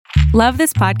Love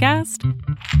this podcast?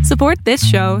 Support this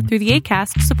show through the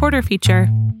Acast supporter feature.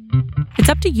 It's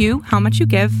up to you how much you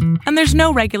give, and there's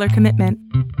no regular commitment.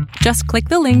 Just click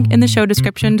the link in the show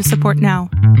description to support now.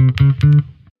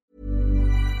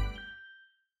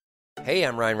 Hey,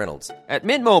 I'm Ryan Reynolds. At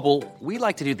Mint Mobile, we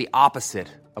like to do the opposite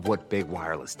of what Big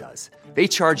Wireless does. They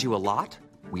charge you a lot,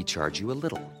 we charge you a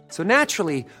little. So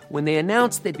naturally, when they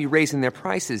announced they'd be raising their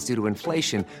prices due to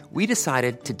inflation, we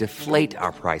decided to deflate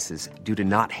our prices due to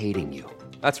not hating you.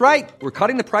 That's right. We're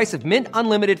cutting the price of Mint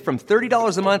Unlimited from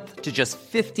 $30 a month to just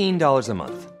 $15 a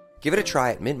month. Give it a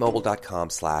try at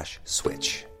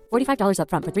mintmobile.com/switch. $45 up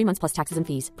front for 3 months plus taxes and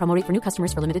fees. Promo rate for new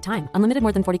customers for limited time. Unlimited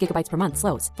more than 40 gigabytes per month.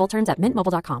 Slows full terms at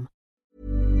mintmobile.com.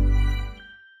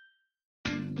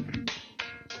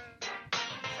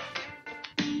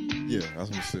 Yeah, that's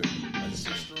what I'm sip. I just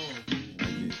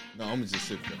no, I'm gonna just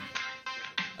sip that.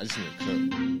 I just need a cup.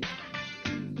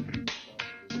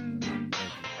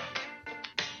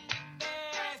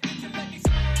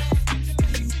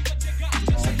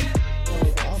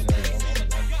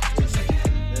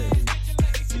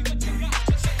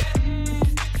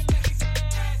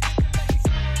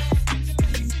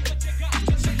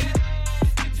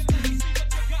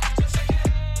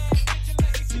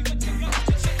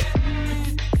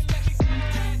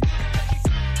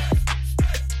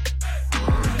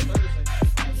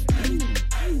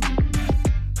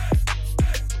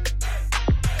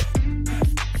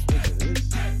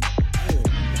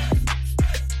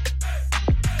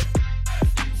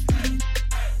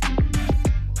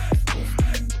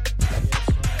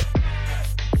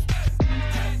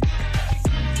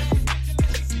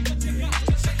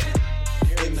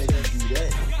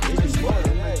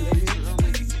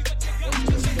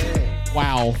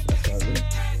 Wow.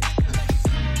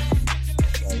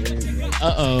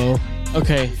 Uh-oh.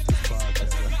 Okay.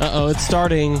 Uh-oh, it's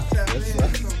starting.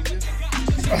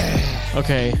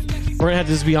 Okay. We're gonna have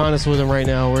to just be honest with him right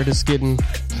now. We're just getting...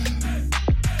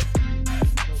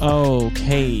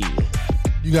 Okay.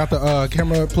 You got the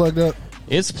camera plugged up?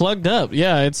 It's plugged up.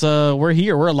 Yeah, it's we're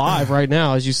here. We're live right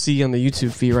now, as you see on the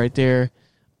YouTube feed right there.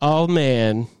 Oh,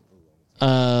 man.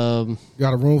 Got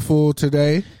a room full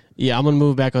today? Yeah, I'm going to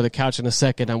move back on the couch in a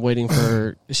second. I'm waiting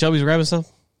for... Shelby's grabbing some?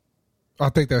 I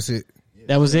think that's it.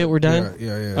 That was it? We're done?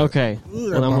 Yeah. Okay.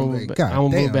 Well, I'm going to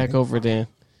move back over then.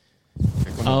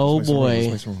 Oh, boy.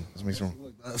 Let's make some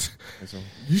room.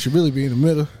 You should really be in the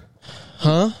middle.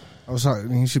 Huh? I was talking.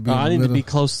 You should be in the I need middle. to be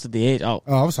close to the edge. Oh,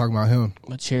 I was talking about him.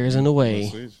 my chair's in the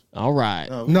way. All right.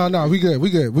 No, we good.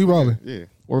 We rolling. Yeah.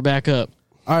 We're back up.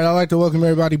 All right, I'd like to welcome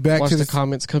everybody back Watch to the the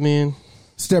comments come in.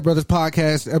 Step Brothers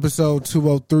Podcast, episode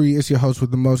 203. It's your host with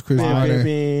the most, Chris Ryder,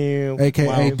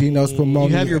 a.k.a. Dino Spumoni.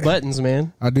 You have your buttons,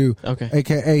 man. I do. Okay.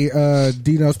 A.k.a.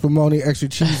 Dino Spumoni, extra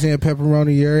cheese and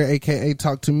pepperoni, a.k.a.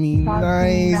 Talk to Me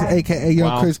Nice, a.k.a.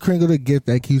 Young Chris Kringle, the gift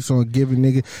that keeps on giving,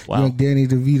 nigga. Young Danny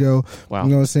DeVito. Wow. You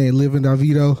know what I'm saying? Living La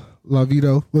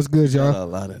Vito. What's good, y'all? A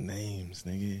lot of names,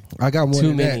 nigga. I got more Too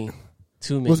than many. that.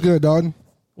 Too many. What's good, Dalton?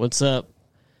 What's up?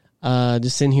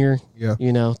 Just in here. Yeah.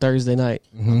 You know, Thursday night.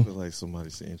 I feel like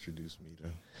somebody should introduce me, though.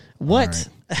 What?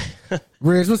 Right.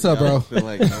 Riz, what's up, I bro? feel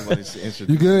like somebody should introduce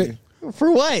You good? me.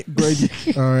 For what?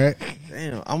 All right.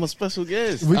 Damn, I'm a special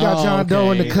guest. We got John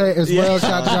Doe in the cut as well.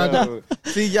 Shout out to John Doe.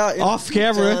 See, y'all Off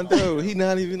camera. John Doe, he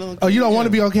not even on camera. Oh, you don't want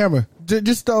to be on camera?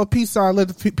 Just throw a peace sign. Let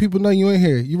the people know you in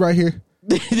here. You right here.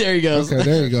 There he goes. Okay,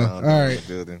 there you go. John All Doe in right. the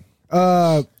building.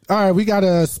 All right, we got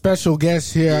a special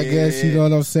guest here, I guess. You know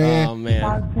what I'm saying? Oh,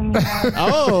 man.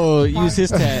 Oh, use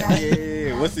his tag.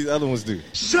 Yeah, what's these other ones do?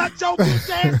 Shut your bitch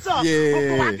ass up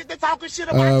before I get to talking shit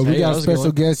about We Hey, got that a was special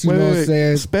good. guest, you know what I'm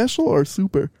saying? Special or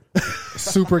super?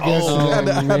 Super guest. Oh,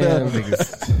 man.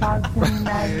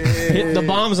 Hit the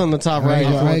bombs on the top right.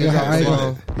 I ain't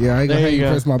gonna There have you you go.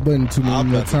 press my button too many I'm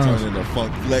more about to turn times. into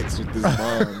Funk Flex with this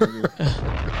bomb,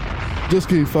 nigga. Just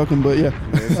keep fucking, but yeah.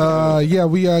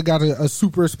 We got a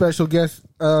super special guest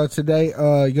today.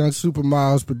 Young Super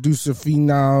Miles, producer,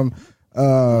 phenom,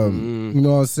 you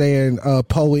know what I'm saying?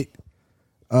 Poet.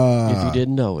 If you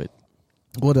didn't know it.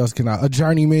 What else can a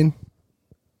journeyman?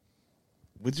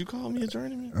 Would you call me a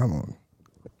journeyman? I don't.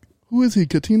 Who is he?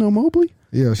 Katino Mobley?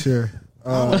 Yeah, sure.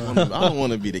 I don't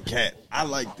want to be the cat. I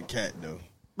like the cat though.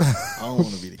 I don't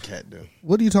want to be the cat though.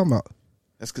 What are you talking about?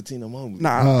 That's Katino Mobley.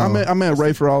 Nah, I meant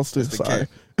Ray for Alston. the Sorry. cat.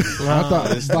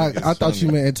 I thought you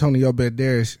meant Antonio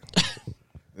Banderas.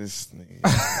 This nigga.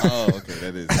 Oh, okay,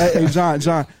 that is. Hey,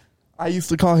 John. I used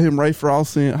to call him Ray for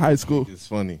Alston in high school. It's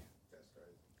funny.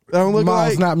 That don't look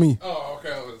Miles, like not me. Oh,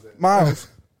 okay. What is that? Miles.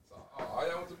 Oh,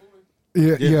 y'all went to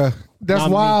movie? Yeah. That's Not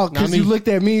me. wild because Not you me. looked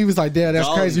at me. He was like, "Damn, that's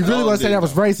Dog- crazy." You really Dog want to say did. that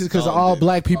was racist because Dog all did.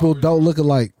 black people don't look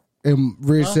alike. And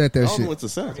Rich said that Dalton shit. went to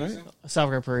South, right? South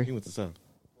Grand Prairie. He went to South.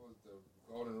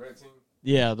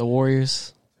 Yeah, the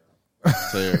Warriors.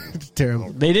 Terrible.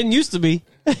 Terrible. They didn't used to be.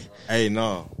 Hey,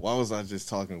 no. Why was I just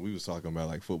talking? We was talking about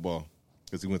like football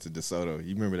because he went to DeSoto.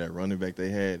 You remember that running back they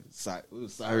had? It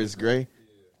was Cyrus Gray.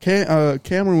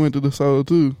 Cameron went to DeSoto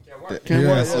too.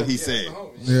 That's what he said.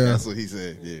 Yeah. That's what he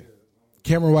said. Yeah.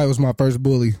 Cameron White was my first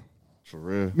bully. For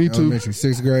real. Me too. Elementary,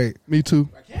 6th grade. Me too.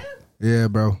 Yeah,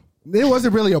 bro. It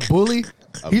wasn't really a bully.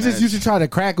 He just used to try to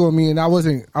crack on me, and I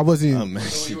wasn't.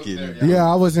 Imagine getting. Yeah,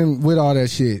 I wasn't with all that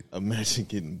shit. Imagine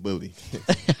getting bullied.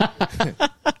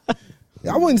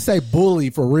 I wouldn't say bully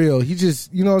for real. He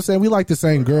just, you know what I'm saying? We like the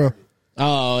same girl.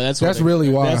 Oh, that's really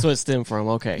why. That's what it stemmed from.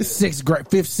 Okay. 6th grade,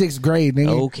 5th, 6th grade,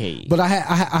 nigga. Okay. But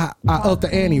I upped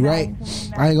the ante, right?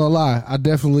 I ain't gonna lie. I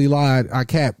definitely lied. I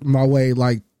capped my way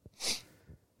like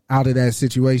out of that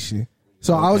situation.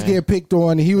 So I was getting picked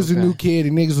on, and he was a new kid,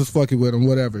 and niggas was fucking with him,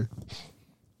 whatever.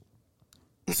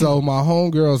 So my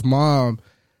homegirl's mom,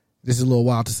 this is a little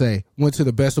wild to say, went to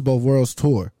the Best of Both Worlds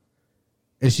tour.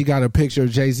 And she got a picture of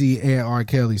Jay-Z and R.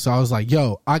 Kelly. So I was like,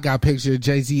 yo, I got a picture of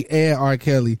Jay-Z and R.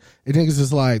 Kelly. And niggas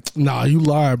was like, nah, you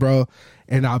lying, bro.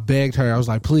 And I begged her. I was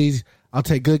like, please, I'll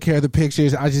take good care of the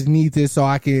pictures. I just need this so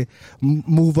I can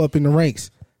move up in the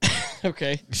ranks.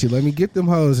 Okay. She let me get them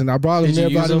hoes. And I brought them. Did you use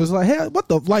Everybody them? was like, hell, what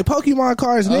the, like Pokemon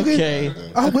cards, nigga.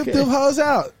 Okay. I whipped them hoes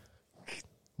out.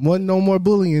 Wasn't no more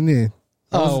bullying then.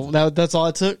 Oh, that's all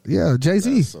it took? Yeah,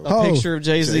 Jay-Z. So- A picture of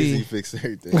Jay-Z Jay-Z. fixed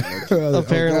everything.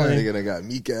 Apparently. Nigga that got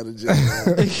Meek out of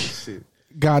jail. Shit.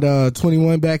 Got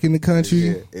 21 back in the country.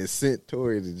 Yeah, and sent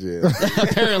Tory to jail.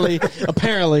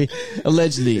 apparently,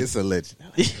 allegedly. It's alleged.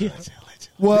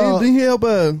 Well, Didn't he help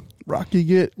Rocky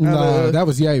get? no, that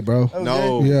was Ye, bro.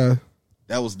 No. Yeah.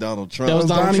 That was Donald Trump. That was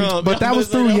Donald Trump. But that was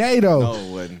through Ye, though. No,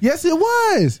 it wasn't. Yes, it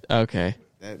was. Okay.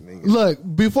 That nigga. Look,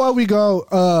 before we go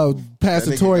past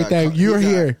That the nigga Tory got thing, caught. you're He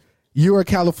got- here. You're a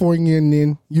Californian,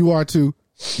 and you are too.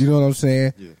 You know what I'm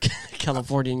saying?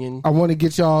 Californian. I want to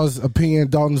get y'all's opinion.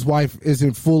 Dalton's wife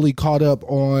isn't fully caught up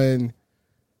on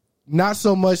not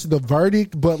so much the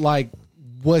verdict, but like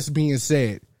what's being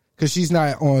said. Because she's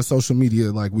not on social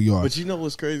media like we are. But you know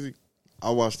what's crazy?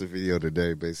 I watched a video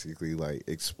today basically like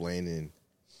explaining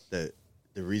that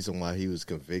the reason why he was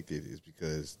convicted is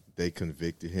because they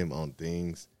convicted him on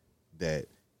things that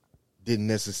didn't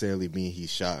necessarily mean he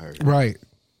shot her. Right.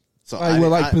 So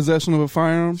Like possession of a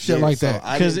firearm? Shit like that.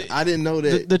 I 'Cause didn't know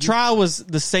that The trial was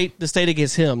the state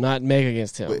against him, not Meg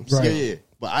against him. But, Right. yeah.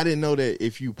 But I didn't know that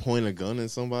if you point a gun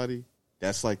at somebody,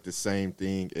 that's like the same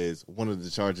thing as one of the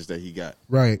charges that he got.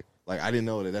 Right. Like I didn't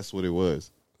know that that's what it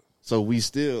was. So we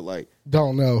still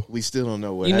Don't know. don't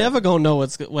know what You happened. never gonna know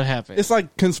what happened. It's like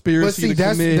But conspiracy see, to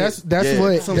that's commit Yeah,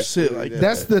 what some shit like that.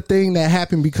 that's the thing that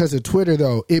happened because of Twitter.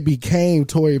 Though it became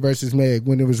Tory versus Meg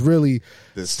when it was really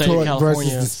The state of Tory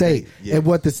California. versus the state. Yeah. And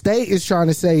what the state is trying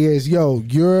to say is, yo,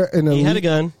 you're an He elite, had a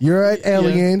gun. You're an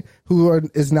alien who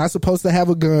is not supposed to have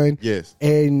a gun. Yes.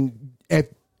 And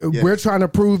we're trying to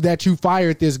prove that you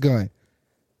fired this gun.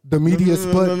 The media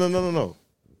split No.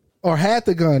 or had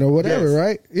the gun or whatever, Yes.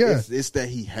 right? Yeah. It's that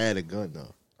he had a gun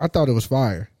though. I thought it was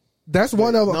fire. That's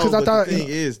one of them because I thought the thing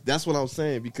is that's what I'm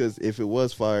saying because if it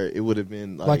was fire, it would have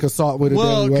been like assault with a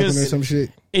Well, deadly weapon or 'cause some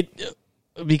shit.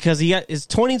 Because he got his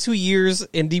 22 years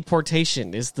in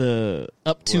deportation is the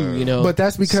up to, you know. But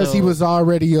that's because So- he was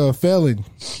already a felon.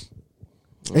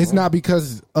 It's not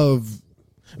because of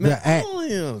the act.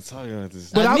 Talking about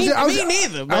this. But Me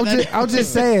neither. But I was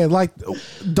just saying, like,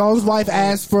 Dawn's wife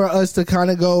asked for us to kind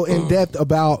of go in depth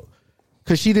about,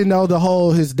 because she didn't know the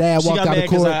whole his dad she walked got out mad of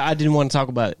because court I didn't want to talk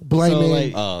about it.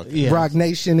 blaming yeah. Rock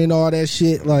Nation and all that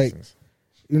shit. Like,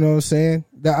 you know what I'm saying?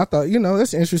 That I thought,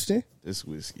 that's interesting. This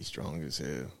whiskey strong as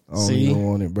hell. I don't See? even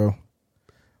want it, bro.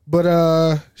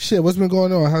 But shit, what's been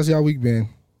going on? How's y'all week been?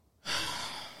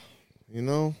 You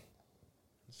know,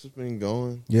 it's just been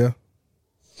going. Yeah.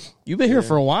 You've been here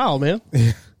for a while, man.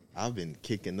 I've been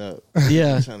kicking up.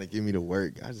 Yeah. Trying to get me to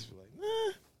work. I just feel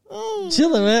like,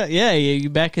 Chilling, man. Yeah, you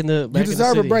back in the You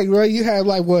deserve a break, right? You had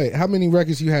like what? How many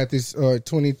records you had this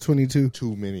 2022?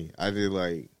 too many. I did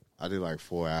like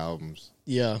 4 albums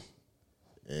Yeah.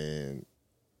 and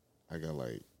I got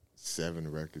like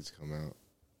 7 records come out.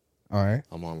 All right.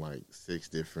 I'm on like 6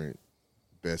 different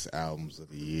best albums of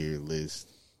the year list.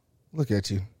 Look at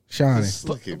you. Shining. Just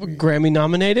look at me. Grammy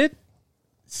nominated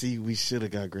See, we should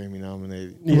have got Grammy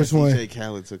nominated. Which one? DJ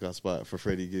Khaled took our spot for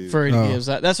Freddie Gibbs. Freddie Oh. Gibbs.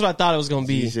 That's what I thought it was going to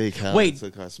be. DJ Khaled Wait,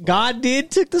 took our spot. God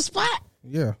took the spot?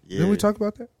 Yeah. Yeah. Didn't we talk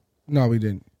about that? No, we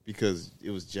didn't. Because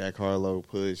it was Jack Harlow,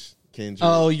 Push, Kendrick.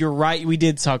 Oh, you're right. We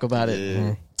did talk about it.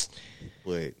 yeah.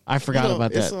 But I forgot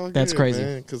about it's that. all That's good, crazy.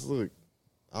 man. Because look,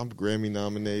 I'm Grammy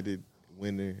nominated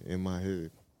winner in my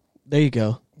head. There you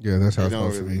go. Yeah, that's how It it's don't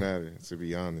supposed to really be. matter, to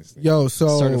be honest. Yo,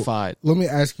 so Certified. let me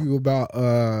ask you about.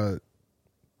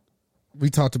 We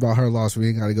talked about her loss. We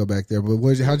ain't got to go back there. But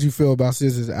how'd you feel about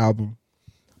SZA's album?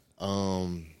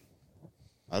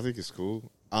 I think it's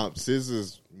cool.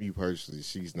 SZA's, me personally,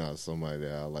 she's not somebody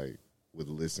that I like would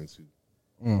listen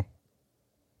to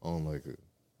on like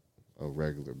a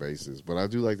regular basis. But I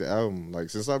do like the album. Like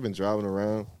since I've been driving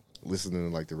around listening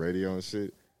to like the radio and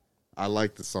shit, I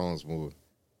like the songs more.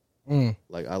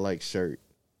 Like I like Shirt.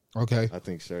 Okay, I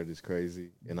think Shirt is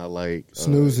crazy, and I like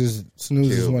Snooze is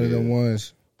Kill one of them Bill.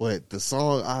 ones. But the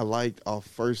song I liked off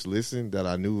first listen that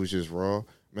I knew was just raw.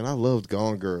 Man, I loved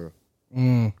Gone Girl.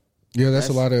 Yeah, that's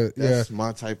a lot of That's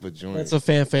my type of joint. That's a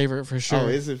fan favorite for sure. Oh,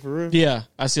 is it for real? Yeah,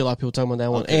 I see a lot of people talking about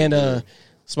that one. Okay, And good.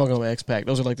 Smoking on X Pack.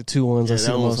 Those are like the two ones I Yeah, see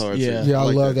that the one's most. hard too. Yeah. Yeah, I I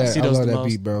like love that. that. see I those love the that most.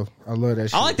 beat, bro. I love that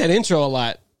shit. I like that intro a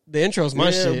lot. The intro's my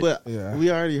yeah, shit. but Yeah.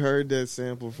 we already heard that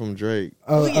sample from Drake.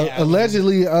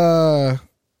 Allegedly,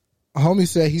 homie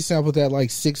said he sampled that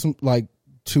like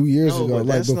 2 years No, ago, but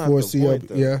like that's not before the CL. point,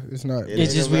 though. Yeah, it's not. It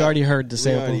It's just we already heard the We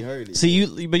sample. already heard it. See, you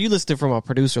listed it from a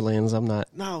producer lens. I'm not.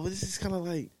 No, but this is kind of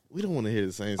like we don't want to hear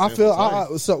the same. I Sample feel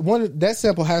twice. so. That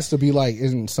sample has to be like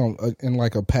in in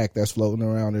like a pack that's floating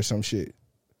around or some shit,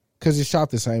 because it's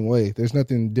shot the same way. There's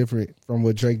nothing different from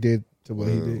what Drake did to what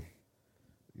he did.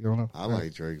 You don't know? I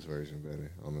like Drake's version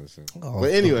better on this. Oh,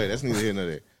 But anyway, that's neither here nor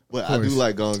there. But I do course.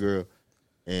 like Gone Girl,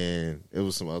 and it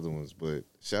was some other ones. But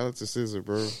shout out to SZA,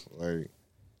 bro. Like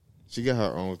she got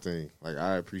her own thing. Like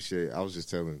I appreciate. I was just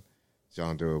telling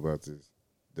John Doe about this.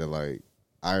 That like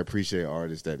I appreciate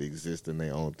artists that exist in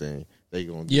their own thing. They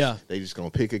just gonna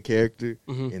pick a character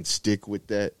and stick with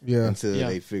that until Yeah.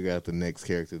 they figure out the next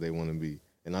character they want to be.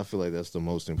 And I feel like that's the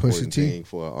most important T. thing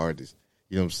for an artist.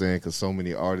 You know what I'm saying? Because so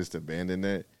many artists abandon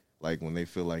that, like when they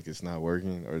feel like it's not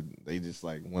working, or they just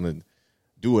like want to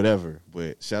do whatever.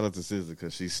 But shout out to SZA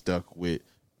because she's stuck with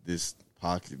this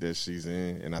pocket that she's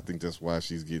in, and I think that's why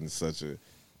she's getting such a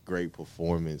great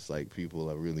performance. Like people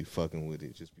are really fucking with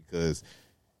it, just because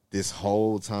this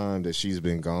whole time that she's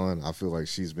been gone, I feel like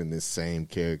she's been this same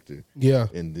character. Yeah,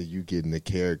 And then you getting the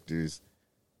character's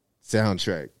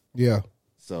soundtrack. yeah.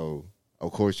 So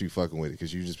of course you fucking with it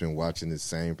because you just been watching this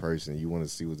same person. You want to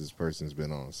see what this person's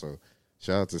been on. So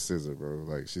shout out to SZA, bro.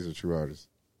 Like she's a true artist.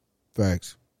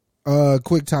 Facts.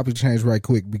 Quick topic change, right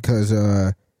quick, because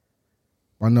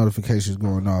my notification's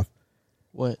going off.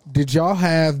 What? Did y'all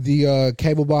have the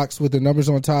cable box with the numbers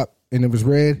on top and it was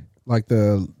red? Like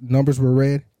the numbers were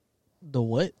red? The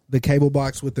what? The cable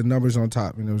box with the numbers on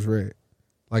top and it was red.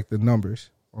 Like the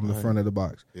numbers on the front of the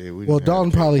box. Yeah, we Well, didn't have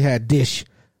Dalton cable. probably had Dish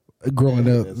growing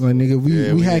up. that's- Like, nigga, we Yeah, had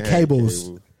didn't have cables.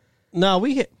 cable. No,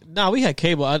 we had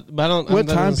cable. But I don't. What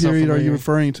that time doesn't sound period are you familiar.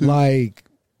 referring to? Like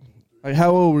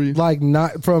how old were you?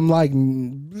 not from like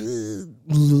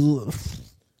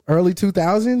early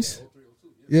 2000s.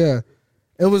 Yeah,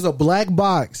 it was a black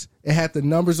box. It had the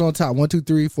numbers on top: 1, 2,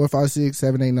 3, 4, 5, 6,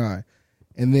 7, 8, 9,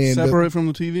 and then Separate from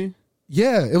the TV?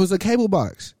 yeah, it was a cable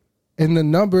box, and the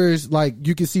numbers, like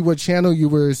you could see what channel you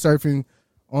were surfing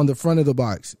on the front of the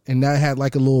box, and that had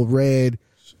like a little red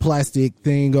plastic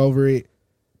thing over it.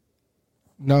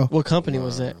 No, What company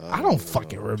was that? I don't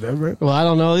fucking remember. Well, I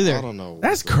don't know either. I don't know.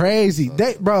 That's crazy.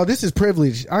 Bro, this is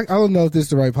privilege. I don't know if this is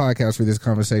the right podcast for this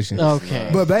conversation. Okay.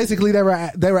 But basically, they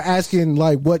were asking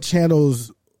like what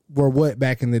channels were what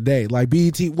back in the day. Like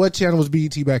BET, what channel was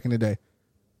BET back in the day?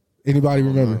 Anybody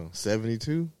remember?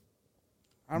 72?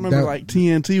 I remember That- like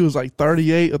TNT was like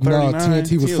 38 or 39. No,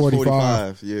 TNT was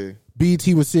 45. Yeah. BET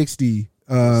was 60.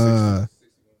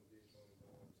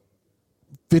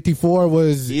 54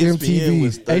 was MTV.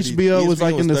 was 30, HBO was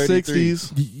like in the 33.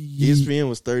 60s. ESPN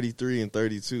was 33 and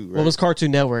 32. Right? What was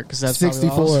Cartoon Network? Because that's 64.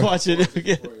 probably all I was watching. That's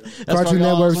Cartoon probably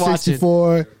all I was Network watching.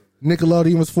 64.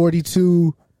 Nickelodeon was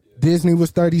 42. Disney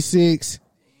was 36.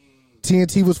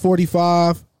 TNT was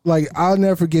 45. Like, I'll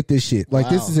never forget this shit. Like,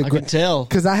 this is a I great. can tell.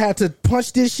 Because I had to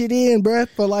punch this shit in, bruh,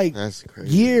 for like That's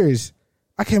crazy. years.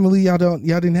 I can't believe y'all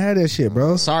didn't have that shit,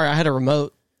 bro. Sorry, I had a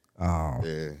remote. Oh,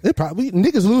 Yeah. it probably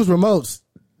niggas lose remotes.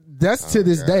 That's to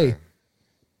this God. day. Niggas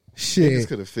Shit.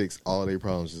 could have fixed all their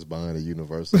problems just buying a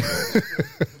universal.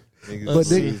 Niggas But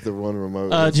they- use the one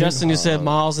remote. Justin, you said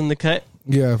Miles in the cut.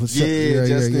 Yeah, for sure. Yeah,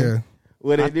 Justin. yeah.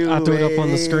 What I threw it up on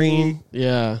the screen.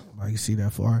 Yeah, I can see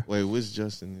that far. Wait, which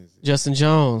Justin is it? Justin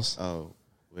Jones. Oh,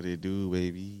 what it do,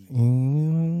 baby?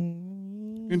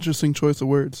 Interesting choice of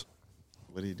words.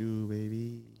 What it do,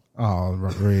 baby? Oh,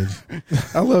 Ridge.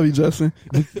 I love you, Justin.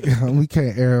 We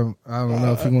can't air him. I don't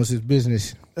know if he wants his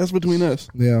business. That's between us.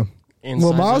 Yeah. Inside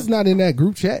Well, Miles joke. not in that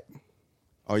group chat.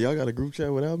 Oh, y'all got a group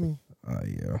chat without me?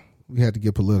 Yeah. We had to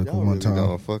get political Y'all one really time.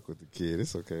 don't fuck with the kid.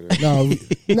 It's okay. Though.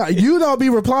 No, you don't be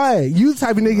replying. You the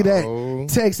type of nigga No. that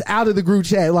text out of the group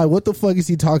chat like, what the fuck is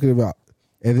he talking about?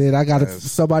 And then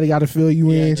somebody gotta fill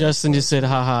you Yeah, in. Justin just said,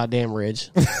 "Ha damn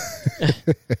Ridge."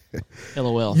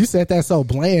 LOL. You said that so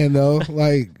bland though.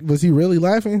 Like, was he really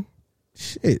laughing?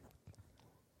 Shit.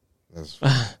 That's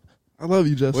funny. I love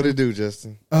you, Justin. What it do,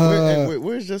 Justin?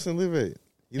 Where's Justin live at?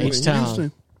 You live in H-Town.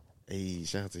 Houston. Hey,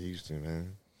 shout out to Houston,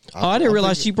 man. Oh, I didn't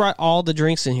realize she brought all the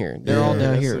drinks in here. They're all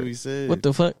down that's here. what we said. What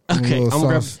the fuck? Okay, I'm little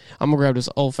gonna sauce. grab this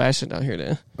old fashioned down here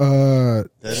then. That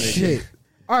nigga- Shit.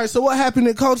 All right, so what happened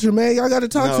in culture, man? Y'all got to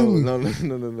talk to me.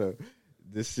 No.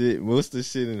 This shit, most of the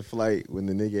shit in flight when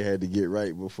the nigga had to get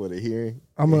right before the hearing.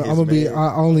 I'm gonna be.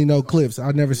 I only know clips.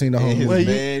 I've never seen the whole And his movie.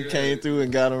 man came through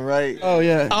and got him right. Oh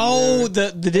yeah. Oh,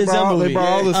 the Denzel brought- movie. they brought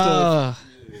all this stuff.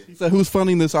 Uh, He said, "Who's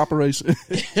funding this operation?"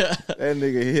 That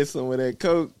nigga hit some of that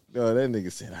coke. No, that nigga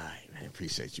said, "All right, man,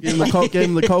 appreciate you." Gave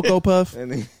him the Cocoa Puff. That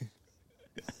nigga,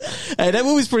 hey, that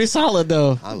movie's pretty solid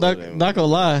though. I love Not, that not gonna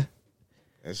lie,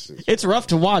 that shit it's rough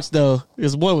to watch though.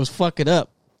 This boy was fucking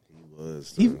up.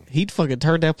 was. He'd fucking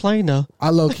turned that plane though. I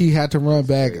low key had to run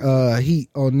back Heat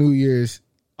on New Year's.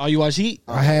 Oh, you watch Heat?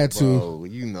 I had to. Bro,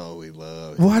 you know we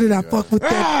love. Why did I fuck with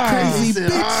that He crazy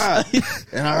said, bitch?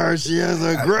 and I heard she has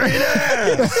a great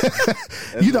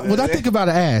ass. You know, when I think about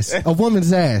an ass, a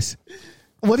woman's ass,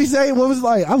 what he say? What was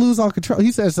like? I lose all control.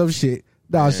 He said some shit.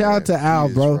 No, shout out to Al, He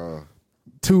is bro. raw.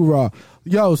 Too raw.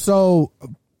 Yo, so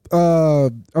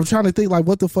I'm trying to think like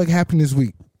what the fuck happened this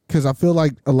week because I feel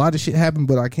like a lot of shit happened,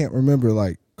 but I can't remember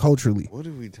like culturally. What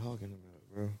are we talking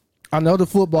about, bro? I know the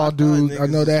football dude. I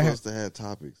know that. Supposed to have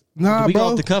topics. Nah, We go bro.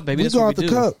 off the cup, baby. We That's go what off we the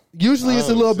do. cup. Usually it's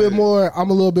a little bit more. I'm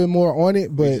a little bit more on it,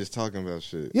 We but just talking about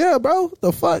shit. yeah, bro.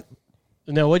 The fuck.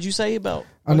 No, what'd you say about?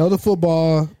 I know the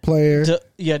football player.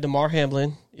 Yeah, DeMar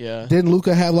Hamlin. Yeah. Didn't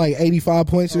Luca have like 85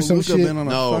 points or some Luka shit? been on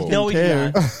a No. fucking No, he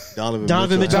tear. not.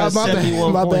 Donovan Mitchell Nah, has my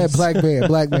 71 bad. My bad. points.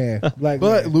 Black man.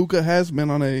 But Luka has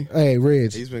been on a. Hey,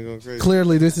 Ridge. He's been going crazy.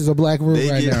 Clearly, this is a black room They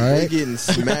right getting, now. All they right, getting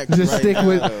smacked. just right stick now,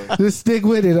 with, though. just stick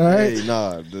with it. All right. Hey,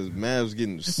 nah, the Mavs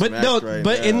getting But smacked no, right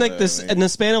but now, in like though, this man. in the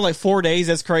span of like 4 days,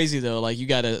 that's crazy though. Like you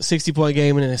got a 60-point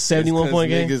game and then a 71-point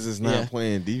game. Niggas is not Yeah.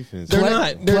 playing defense. They're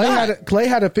not. They're not. Clay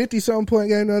had a 50-something point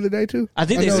game the other day too. I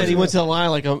think they know said he it's- went to the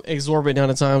line like an exorbitant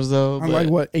amount of times though. I'm but like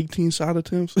what 18 shot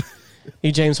attempts.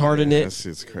 he James Harden That it.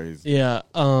 shit's crazy. Yeah.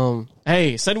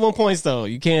 Hey, 71 points though.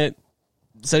 You can't.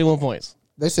 71 points.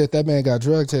 They said that man got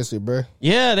drug tested, bro.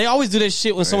 Yeah, they always do that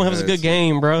shit when someone has a good that's-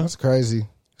 game, bro. That's crazy.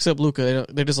 Except Luka,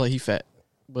 they're just like he fat.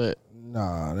 But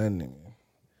Nah, that nigga.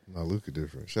 Nah, Luka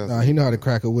different. Shout out Nah, to he know how Luka. to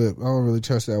crack a whip. I don't really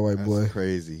trust that white That's boy.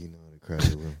 crazy. He know how to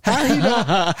crack a whip.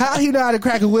 How he know how to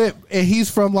crack a whip and he's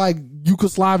from like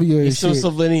Yugoslavia and he's from shit.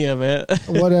 Slovenia, man.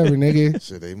 Whatever, nigga.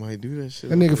 Shit, they might do that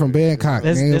shit. That nigga from Bangkok,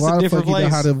 That's- man. that's a Why the different fuck he know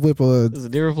place. how to whip a? It's a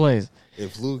different place.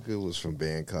 If Luka was from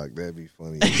Bangkok, that'd be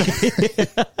funny.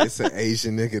 It's an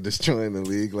Asian nigga destroying the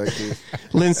league like this.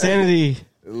 Linsanity.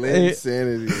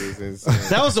 Insanity is insane.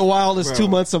 That was the wildest Bro. 2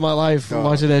 months of my life Dog.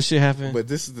 watching that shit happen. But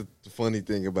this is the funny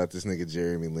thing about this nigga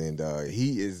Jeremy Lin, dog.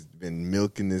 He has been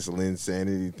milking this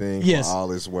Linsanity thing Yes. for all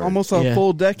his work. Almost a Yeah.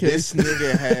 full decade. This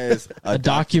nigga has a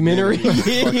documentary. on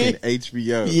fucking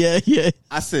HBO. yeah.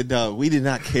 I said, dog, we did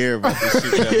not care about this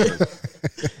shit that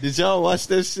much. Did y'all watch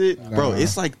that shit? Bro,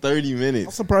 it's like 30 I'm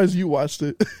minutes. surprised you watched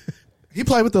it. He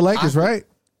played with the Lakers, right?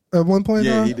 At one point,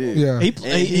 Yeah, huh? he did. Yeah,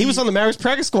 He was on the Mavericks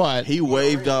practice squad. He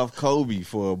waved off Kobe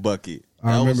for a bucket.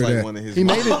 I That was remember like that. one of his He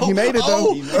made it. He made it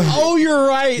though. Oh, you're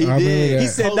right. I remember that. He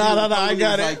said, "No, I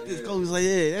got it." Like this. Kobe was like,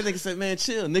 yeah. That nigga said, man,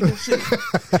 chill, nigga,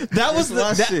 shit. That was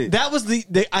That's my shit. that was the.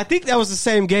 I think that was the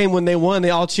same game when they won. They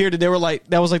all cheered. And they were like,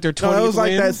 that was like their 20th No, it was like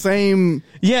win. that same.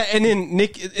 Yeah, and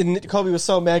then Kobe was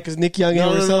so mad because Nick Young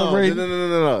ain't celebrating.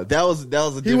 No. That was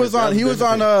a He was on. He was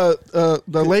on the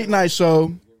late night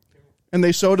show, and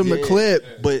they showed him the clip.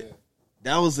 But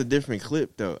that was a different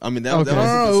clip, though. I mean, that Okay. wasn't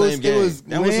No, the it same was- game. it was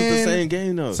That wasn't the when- same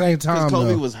game, though. Same time, 'Cause Kobe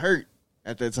though. was hurt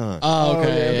at that time. Oh,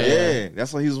 okay. Yeah,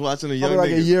 that's why he was watching the young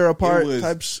Probably like a niggas. year apart It was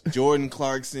type Jordan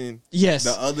Clarkson. Yes.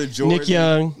 The other Jordan. Nick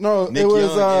Young. No, Nick it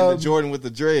was Young and the Jordan with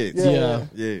the dreads. Yeah.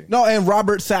 Yeah. no, and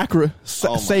Robert Sacre,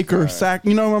 Oh my Saker, God. Sack.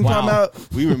 You know what I'm Wow. talking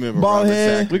about? We remember Bald Robert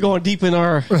head. Sacre. We're going deep in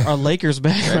our Lakers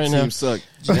back That right team now. sucked.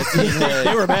 That team had,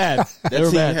 They were bad. that They were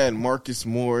team bad. had Marcus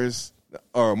Morris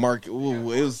or Mark.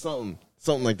 Ooh, it was something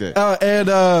like that. And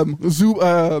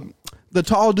the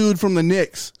tall dude from the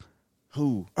Knicks.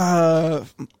 Who?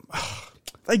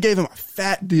 They gave him a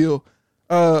fat deal.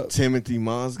 Timothy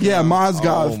Mozgov. Yeah,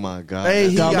 Mozgov. Oh my God. Hey,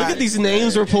 he Dog, got- look at these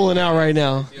names we're pulling out right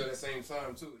now. At the same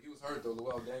time too, he was hurt though.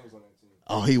 Luol Deng was on that team.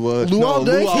 Oh, he was. Luol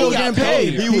Deng Luol still was getting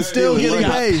paid. He was still getting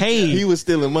paid. He was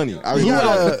stealing money. He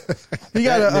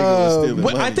got a.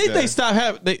 But I think they stopped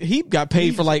having. He got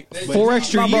paid for like 4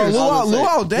 extra years.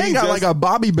 Luol Deng got like a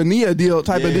Bobby Bonilla deal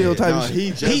type of deal.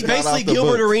 He basically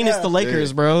Gilbert Arenas the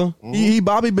Lakers, bro. He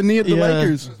Bobby Bonilla the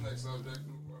Lakers.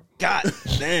 God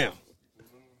damn.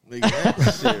 Nigga,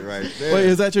 that shit right there. Wait,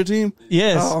 is that your team?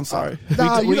 Yes. Oh, I'm sorry.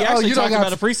 We actually talked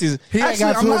about it preseason.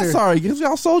 Actually, I'm not sorry because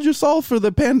y'all sold your soul for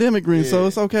the pandemic ring, so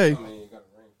it's okay.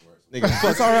 Nigga,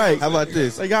 That's all right. How about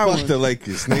this? They got Fuck one. the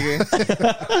Lakers,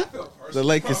 nigga. The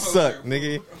Lakers suck,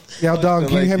 nigga. Yo, dog,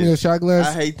 can you hand me a shot glass?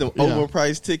 I hate them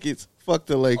overpriced tickets. Fuck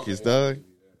the Lakers, dog.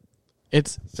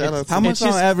 Shout out to How much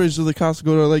on average does it cost to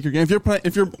go to a Laker game?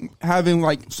 If you're having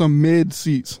like some mid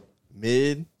seats,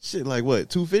 mid shit like what?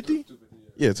 250?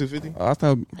 Yeah, 250. I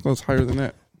thought it was higher than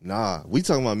that. Nah, we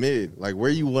talking about mid. Like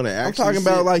where you want to actually. I'm talking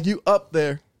about like you up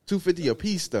there. 250 a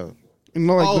piece though. You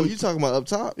know, like you talking about up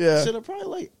top? Yeah. Should have probably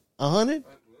like 100,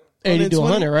 80 to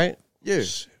 100, right? Yeah,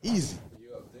 easy.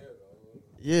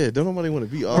 Yeah, don't nobody want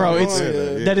to be all Bro, right it's there,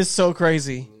 though. that is so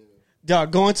crazy.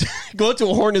 Dog, going to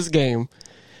a Hornets game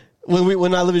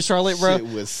when I live in Charlotte, bro. Shit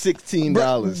was $16.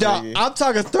 Dog, nigga. I'm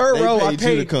talking third They row. paid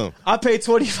you to come. I paid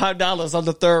 $25 on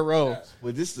the third row.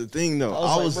 But this is the thing, though.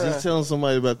 I I was was like, just bruh. telling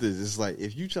somebody about this. It's like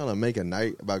if you trying to make a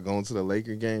night about going to the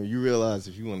Laker game, you realize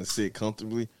if you want to sit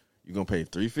comfortably, you're gonna pay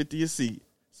 $350 a seat.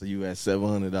 So you at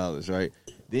 $700, right?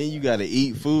 Then you got to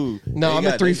eat food. No, Then I'm you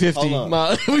at gotta-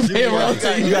 $350. We pay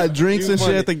around you got drinks and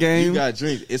shit at the game. You got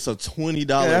drinks. It's a $20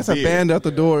 Yeah, that's a beer. band at the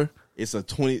door. It's a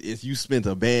 20. If you spent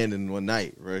a band in one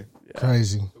night, right?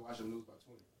 Crazy.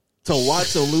 To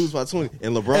watch them lose by 20,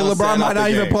 and LeBron. And LeBron sat might out not the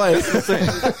even game.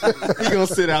 play. He gonna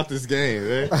sit out this game,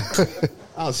 man.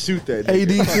 I'll shoot that. AD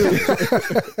Nigga.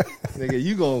 too. Nigga,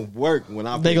 you gonna work when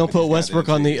I. They gonna put Westbrook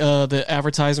on the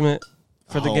advertisement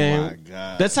for the game. Oh my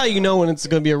god, That's how you know when it's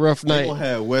gonna be a rough they night. gonna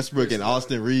have Westbrook and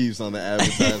Austin Reeves on the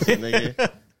advertisement,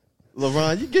 nigga.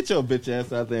 LeBron, you get your bitch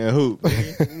ass out there and hoop.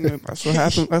 Nigga. That's what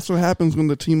happens. That's what happens when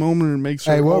the team owner makes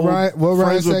Hey, your what old Ryan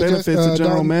friends with said benefits just, a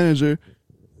general Don? manager.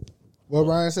 What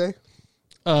Ryan say?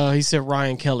 He said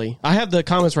Ryan Kelly. I have the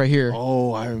comments right here.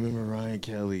 Oh, I remember Ryan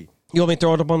Kelly. You want me to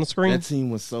throw it up on the screen? That team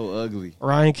was so ugly.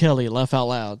 Ryan Kelly, laugh out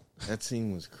loud. That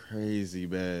team was crazy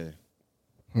bad.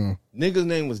 Nigga's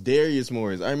name was Darius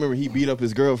Morris. I remember he beat up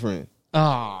his girlfriend.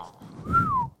 Oh,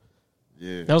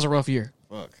 Yeah, that was a rough year.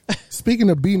 fuck. Speaking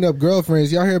of beating up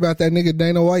girlfriends, y'all hear about that nigga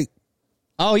Dana White?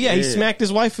 Oh yeah, he Yeah. smacked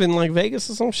his wife in like Vegas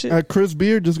or some shit. Chris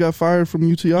Beard just got fired from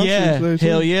UT Austin Yeah, today, too.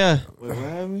 hell yeah. What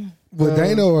happened? With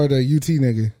Dana or the UT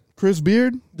nigga? Chris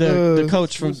Beard, The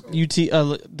coach from UT, the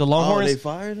Oh, Longhorns. they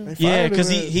fired him? Yeah, fired because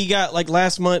him, he got like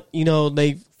last month. You know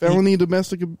they felony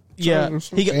domestic yeah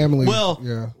charge or he got Family. well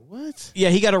Yeah. What? yeah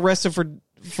he got arrested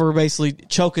for basically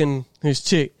choking his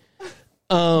chick.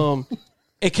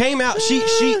 It came out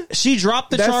she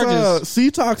dropped the That's charges.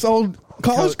 C-Talk's old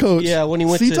college coach. Yeah, when he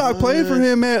went to- C-Talk played for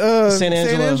him at San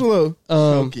Angelo.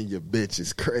 Choking your bitch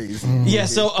is crazy. Yeah,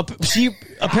 so she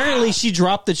apparently she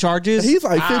dropped the charges. He's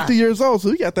like 50 years old,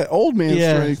 so he got that old man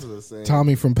Yeah. strength.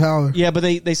 Tommy from Power. Yeah, but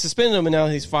they suspended him and now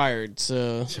he's fired.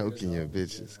 So Choking your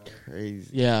bitch is crazy.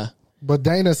 yeah, But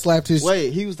Dana slapped his.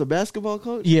 Wait, he was the basketball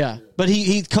coach? yeah, but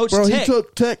he coached Bro, Tech. he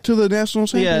took Tech to the national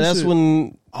championship. Yeah, that's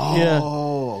when.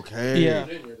 Oh, okay.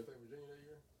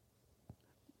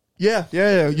 Yeah,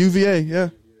 Yeah, UVA, yeah.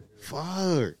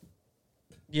 Fuck.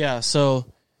 yeah. So,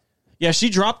 yeah, she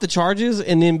dropped the charges,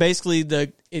 and then basically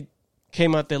it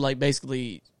came out that like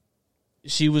basically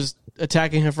she was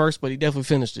attacking him first, but he definitely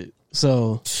finished it.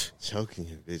 So Choking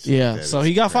your bitch. yeah, That so is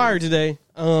he got crazy. fired today.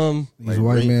 These like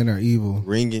white ring- men are evil.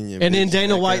 Ringing your And then bitch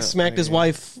Dana back White out. smacked his Nigga.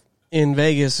 wife in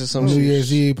Vegas or some New shit.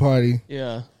 Year's Eve party.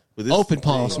 Yeah, But this open is the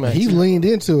palm thing. smack. He leaned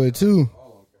into it too.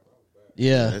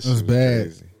 Yeah, That That's shit was bad.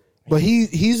 crazy. But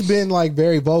he's been like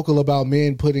very vocal about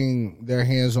men putting their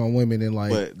hands on women and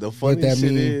like. But the what funny that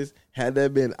shit mean. is, had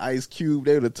that been Ice Cube,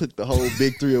 they would have took the whole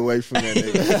big three away from that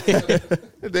nigga.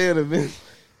 They would have been.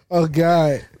 Oh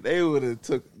God. They would have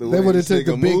took the. They way would've this took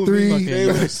the nigga big moved. three. They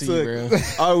would have UFC,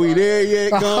 took. Are we there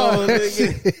yet? Gone,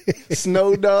 nigga.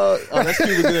 Snow Dog. Oh, that's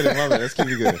Cuba Gooding. My bad. That's Cuba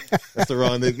Gooding. That's the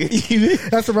wrong nigga.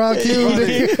 That's the wrong cue. Wrong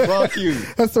nigga. nigga. Wrong cue.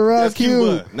 That's the wrong That's cue.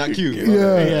 Cuba, not Q.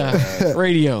 Yeah. yeah,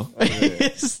 radio.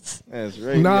 That's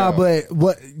right. Nah, but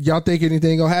what y'all think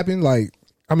anything gonna happen? Like,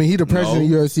 I mean, he the president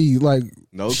No. of UFC. Like,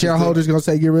 No, 'cause shareholders gonna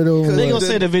say get rid of him. They Like, gonna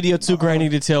say the video too grainy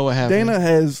to tell what happened. Dana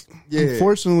has, Yeah.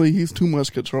 unfortunately, he's too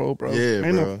much control, bro. Yeah, Ain't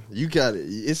bro. no- You got it.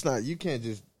 It's not. You can't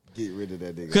just get rid of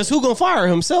that nigga. Because who gonna fire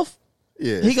himself?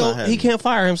 Yeah, He it's not he happening. can't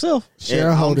fire himself.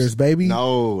 shareholders, baby.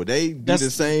 No, they do That's- the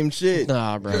same shit.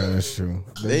 Nah, bro. Yeah, that's true.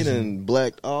 They done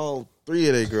blacked all 3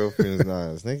 of their girlfriends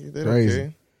nice. Nigga, they don't Crazy.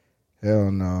 care.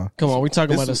 Hell no. Come on, we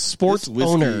talking about a sports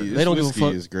owner. They don't give a whiskey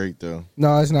fuck. is great though.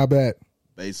 No, it's not bad.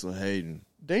 Basil Hayden.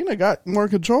 Dana got more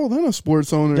control than a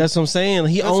sports owner. That's what I'm saying.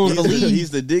 He owns the league.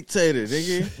 He's the dictator,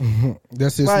 nigga.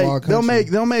 That's his small like country.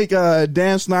 they'll make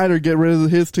Dan Snyder get rid of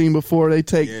his team before they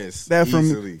take Yes, that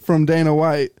easily. from Dana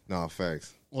White. No,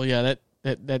 facts. Well, yeah,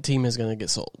 that team is going to get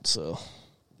sold. So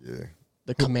Yeah.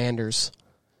 the Commanders.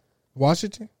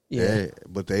 Washington? Yeah.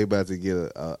 But they about to get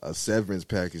a severance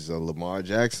package of Lamar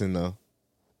Jackson though.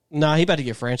 Nah, he about to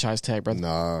get franchise tag, brother.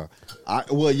 Nah.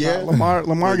 Lamar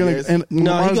Lamar gonna yes. and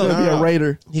Lamar's he gonna be a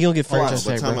Raider. He gonna get Hold on, franchise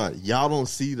but tag, time bro. out. Y'all don't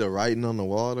see the writing on the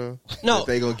wall though? No. That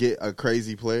they gonna get a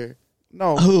crazy player?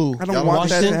 No, Who? I don't Y'all want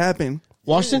that Washington? to happen.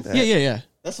 Washington? Yeah.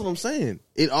 That's what I'm saying.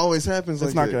 It always happens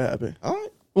That's like not that. gonna happen. All right.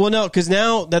 Well, no, because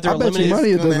now that they're I bet you eliminated, money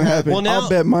it It's gonna doesn't happen. Well, now- I'll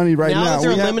bet money right now. now that they're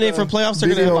We have eliminated the from playoffs, they're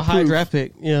gonna have video a high proof. draft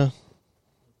pick. Yeah.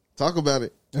 Talk about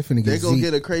it. They're finna They're get gonna Zeke.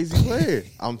 get a crazy player.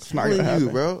 I'm not telling gonna you, happen.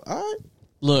 bro. All right.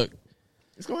 Look,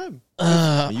 It's gonna happen.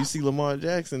 And you see Lamar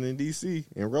Jackson in DC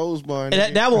in Rose Bar.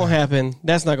 nigga. that won't happen.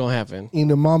 That's not gonna happen In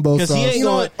the Mambo because sauce. he ain't You know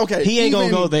going. what? Okay, he ain't gonna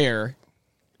even- go there.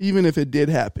 Even if it did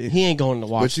happen, He ain't going to But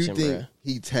you Washington, think bruh.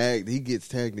 he gets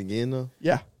tagged again though?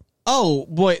 yeah. Oh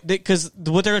boy, because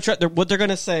what they're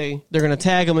gonna say, they're gonna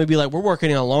tag him and be like, "We're working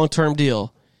on a long term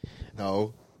deal."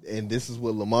 No. And this is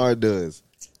what Lamar does.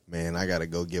 Man, I gotta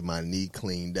go get my knee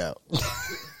cleaned out.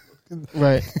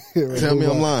 Right. Tell me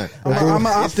I'm lying. I'm gonna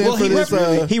opt in Well, for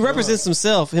this. he represents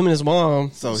himself, him and his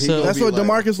mom. So he So gonna That's be what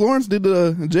like- DeMarcus Lawrence did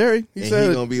to Jerry. He And said,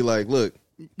 he gonna be like, look,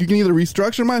 "You can either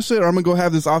restructure my shit, or I'm gonna go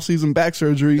have this offseason back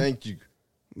surgery." thank you.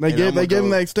 They and gave I'ma him go-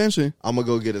 that extension. I'm gonna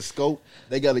go get a scope.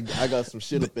 I got some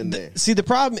shit up in there. see, the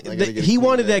problem, I gotta get he it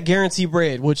wanted cleaned that out. guarantee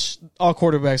bread, which all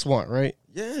quarterbacks want, right?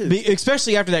 Yes.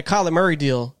 Especially after that Kyler Murray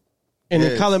deal, and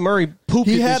then Yes. Kyler Murray pooped.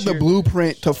 He it had this the year.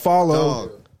 blueprint to follow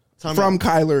Dog. Time from out.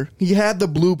 Kyler. He had the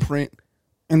blueprint,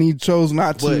 and he chose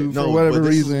not to for whatever but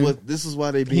reason. This is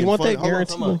why they being want funny. that Hold on,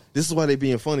 guarantee. time out. This is why they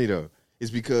being funny though. It's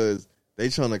because they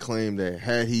trying to claim that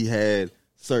had he had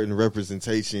certain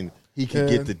representation, he could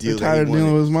Yeah, get the deal they're that tired he of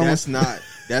dealing wanted. with his mama.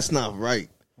 That's not right.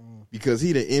 Because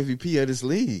he the MVP of this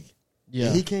league. Yeah.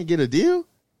 And he can't get a deal.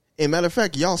 And matter of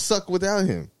fact, y'all suck without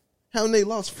him. Haven't they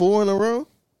lost 4 in a row?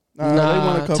 They won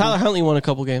a couple. Tyler Huntley won a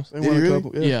couple games. They Did won he a really?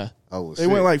 couple. Yeah. Oh, They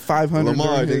went like 500.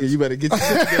 Lamar, during nigga, his- you better get this.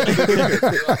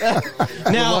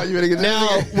 Now, you better get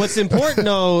that what's important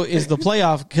though is the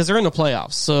playoff because they're in the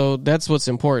playoffs, so that's what's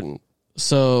important.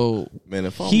 So Man,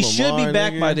 if I'm he Lamar, should be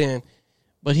back nigga, by then,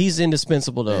 but he's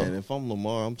indispensable though. Man, if I'm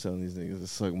Lamar, I'm telling these niggas to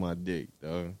suck my dick,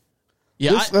 dog.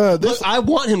 Yeah, This, look, I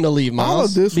want him to leave, all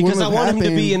Miles, of this because I wouldn't want have him to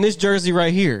be happened. in this jersey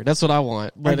right here. That's what I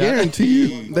want. I But guarantee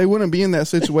you, they wouldn't be in that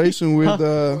situation with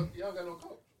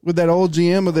that old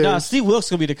GM of theirs. nah, Steve Wilkes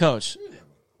gonna be the coach.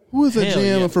 Who is the Hell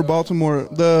GM yeah. for Baltimore?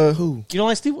 The who? You don't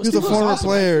like Steve? He's Steve a Wilkes? former Awesome.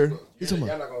 player. Y'all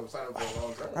not gonna sign him for a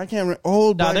long term. I can't remember.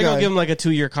 Old Nah, black they're gonna guy. give him like a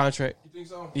 2-year contract. You think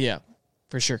so? Yeah,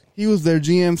 for sure. He was their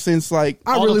GM since like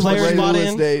All really the players Ray bought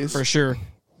Lewis in days. for sure.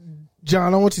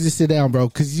 John, I want you to sit down, bro,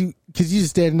 because you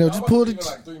just standing there. Just pull the.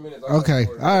 Like 3 minutes. Okay,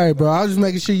 all right, bro. I was just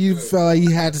making sure you felt like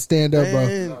you had to stand up, bro.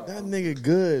 Man, that nigga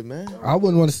good, man. I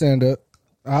wouldn't want to stand up.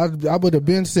 I would have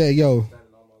been said, "Yo,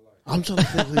 I'm trying to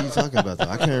think who you talking about, though.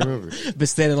 I can't remember. Been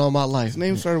standing all my life. His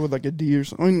name started with like a D or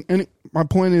something. I mean, and my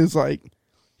point is like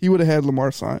he would have had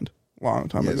Lamar signed a long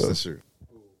time Yes, ago. that's true.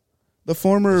 The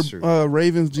former That's true.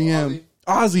 Ravens GM,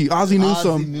 Ozzie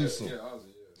Newsome.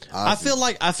 I feel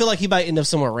like he might end up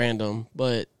somewhere random,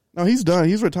 but No, he's done.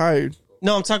 He's retired.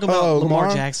 no, I'm talking about Oh, Lamar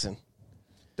Lamar? Jackson.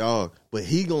 Dog, but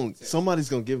somebody's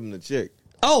gonna give him the check.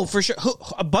 Oh, for sure.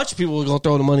 A bunch of people are gonna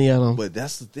throw the money at him. But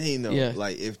that's the thing, though. Yeah.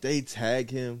 Like if they tag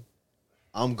him,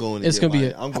 I'm going to It's get gonna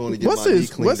be my, I'm going to get What's my knee his?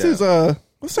 cleaned What's his? out.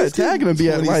 What's that tag gonna be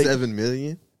at? Like 27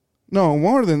 million? no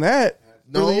more than that.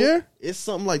 No, for the year? it's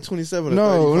something like 27 or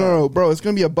No, 35. no, bro. It's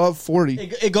gonna be above 40.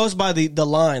 It goes by the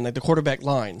line, like the quarterback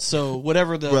line. So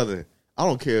whatever the Brother, I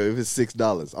don't care if it's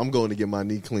 $6. I'm going to get my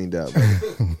knee cleaned out, bro.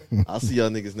 I'll see y'all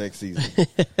niggas next season.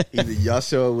 Either y'all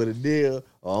show up with a deal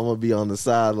or I'm going to be on the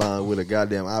sideline with a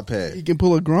goddamn He iPad. can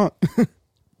pull a grunt.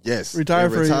 Yes. Retire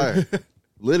and for a year. retire.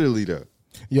 Literally, though.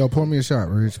 yo, pour me a shot,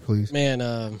 Rich, please." man.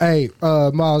 Hey,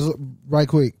 Miles, right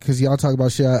quick, because y'all talk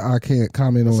about shit I can't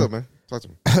comment What's on. up, man? Talk to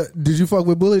me. Did you fuck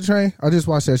with Bullet Train? I just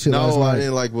watched that shit last No, I night.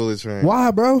 didn't like Bullet Train. Why,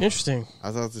 bro? Interesting.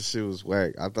 I thought the shit was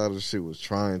whack. I thought the shit was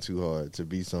trying too hard to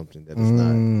be something that it's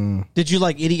not. Did you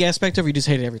like any aspect of it? Or you just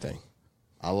hated everything?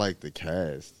 I like the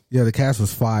cast. Yeah, the cast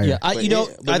was fire. Yeah,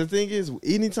 But the thing is,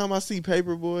 anytime I see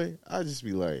Paperboy, I just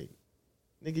be like,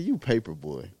 nigga, you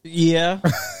Paperboy. yeah,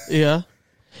 yeah.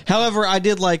 However, I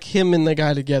did like him and the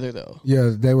guy together though.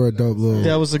 Yeah, they were a dope little.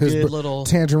 That was a his good little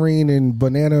tangerine and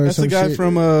banana. Or That's some the guy shit.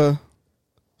 from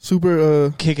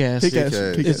Super kick-ass. Kick-Ass.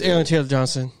 It's Aaron Taylor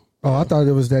Johnson. Oh, I thought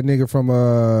it was that nigga from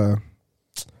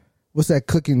what's that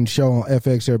cooking show on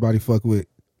FX? Everybody fuck with.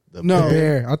 No. The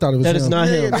Bear. I thought it was That him. is not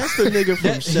Yeah, him. that's the nigga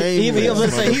from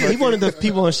Shameless. He one of the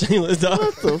people on Shameless, dog.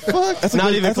 What the fuck? That's a Not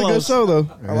good, even that's a good close. show though.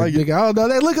 I like it. Nigga, I don't know.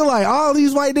 They look alike. All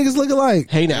these white niggas look alike.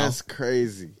 Hey now. That's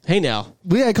crazy. Hey now.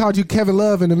 We ain't called you Kevin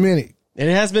Love in a minute. And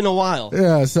it has been a while.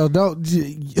 Yeah, so don't.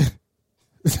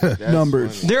 That's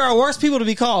Numbers. funny. There are worse people to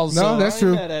be called. No, so that's I ain't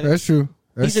true. mad at it. That's true.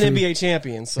 That's He's an true. NBA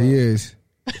champion. So He is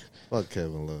Fuck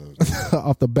Kevin Love.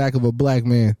 off the back of a black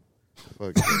man.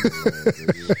 Fuck Kevin Love.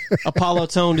 Dude. Apollo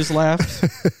Tone just laughed.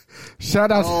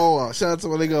 Shout out. Oh, shout out to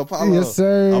my nigga Apollo. Yes,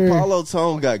 sir. Apollo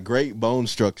Tone got great bone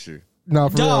structure. No,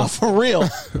 for Duh, for real. real.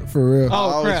 For real. I Oh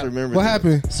always crap. remember What that.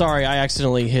 happened? Sorry, I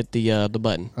accidentally hit the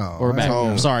button. Oh, We're back.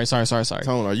 Tone. Sorry.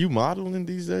 Tone, are you modeling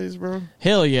these days, bro?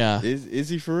 Hell yeah. Is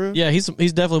he for real? Yeah, he's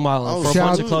definitely modeling Oh, for a shout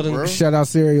bunch out- of clothing. bro. Shout out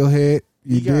Serial Head.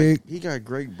 You dig? He got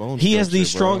great bone He structure. has the bro.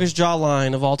 strongest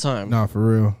jawline of all time. No, for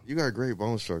real. You got great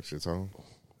bone structure, Tone.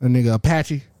 That nigga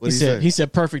Apache. What He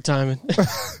said perfect timing.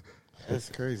 That's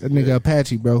crazy. That nigga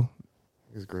Apache, bro.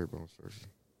 He's great bone structure.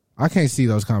 I can't see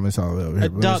those comments all over here.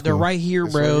 Bro. It's They're cool. right here,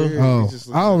 It's bro. right here. Oh, He just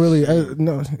looks I don't like really. shit.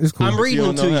 No, it's cool. I'm reading You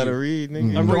don't them know to how you. to read,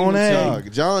 nigga. I'm reading them to you.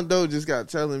 Dog, John Doe just got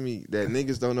telling me that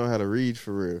niggas don't know how to read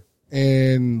for real.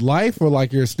 In life or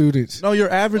like your students? No,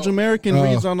 your average American Oh.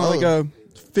 reads on like a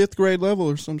 5th grade level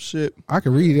or some shit. I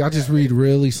can read it. I just read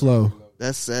really slow.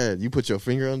 That's sad. You put your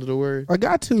finger under the word. I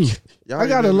got to. Y'all I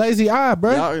got a remember- lazy eye,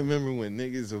 bro. Y'all remember when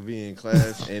niggas would be in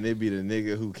class and it be the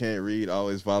nigga who can't read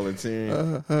always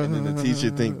volunteering, and then the teacher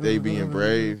think they being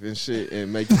brave and shit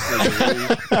and make you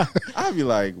read. I'd be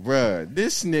like, bruh,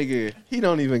 this nigga, he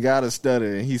don't even got a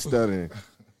stutter and he's stuttering.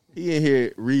 He in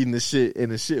here reading the shit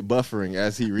and the shit buffering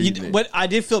as he reading it. But I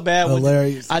did feel bad.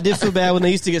 Hilarious. I did feel bad when they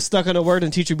used to get stuck on a word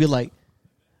and the teacher would be like,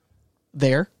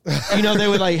 "There," you know, they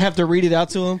would like have to read it out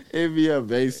to him. It'd be a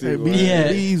basic. Hey, be, word.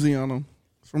 Yeah. be easy on them.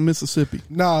 From Mississippi.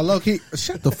 Nah, low key.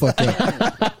 Shut the fuck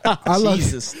up.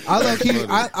 Jesus.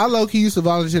 I low key used to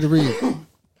volunteer to read.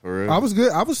 For real. I was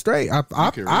good. I was straight. I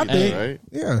could I read think. that, right?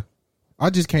 Yeah. I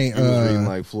just can't. You was reading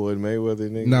like Floyd Mayweather,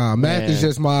 nigga. Nah, math is Man.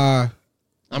 just my.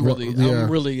 I'm really Yeah.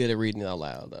 good at reading it out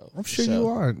loud though. I'm sure So- you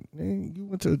are. Man, you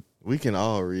went to. We can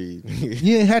all read. You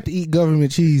didn't have to eat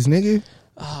government cheese, nigga.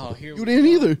 Oh, here You didn't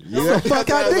either. Yeah, Fuck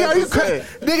that's out, what nigga. I Are you was about to crazy?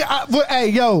 say. Nigga, hey,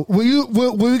 yo,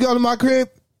 when we go to my crib,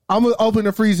 I'm gonna open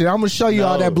the freezer. I'm gonna show you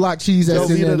all No. that block cheese that's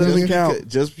in there. Velveeta doesn't nigga. count.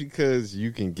 Just because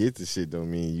you can get the shit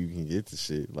don't mean you can get the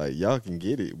shit. Like, y'all can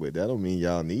get it, but that don't mean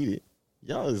y'all need it.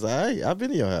 Y'all is all right. I've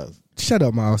been in your house. Shut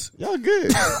up, Miles. Y'all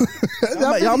good.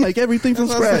 Y'all make everything from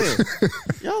That's what I'm scratch. saying.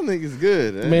 Y'all niggas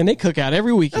good, man. Man, they cook out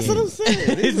every weekend. That's what I'm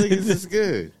saying. These niggas is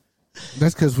good.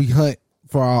 That's because we hunt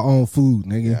for our own food,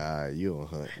 nigga. Ah, you don't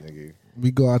hunt, nigga.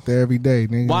 We go out there every day,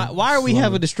 nigga. Why are we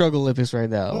having the struggle Olympics right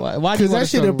now? Why do you Because want that to shit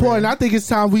struggle, important. man? I think it's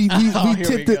time we Oh,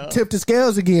 here we go. tip the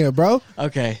scales again, bro.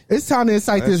 Okay. It's time to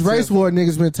incite this That's race war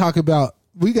niggas been talking about.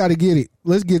 We got to get it.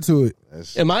 Let's get to it.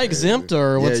 That's Am I crazy. exempt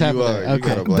or what's Yeah, happening? you are. You Okay.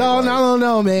 got a black Don't, I wife. don't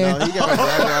know, man. No, he got a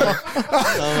black wife.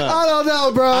 I don't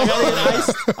know, bro. I gotta get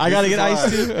ice. I gotta get ice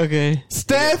This is too. Okay.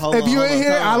 Steph, Hold if on, you hold in on,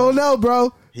 here, time I out. don't know,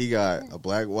 bro. He got a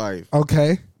black wife,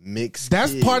 Okay. mixed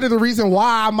That's kid. part of the reason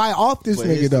why I might off this But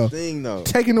nigga, here's though. the thing, though.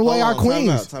 Taking away Hold our on,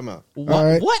 queens. Time out. What? All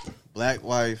right. What? Black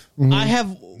wife, I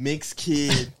have. mixed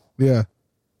kid, Yeah.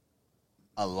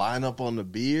 a lineup on the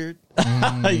beard.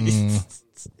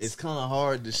 It's kind of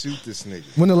hard to shoot this nigga.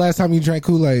 When the last time you drank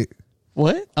Kool-Aid?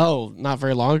 What? Oh, not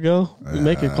very long ago. We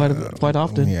make it quite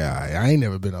often Yeah, I ain't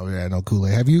never been over there at no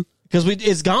Kool-Aid. Have you? because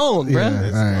it's gone, bruh. Yeah,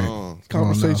 It's all right. gone.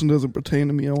 Conversation doesn't pertain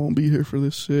to me. I won't be here for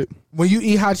this shit. When you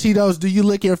eat hot Cheetos, do you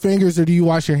lick your fingers or do you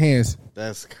wash your hands?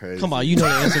 That's crazy. Come on, you know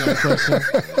the answer to that question.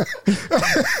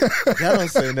 That don't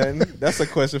say nothing. That's a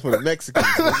question for the Mexicans.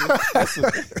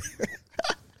 nigga.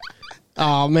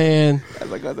 Oh man,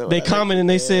 That's like, they commented and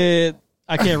they said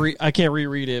I can't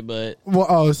reread it, but Well,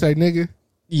 oh, say nigga.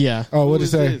 yeah. Oh, what Who it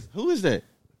is say? this? Who is that?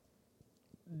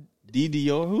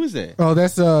 DDO? Who is that? Oh,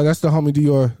 that's the homie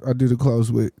Dior I do the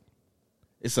clothes with.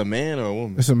 It's a man or a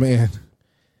woman? It's a man.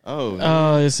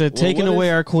 Oh. It said Well, taking what away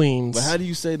is- our queens. But how do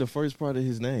you say the first part of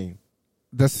his name?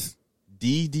 That's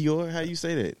D Dior? How you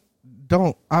say that?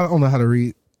 I don't know how to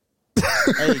read.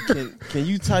 Hey, can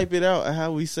you type it out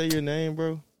how we say your name,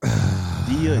 bro?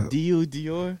 Dior? D-U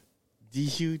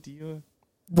Dior?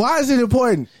 Why is it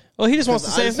important? Well, he just wants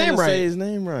to I say his just name wanna right. Say his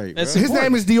name right, That's bro. His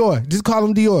name is Dior. Just call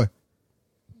him Dior.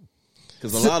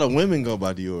 Because a lot of women go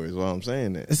by Dior. Is why I'm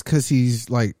saying that. It's because he's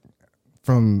like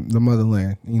from the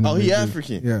motherland. You know, Oh, he they do.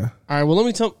 African. Yeah. All right, well, let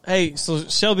me tell. Hey, so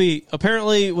Shelby,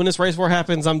 apparently when this race war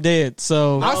happens, I'm dead.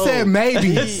 So I said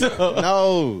maybe.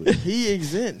 No, he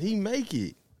exempt. He make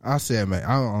it. I said, man,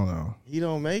 I don't know. He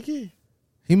don't make it.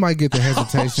 He might get the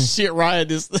hesitation. shit, Ryan.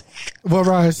 This. What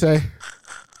Ryan say?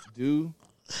 Dude.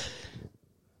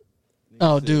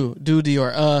 Oh, dude,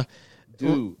 Dior.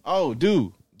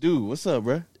 Dude. What's up,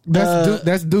 bro?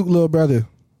 That's Duke little brother.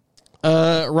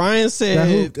 Ryan That said.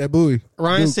 hoop, that buoy.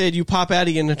 Ryan Duke. said you pop out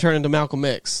again and turn into Malcolm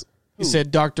X. He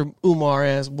said Dr. Umar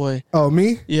ass boy. Oh,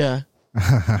 me? Yeah.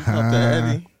 Up there,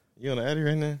 Eddie. You on the Eddie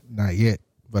right now? Not yet,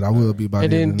 but I will be by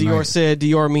And the then end of the Dior night. said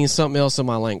Dior means something else in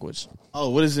my language.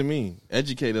 Oh, what does it mean?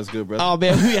 Educate us, good brother. Oh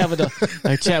man, we having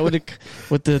a chat with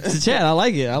the chat. I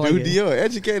like it. I like Dude, it. Dior,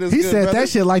 educate us, He good said brother. that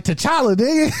shit like T'Challa,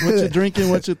 nigga. What you drinking?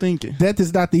 What you thinking? Death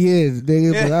is not the end,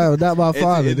 nigga. But I'm not my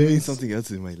father, It means nigga. something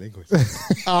else in my language.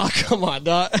 Oh come on,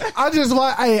 dog. I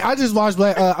just watched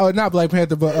Black. Not Black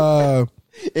Panther, but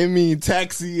It means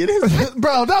taxi. It is.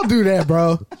 bro, don't do that,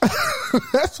 bro.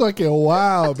 That's fucking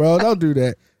wild, bro. Don't do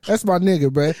that. That's my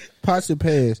nigga, bro. Pots and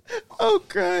pans.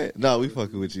 Okay. No, we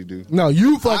fucking with you, dude. No,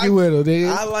 you fucking with him, nigga.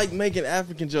 I like making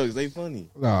African jokes. They funny.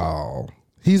 No,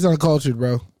 he's uncultured,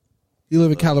 bro. You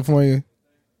live in California.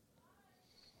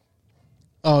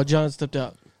 Oh, John stepped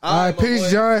out. All right, my peace,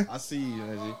 boy. John. I see you,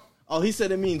 Reggie. Oh, he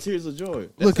said it means tears of joy.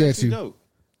 That's Look at actually you. Dope.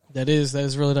 That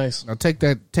is really nice. Now take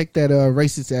that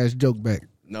racist ass joke back.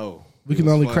 No, We it can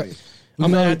was only funny.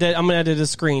 I'm gonna add that to the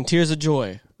screen. Tears of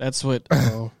joy. That's what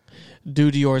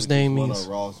Dude Dior's name One means. of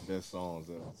Ross' best songs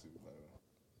ever.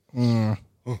 Too.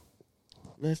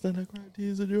 Last night I cried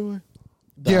tears of joy.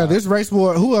 Yeah, this race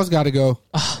war. Who else got to go?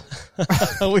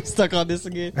 We stuck on this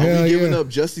again. Are Hell we giving yeah. up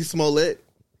Jussie Smollett?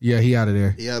 Yeah, he out of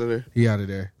there. He out of there. He out of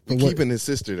there. We But what- keeping his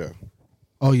sister though.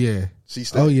 Oh yeah. She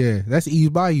stay. Oh yeah. That's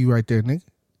Eve Bayou right there, nigga.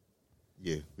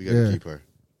 Yeah, we gotta Yeah. keep her.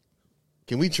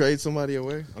 Can we trade somebody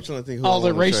away? I'm trying to think. Who I Oh, the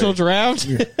wanna racial trade. draft.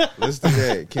 Let's do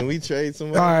that. Can we trade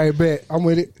somebody? All right, bet. I'm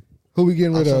with it. Who we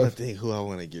getting I'm rid trying to of? think who I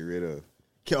want to get rid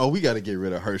of. We got to get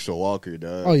rid of Herschel Walker,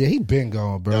 dog. Oh yeah, he been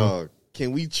gone, bro. Dog,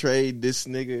 can we trade this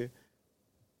nigga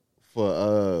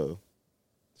for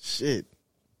shit?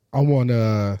 I want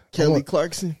Kelly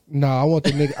Clarkson? No, I want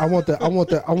the nigga. I want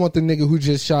the nigga who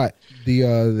just shot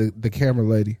the camera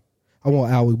lady. I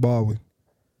want Alec Baldwin.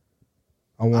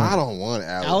 I don't want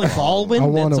Alec. Alec Baldwin. I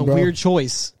want That's him, a bro. weird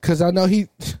choice. because I know he.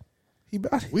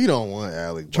 We don't want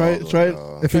Alec Try Baldwin.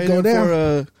 dog. If he go him down,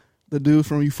 for the dude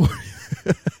from Euphoria.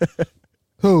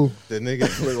 who? The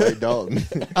nigga look like Dalton.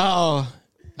 Oh,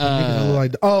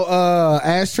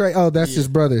 Ashtray. Oh, that's his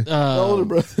brother. Older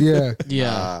brother. Yeah,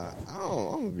 yeah.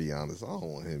 I'm gonna be honest. I don't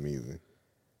want him either.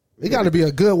 he got to be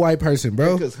a good white person,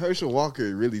 bro. Because Herschel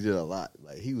Walker really did a lot.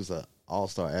 Like he was an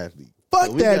all-star athlete.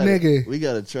 Fuck we that gotta- nigga. We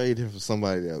gotta trade him for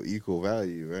somebody that equal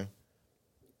value, right?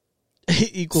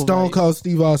 Equal Stone value. Cold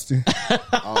Steve Austin.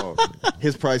 Oh,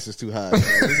 his price is too high. Man.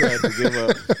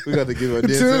 We got to give up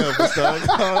Denzel for Stone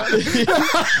Cold.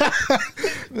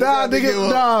 Nah, nigga.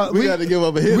 Nah, we got to give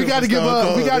up a hit. We got to give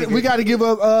up. We got to give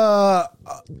up.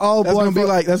 Oh That's boy,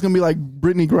 gonna be like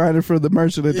Brittany Griner for the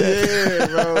merchant of that.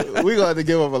 Yeah, bro. We got to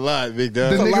give up a lot, big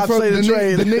dog. the a nigga lot from say to the,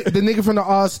 trade. the nigga from the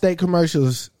All-State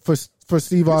commercials for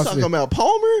Steve You Austin. talking about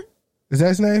Palmer? Is that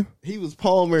his name? He was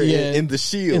Palmer Yeah. in The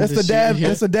Shield. That's the dad. Yeah.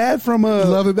 That's the dad from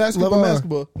Love and Basketball. Love and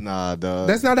Basketball. Nah, dog.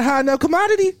 That's not a high enough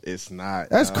commodity. It's not.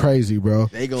 That's dog. crazy, bro.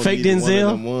 They gonna Fake need one of Denzel?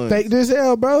 them ones. Fake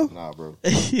Denzel, bro. Nah, bro.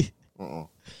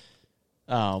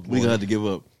 Oh, boy. We gonna have to give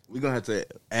up. We gonna have to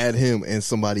add him and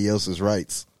somebody else's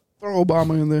rights. Throw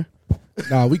Obama in there.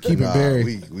 Nah, we keep it Nah,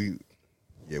 buried.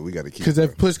 we got to keep. Because it.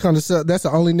 if push come to shove, that's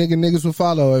the only nigga niggas will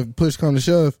follow. If push come to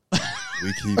shove,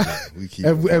 We keep it. We keep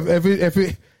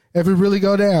if it really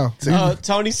go down,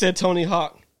 Tony said Tony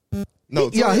Hawk. No,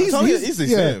 Tony, Yeah, he's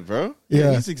exempt, bro.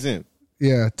 Yeah. He's exempt.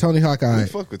 yeah, Tony Hawk. All We right.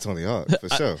 fuck with Tony Hawk for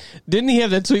sure. Didn't he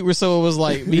have that tweet where someone was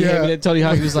like, me Yeah. having at Tony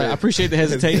Hawk? He was like, I appreciate the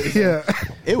hesitation. Yeah,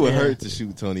 It would hurt to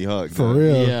shoot Tony Hawk for dog.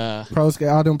 real. Yeah. Pro skate,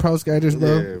 all them pro skaters,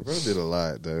 bro. Yeah, bro did a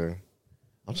lot, though.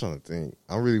 I'm trying to think.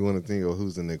 I really want to think of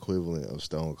who's an equivalent of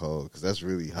Stone Cold because that's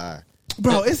really high.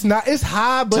 Bro, it's not. It's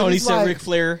high, but Tony it's said like, Ric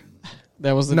Flair.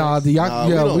 That was the Nah, next. the y'all, Nah,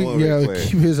 we don't want Ric Flair.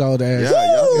 keep his old ass.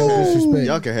 Yeah, y'all No can, disrespect.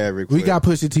 y'all can have Ric We Flair. got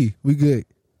Pusha T. We good.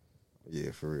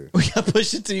 Yeah, for real. We got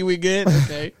push it to you. We good.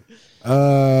 Okay.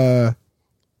 Uh,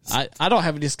 I don't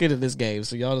have any skin in this game,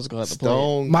 so y'all just gonna have to play. it.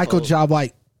 Stone Michael Cold. Ja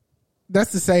White.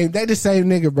 That's the same. They the same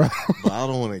nigga, bro. But I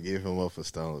don't want to give him up for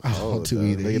Stone Oh, Cold. too dog.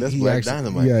 either. Nigga, that's He Black actually-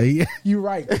 Dynamite. Yeah, you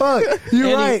right. Fuck, you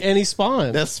And right. and he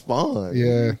spawned. That's Spawn.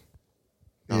 Yeah,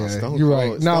 No, yeah, Stone you're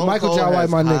Cold- right. No, Stone Michael Cold Ja White, has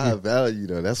my high nigga. value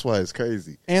though. That's why it's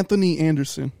crazy. Anthony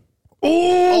Anderson.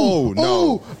 Oh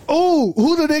no! Ooh,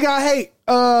 who the nigga I hate?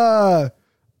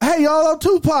 Hey y'all, I'm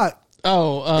Tupac.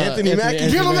 Oh, Anthony Mackie.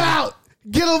 Get him out!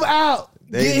 Get him out!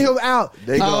 Get him out!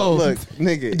 They go look,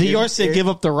 nigga. Dior said, "Give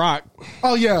up the Rock."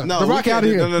 Oh yeah, No, the we Rock can't out of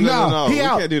do- here. no. He We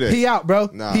out. can't do that. He out, bro.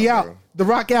 Nah, He out. bro. The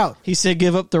Rock out. He said,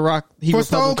 "Give up the Rock." He For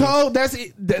Stone Republican. Cold,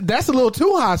 that's a little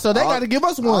too high. So they got to give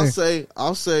us one.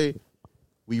 I'll say,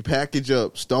 we package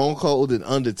up Stone Cold and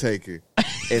Undertaker,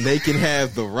 and they can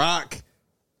have The Rock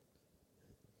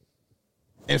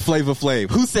and Flavor Flav.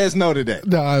 Who says no to that?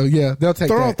 No, yeah, they'll take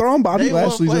that. Throw on Bobby They want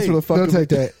Lashley just for the They'll fuck of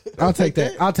take it. that. I'll take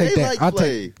that. I'll take They that. like I'll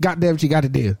take. Flav. Goddamn it, you got to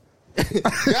deal. God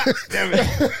damn it.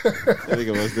 That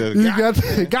nigga must have- You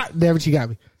got. Goddamn it, you got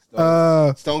me.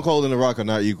 Stone Cold and The Rock are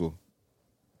not equal.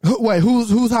 Wait,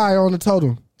 who's higher on the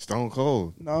totem? Stone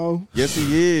Cold. No. Yes,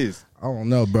 he is. I don't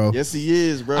know, bro. Yes, he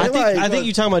is, bro. I think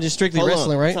you're talking about just strictly Hold on.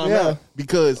 wrestling, right? Time out.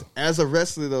 Because as a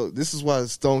wrestler, though, this is why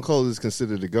Stone Cold is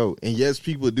considered the GOAT. And yes,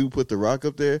 people do put The Rock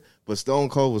up there, but Stone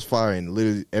Cold was firing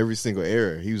literally every single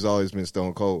era. He's always been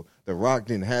Stone Cold. The Rock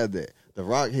didn't have that. The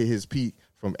Rock hit his peak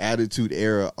from Attitude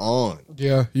Era on.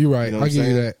 Yeah, you're right. You know I'll what I'm give you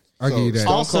saying? that. I'll give you that.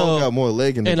 Stone Also- Cold got more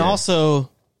leg in the And game.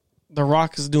 also, The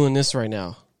Rock is doing this right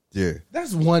now. Yeah.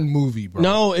 That's one movie, bro.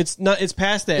 No, it's not. It's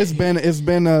past that. It's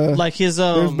been a like his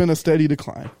there's been a steady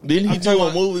decline. Didn't he I'm do talking a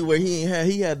about- movie where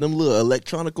he had them little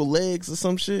electronical legs or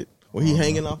some shit? Where he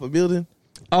hanging off a building?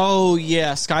 Oh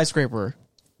yeah, Skyscraper.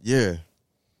 Yeah.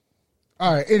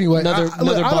 All right. Anyway, Another I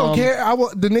don't bomb. care.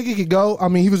 The nigga could go. I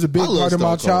mean, he was a big I love part of Stone my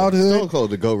Cold. childhood. Stone Cold,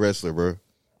 the GOAT wrestler, bro.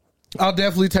 I'll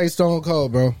definitely take Stone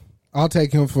Cold, bro. I'll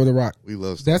take him for The Rock. We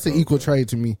love Stone That's an Cold, equal bro. trade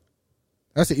to me.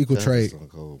 That's an equal trade. Stone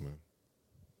Cold, man.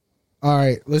 All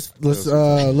right, let's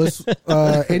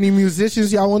any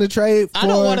musicians y'all want to trade? I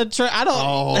don't want to try. I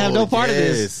don't have no part of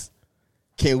this. yes.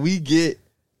 Can we get?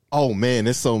 Oh man,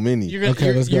 there's so many. You're gonna,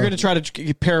 Okay, let's you're go. gonna try to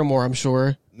get Paramore, I'm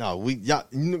sure. No,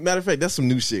 matter of fact, that's some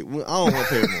new shit. I don't want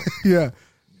Paramore. Yeah.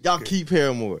 Y'all keep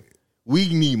Paramore.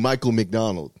 We need Michael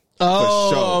McDonald.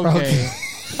 Oh, for sure. okay.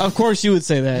 Of course, you would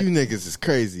say that. You niggas is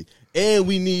crazy. And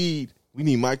we need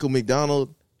Michael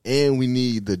McDonald, and we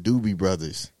need the Doobie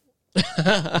Brothers.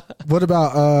 What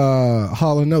about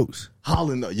Hall & Oates?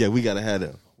 Holland, yeah, we gotta have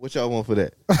them. What y'all want for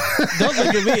that? Don't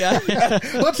look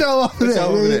at me. What y'all want for What that?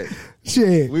 y'all want for man? that?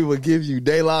 Shit, We will give you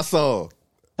De La Soul.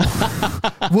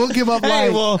 we'll give up Hey,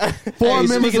 like well, 4 hey,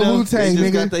 members speaking of of- Wu Tang, They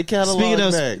just got nigga. their catalog Speaking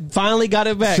of, back. finally got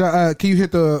it back. Can you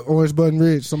hit the orange button,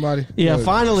 Ridge? Somebody? Yeah,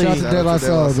 finally. Shout out to Shout De La out to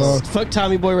De La Soul, bro. Soul. Fuck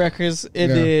Tommy Boy Records.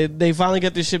 They finally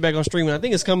got this shit back on streaming. I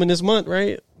think it's coming this month,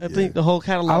 right? I think the whole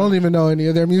catalog. I don't even know any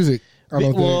of their music. I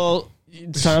don't think. Well,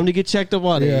 it's time to get checked up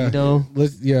on it. Yeah. You know,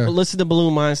 Yeah. listen to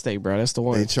Balloon Mind State, bro. That's the They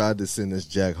one. tried to send us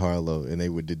Jack Harlow, and they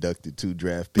were deducted 2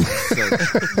 draft picks. So,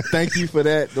 thank you for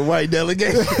that, the white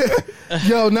delegate.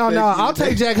 Yo, no. I'll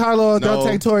take Jack Harlow. No. Don't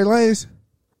take Tory Lanez.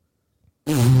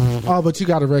 Oh, but you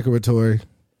got a record with Tory.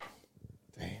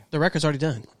 The record's already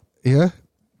done. Yeah.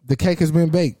 The cake has been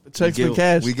baked. Checks for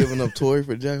cash. We giving up Tory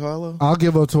for Jack Harlow? I'll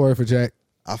give up Tory for Jack.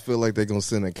 I feel like they're gonna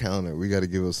send a counter. We got to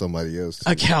give up somebody else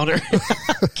A counter,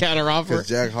 counter offer. because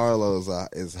Jack Harlow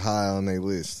is high on their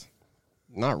list.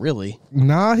 Not really.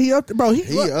 Nah, he up there, bro.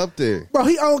 He up there. Bro,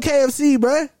 he own KFC,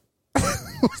 bro.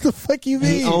 What the fuck you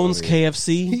mean? He owns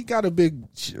KFC. He got a big.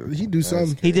 He do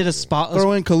something. He did a spot.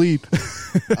 Throw in Khalid.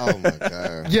 Oh my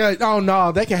god. Yeah. Oh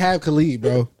no, they can have Khalid,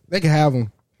 bro. They can have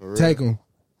him. Take him.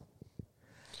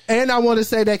 And I want to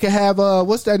say they can have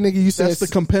what's that nigga you said? That's the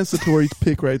compensatory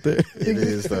pick right there. It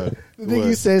is though. the nigga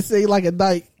you said say like a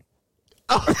dyke.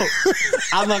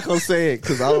 I'm not gonna say it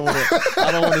because I don't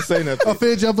want to say nothing.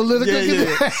 Offend your political.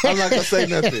 Yeah. I'm not gonna say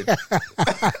nothing.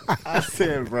 I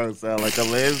said, bro, sound like a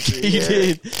lesbian. You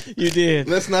did. You did.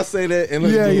 Let's not say that. And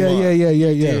let's Yeah. move on.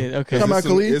 Did. Okay. Talking about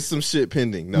Khalid? It's some shit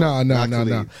pending. No.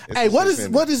 No. Hey, what is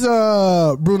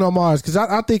Bruno Mars? Because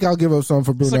I think I'll give up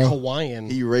something for It's Bruno. like Hawaiian.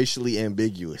 He racially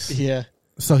ambiguous. Yeah.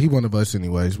 So he one of us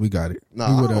anyways. We got it. No,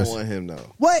 he I with don't us. want him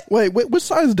though. What? Wait, which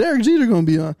side is Derek Jeter going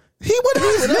to be on? He with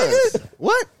us, nigga.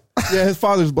 What? Yeah, his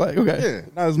father's black. Okay. Yeah.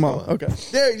 Not his mom. Okay.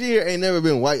 Derek Jeter ain't never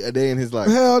been white a day in his life.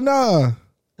 Hell no.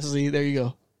 See, there you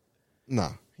go. Nah,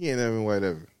 he ain't never been white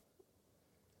ever.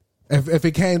 If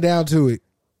it came down to it,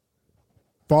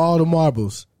 for all the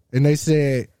marbles, and they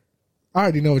said, I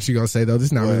already know what you're gonna say though. This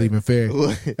is not What? really even fair.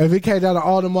 What? If it came down to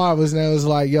all the marbles, and it was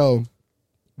like, yo,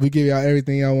 we give y'all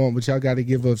everything y'all want, but y'all got to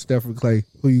give up Stephen Clay.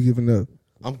 Who you giving up?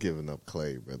 I'm giving up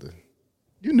Clay, brother.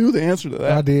 You knew the answer to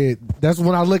that. I did. That's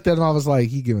when I looked at him. I was like,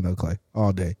 he giving up Clay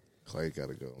all day. Clay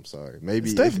gotta go. I'm sorry. Maybe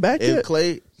Steph back if yet?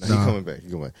 Clay, he Nah. coming back. He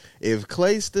coming back. If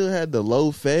Clay still had the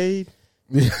low fade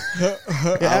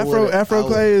Afro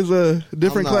Clay is a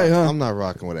different Clay, huh? I'm not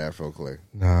rocking with Afro Clay.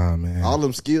 Nah, man. All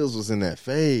them skills was in that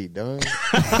fade, dog.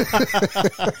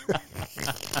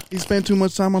 He spent too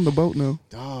much time on the boat now.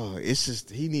 Dog, it's just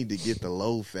he need to get the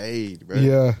low fade, bro.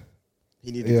 Yeah.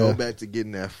 He need to go back to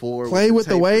getting that 4. Play with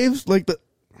the waves, like the.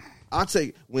 I'll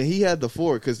take when he had the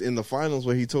 4 because in the finals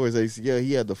when he tore his ACL,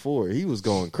 he had the 4. He was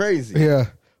going crazy. Yeah.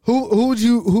 Who would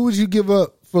you give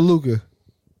up for Luka?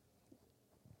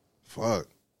 Fuck,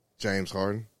 James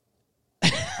Harden.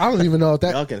 I don't even know if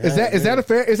that Y'all can is have that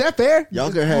fair. Is that fair?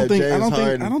 Y'all can have James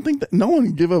Harden. I don't think that no one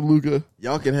can give up Luka.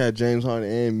 Y'all can have James Harden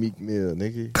and Meek Mill,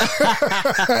 nigga.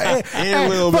 and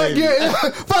Lil Fuck Baby. yeah,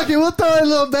 fuck it. We'll throw in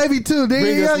Lil Baby too,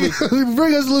 nigga.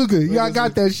 Bring us Luka. Y'all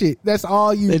got that shit. That's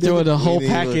all you. They do. doing the whole He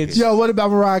ain't package. looking. Yo, what about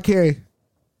Mariah Carey?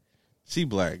 She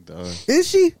black, dog. Is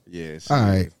she? Yeah. She All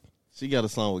right. She got a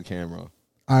song with Cameron.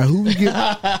 All right. Who we get?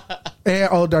 And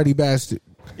Old Dirty Bastard.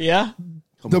 Yeah.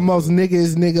 The most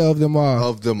nigga of them all.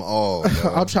 Of them all. dog.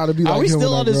 I'm trying to be like Are we him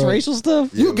still when I on this grow up. racial stuff?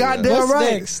 You goddamn What's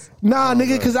right. next? Nah,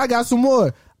 nigga, because I got some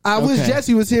more. I wish Okay.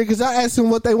 Jesse was here because I asked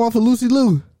him what they want for Lucy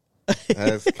Liu.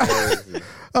 That's crazy.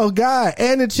 Oh God!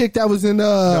 And the chick that was in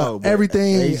No, but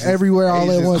everything, Asians- everywhere, all at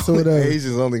Asians once or only- whatever.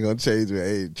 Asians only gonna trade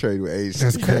with Asians.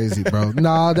 That's crazy, bro.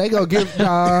 Nah, they gonna give.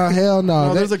 Nah, hell no.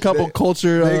 No, there's a couple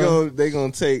culture. They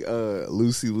gonna take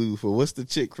Lucy Liu for what's the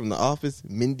chick from The Office,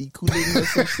 Mindy Kaling or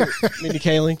some shit. Mindy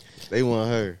Kaling. They want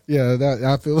her. Yeah, that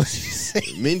I feel what you say.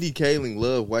 Mindy Kaling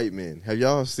love white men. Have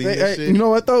y'all seen that shit? You know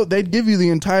what though? They'd give you the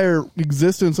entire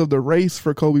existence of the race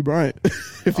for Kobe Bryant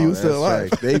if he was still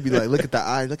alive. Right. They'd be like, look at the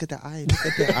eye, look at the eye, look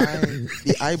at the eye,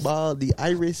 the eyeball, the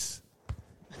iris.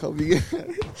 Kobe, You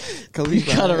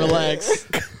gotta relax.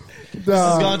 This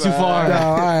has gone too far. No,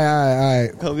 all right.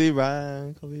 Kobe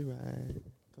Bryant, Kobe Bryant,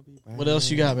 Kobe Bryant. What else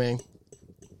you got, man?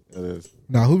 That is.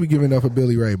 Now, who be giving up for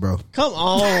Billy Ray, bro? Come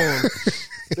on.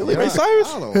 Billy Ray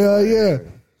Cyrus? Hell yeah.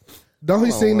 Don't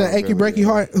he sing the want Achy Billy Breaky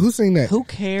Heart? Who sing that? Who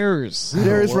cares?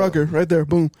 Darius Rucker, right there.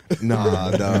 Boom.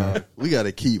 Nah, dog. We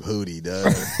gotta keep Hootie,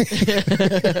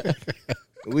 dog.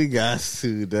 We got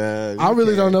to, dog. I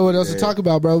really don't know what else to talk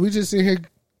about, bro. We just sit here.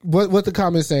 What the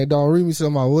comments saying? Don't read me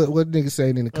some more. What niggas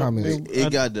saying in the comments?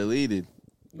 It got deleted.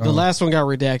 The last one got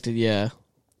redacted, yeah.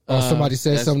 Somebody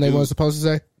said that's something they dude. weren't supposed to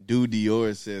say. Dude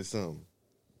Dior said something.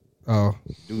 Oh,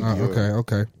 Dude Dior.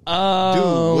 okay.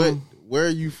 Dude, where are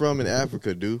you from in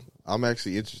Africa, dude? I'm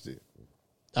actually interested.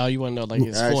 Oh, you want to know like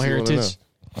his I full actually wanna heritage?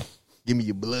 know. Give me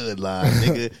your bloodline,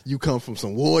 nigga. You come from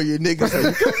some warrior niggas.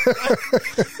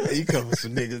 You come from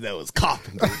some niggas that was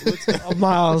carpenters. Oh,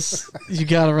 Miles, you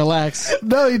gotta relax.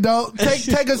 No, you don't.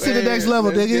 Take us to the next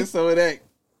level, Let's get nigga. some of that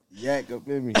yak up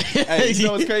in me. Hey, you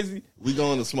know what's crazy? We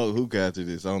going to smoke hookah after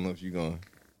this. I don't know if you going.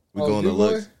 We Oh, going to you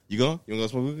Lux. going? You going? You want to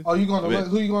smoke hookah? Oh, you going to Bet.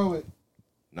 who you going with?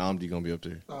 Nah, I'm gonna be up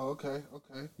there. Oh, okay.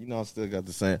 You know, I still got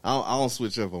the same. I don't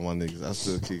switch up on my niggas. I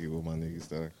still kick it with my niggas,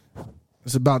 dog.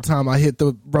 It's about time I hit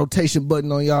the rotation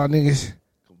button on y'all niggas.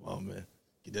 Come on, man.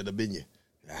 Get that up in you.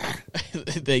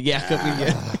 The yak up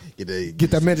again. Get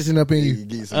that medicine up in you.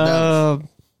 Get some balance. Um,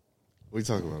 What you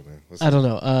talking about, man? What's I don't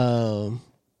know.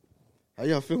 How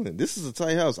y'all feeling? This is a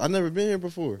tight house. I've never been here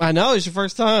before. I know it's your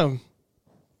first time.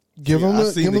 Give them I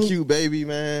the. seen Give the 'em- cute baby,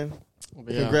 man.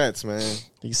 Yeah. Congrats, man.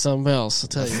 He's something else. I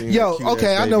tell you. Seen the Yo, cute-ass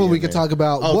okay, I know baby what we in can there. talk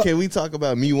about. Oh, What- can we talk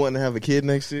about me wanting to have a kid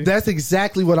next year? That's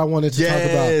exactly what I wanted to talk about.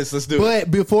 Yes, let's do it.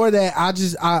 But before that,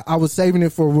 I was saving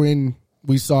it for when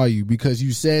we saw you because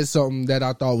you said something that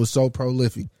I thought was so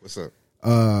prolific. What's up?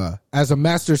 As a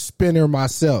master spinner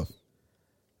myself,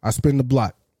 I spin the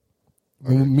block.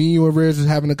 When me and you and Reg was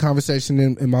having a conversation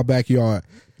in my backyard,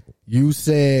 you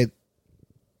said,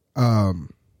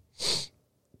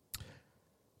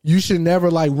 you should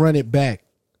never like run it back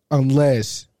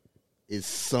unless It's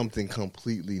something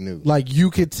completely new. like you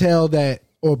could tell that,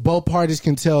 or both parties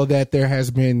can tell that there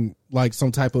has been like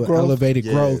some type of Growth. elevated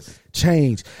Yes. growth,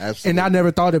 change. Absolutely. And I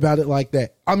never thought about it like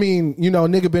that. I mean, you know,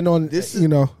 nigga been on, This is, you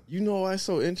know, you know why it's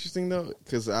so interesting though?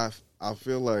 Because I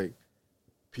feel like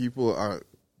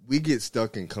we get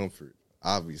stuck in comfort,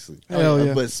 obviously. Hell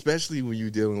yeah. But especially when you're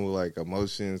dealing with like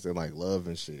emotions and like love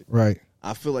and shit. right.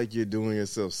 I feel like you're doing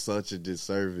yourself such a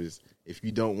disservice if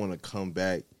you don't want to come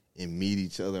back and meet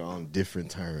each other on different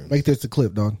terms. Make this a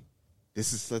clip, dog.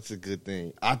 This is such a good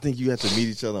thing. I think you have to meet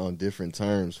each other on different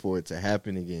terms for it to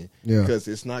happen again. Yeah. Because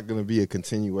it's not going to be a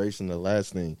continuation of the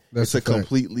last thing. That's it's a a fact.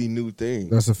 completely new thing.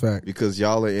 That's a fact. Because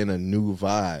y'all are in a new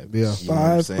vibe. Yeah. You know what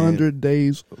I'm saying? 500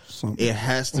 days of something. It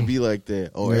has to be like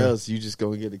that, or Yeah. else you just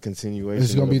gonna get a continuation.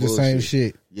 It's gonna of be the same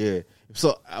bullshit. shit. Yeah.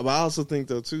 So I also think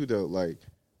though, like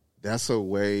that's a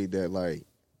way that like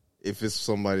if it's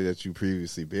somebody that you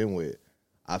previously been with,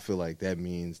 I feel like that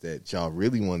means that y'all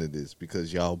really wanted this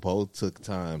because y'all both took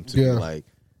time to Yeah. be like,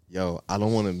 yo, I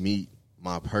don't want to meet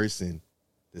my person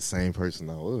the same person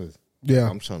I was. Yeah.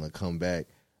 I'm trying to come back.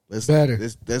 Let's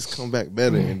come back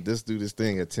better and let's do this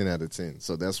thing at 10 out of 10.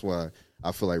 So that's why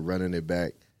I feel like running it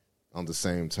back on the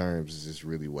same terms is just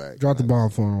really whack. Drop the bomb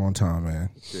for him one time, man.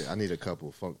 Yeah, I need a couple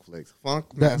Funk Flex. Funk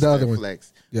The Master other one.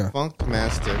 Flex. Yeah. Funk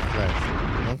Master Flex.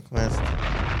 Funk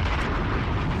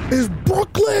Master. Is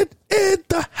Brooklyn in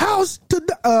the house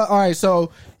today? All right,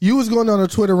 so you was going on a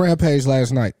Twitter rampage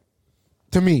last night.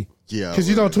 To me, Yeah, because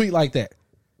you don't tweet like that.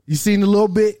 You seen a little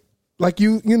bit, like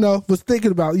you know, was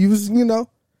thinking about. You was, you know,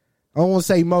 I don't want to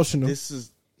say emotional, This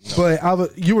is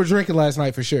but you were drinking last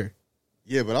night for sure.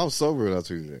 yeah, but I was sober when I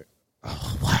tweeted that.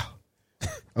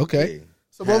 Okay, Hey,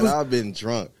 so had what was? I been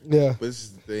drunk? Yeah, But this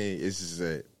is the thing. It's just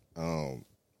that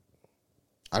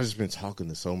I've just been talking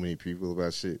to so many people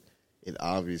about shit. And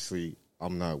obviously,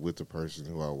 I'm not with the person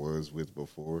who I was with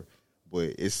before.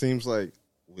 But it seems like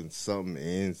when something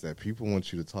ends, that people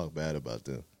want you to talk bad about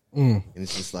them. And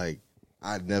it's just like,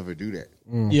 I'd never do that.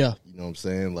 Yeah. You know what I'm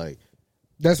saying? Like,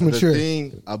 that's mature. the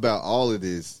thing about all of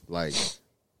this, like,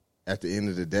 at the end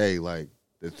of the day, like,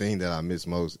 the thing that I miss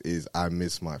most is I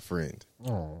miss my friend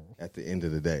at the end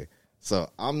of the day. So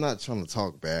I'm not trying to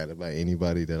talk bad about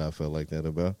anybody that I felt like that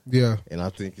about. Yeah, And I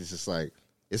think it's just like,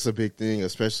 it's a big thing,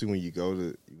 especially when you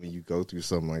go through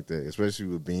something like that, especially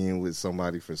with being with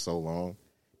somebody for so long.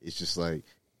 It's just like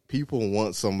people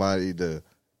want somebody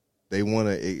they want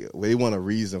a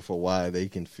reason for why they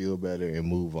can feel better and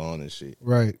move on and shit.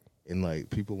 right. And like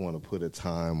people want to put a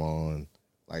time on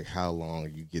like how long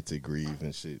you get to grieve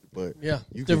and shit. But Yeah,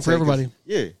 you different for take everybody.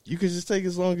 you can just take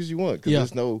as long as you want because Yeah.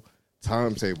 there's no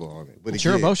timetable on it. But It's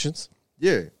your again, emotions.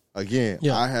 yeah, again,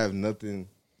 Yeah. I have nothing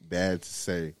bad to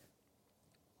say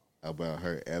about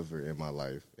her ever in my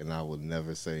life, and I will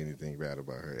never say anything bad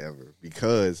about her ever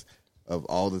because of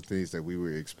all the things that we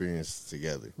were experiencing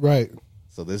together. Right.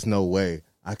 So there's no way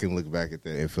I can look back at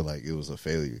that and feel like it was a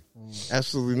failure.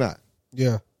 Absolutely not.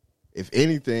 Yeah. If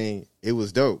anything, it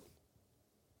was dope.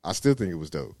 I still think it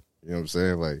was dope. You know what I'm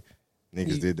saying? Like,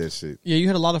 niggas did that shit. Yeah, you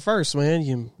had a lot of firsts, man.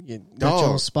 You got your Dog.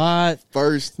 own spot.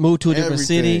 First, Moved to a different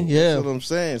city. everything. Yeah. That's what I'm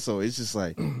saying. So it's just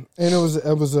like, And it was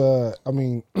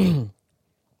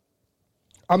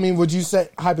I mean would you say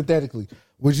hypothetically,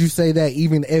 would you say that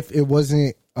even if it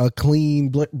wasn't a clean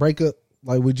breakup,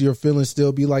 like would your feelings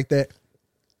still be like that?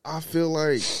 I feel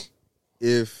like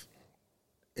if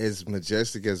as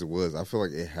majestic as it was, I feel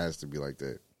like it has to be like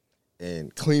that.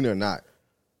 And clean or not,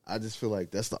 I just feel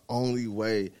like that's the only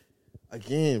way.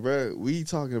 Again, bro, we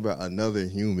talking about another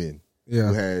human Yeah.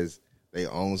 who has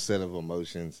their own set of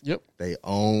emotions. Yep. They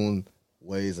own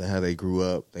ways of how they grew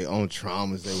up. They own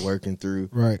traumas they're working through.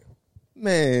 Right.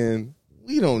 Man,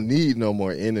 we don't need no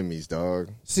more enemies,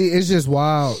 dog. See, it's just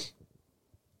wild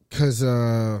because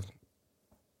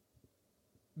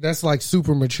that's like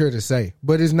super mature to say,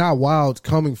 but it's not wild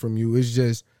coming from you. It's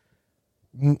just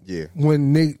Yeah.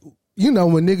 when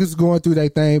when niggas going through their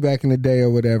thing back in the day or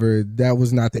whatever, that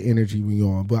was not the energy we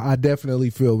on. But I definitely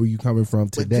feel where you coming from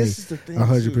But today, this is the thing,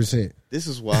 100%. This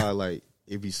is why, like,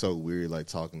 it'd be so weird, like,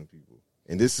 talking to people.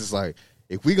 And this is like,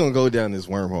 if we gonna go down this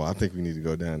wormhole, I think we need to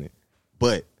go down it.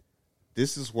 But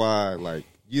this is why, like,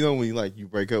 you know, when you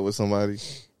break up with somebody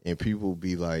and people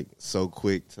be like so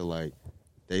quick to like,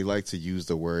 they like to use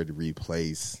the word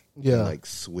replace, Yeah. and, like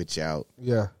switch out.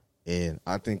 Yeah, And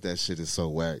I think that shit is so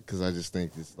whack because I just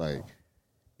think it's like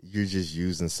you're just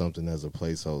using something as a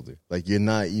placeholder. Like you're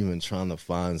not even trying to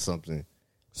find something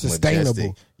sustainable.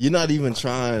 majestic. You're not even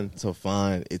trying to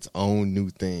find its own new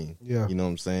thing. Yeah. You know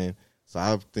what I'm saying? So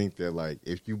I think that like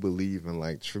if you believe in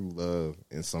like true love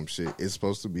and some shit, it's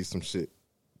supposed to be some shit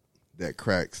that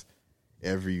cracks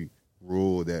every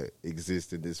rule that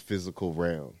exists in this physical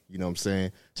realm. You know what I'm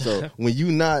saying? So when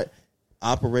you not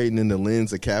operating in the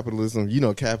lens of capitalism, you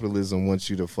know capitalism wants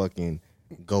you to fucking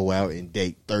go out and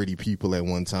date 30 people at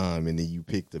one time and then you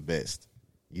pick the best.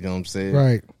 You know what I'm saying?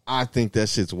 Right. I think that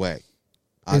shit's whack.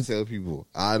 I tell people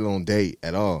I don't date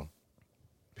at all.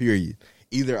 Period.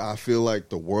 Either I feel like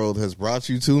the world has brought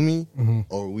you to me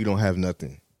or we don't have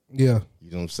nothing. Yeah,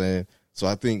 You know what I'm saying? So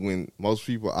I think when most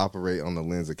people operate on the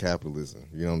lens of capitalism,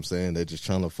 you know what I'm saying? They're just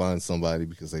trying to find somebody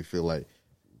because they feel like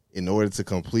in order to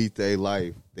complete their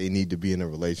life, they need to be in a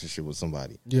relationship with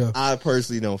somebody. Yeah. I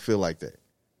personally don't feel like that.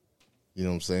 You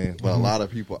know what I'm saying? But a lot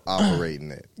of people operate in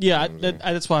that. Yeah, You know what I'm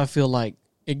saying? that's why I feel like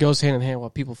it goes hand in hand. Why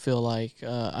people feel like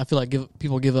I feel like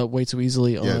people give up way too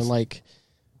easily on Yes. like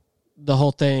the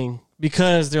whole thing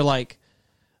because they're like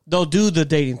they'll do the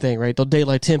dating thing, right? They'll date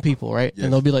like 10 people, right? Yes.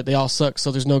 And they'll be like they all suck,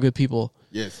 so there's no good people.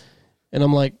 Yes. And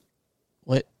I'm like,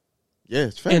 what? Yeah,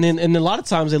 it's facts. And a lot of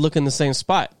times they look in the same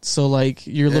spot. So like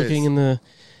you're looking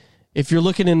if you're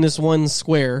looking in this one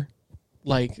square,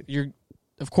 like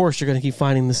of course you're going to keep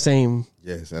finding the same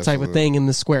type of thing in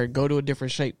the square. Go to a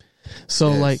different shape.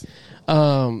 So like,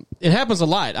 it happens a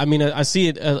lot. I mean, I see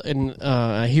it and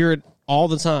I hear it all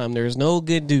the time. There's no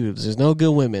good dudes. There's no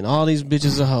good women. All these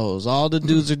bitches are hoes. All the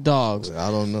dudes are dogs.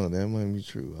 I don't know. That might be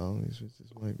true. All these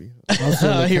bitches might be.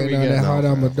 Here we go. That hard,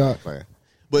 I'm a dog.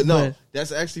 But no,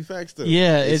 that's actually facts though.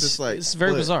 Yeah, it's just like it's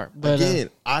very bizarre. But again,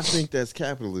 I think that's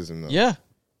capitalism though. Yeah.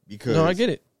 Because I get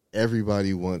it.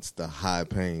 Everybody wants the high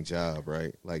paying job,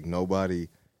 right? Like nobody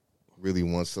really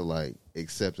wants to like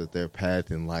accept that their path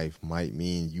in life might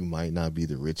mean you might not be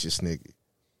the richest nigga.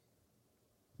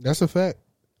 That's a fact.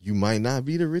 You might not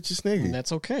be the richest nigga. And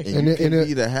that's okay. And you can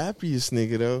be the happiest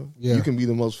nigga though. Yeah. You can be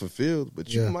the most fulfilled,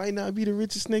 but you might not be the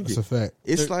richest nigga. That's a fact.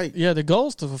 It's the goal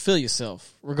is to fulfill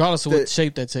yourself, regardless of what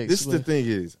shape that takes. This is the thing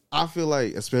is, I feel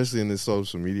like, especially in this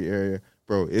social media area,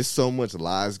 bro, it's so much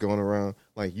lies going around.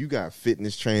 Like, you got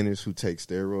fitness trainers who take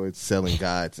steroids, selling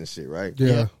guides and shit, right?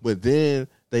 Yeah. But then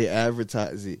they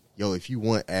advertise it. Yo, if you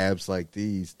want abs like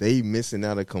these, they missing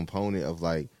out a component of,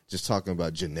 like, just talking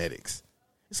about genetics.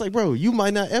 It's like, bro, you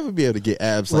might not ever be able to get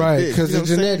abs like this. Right, because of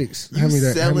genetics. Hand me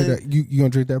that. You gonna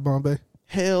drink that, Bombay?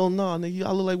 Hell no, nigga.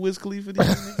 I look like Wiz Khalifa.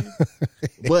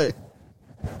 But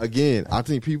again, I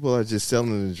think people are just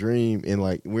selling the dream, and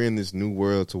like we're in this new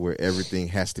world to where everything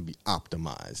has to be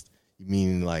optimized.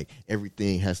 Meaning like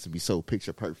everything has to be so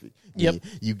picture perfect. Yep.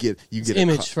 You get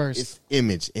image first. It's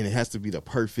image, and it has to be the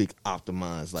perfect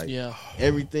optimized. Like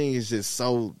everything is just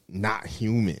so not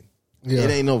human. Yeah.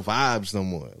 It ain't no vibes no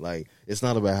more. Like, it's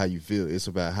not about how you feel. It's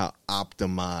about how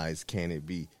optimized can it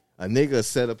be. A nigga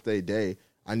set up their day.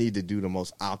 I need to do the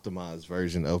most optimized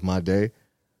version of my day,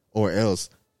 or else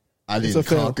I didn't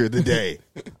conquer the day.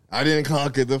 I didn't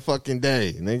conquer the fucking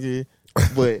day, nigga.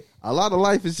 But a lot of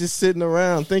life is just sitting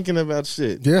around thinking about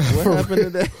shit. Yeah. What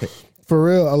happened today? For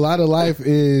real, a lot of life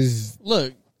is...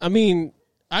 Look, I'll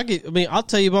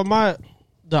tell you about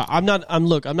I'm not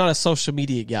a social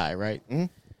media guy, right? Mm-hmm.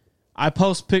 I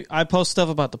post stuff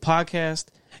about the podcast,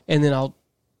 and then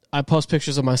I post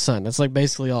pictures of my son. That's like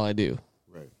basically all I do.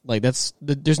 Right. Like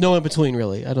there's no in between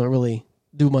really. I don't really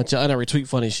do much. I don't retweet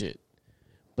funny shit.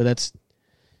 But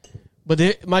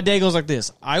my day goes like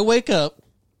this. I wake up,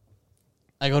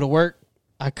 I go to work,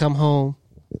 I come home,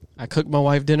 I cook my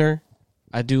wife dinner,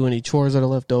 I do any chores that are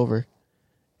left over,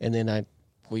 and then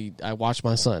I watch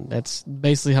my son. That's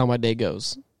basically how my day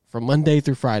goes from Monday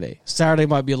through Friday. Saturday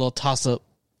might be a little toss up.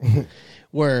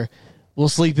 Where we'll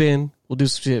sleep in, we'll do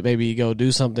some shit, maybe go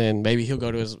do something, maybe he'll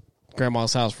go to his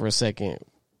grandma's house for a second.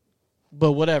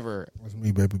 But whatever. That's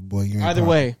me, baby boy. Either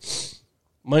way,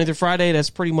 Monday through Friday, that's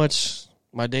pretty much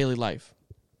my daily life.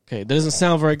 Okay, that doesn't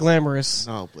sound very glamorous.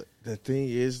 No, but the thing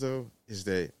is, though, is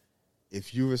that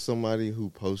if you were somebody who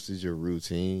posted your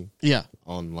routine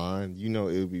online, you know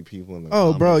it would be people in the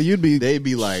comments. Bro, they'd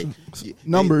be like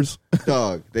numbers.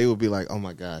 They would be like, oh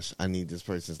my gosh, I need this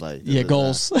person's like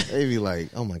goals. They'd be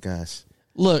like, oh my gosh.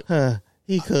 Look,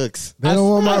 he cooks. They don't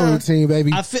want my routine,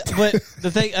 baby. I feel, but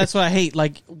the thing that's what I hate.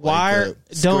 Like, why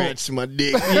don't scratch my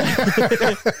dick?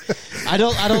 I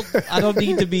don't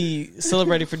need to be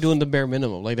celebrated for doing the bare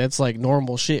minimum. Like, that's like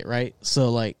normal shit, right? So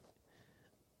like,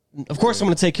 of course I'm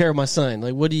going to take care of my son.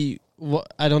 Like,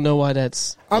 I don't know why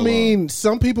that's... I mean,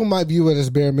 some people might view it as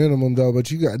bare minimum, though, but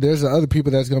there's other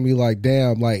people that's going to be like,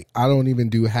 damn, like, I don't even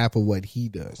do half of what he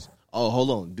does. Oh, hold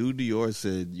on. Dude Dior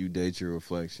said you date your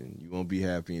reflection. You won't be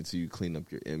happy until you clean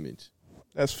up your image.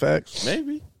 That's facts.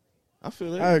 Maybe. I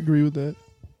feel that. I agree with that.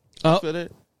 I feel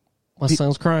that. My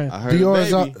son's crying. I heard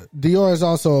Dior is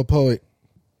also a poet.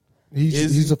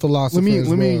 He's a philosopher.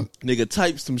 Let me nigga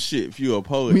type some shit if you a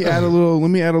poet. Let me add a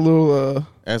little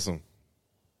add some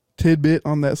tidbit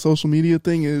on that social media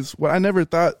thing. Is what I never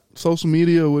thought social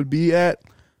media would be at.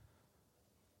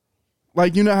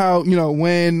 Like, you know how,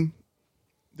 when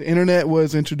the internet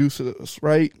was introduced to us,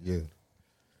 right? Yeah.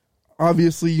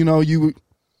 Obviously,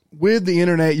 with the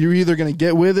internet, you're either going to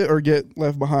get with it or get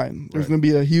left behind. There's going to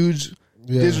be a huge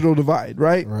digital divide,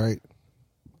 right? Right.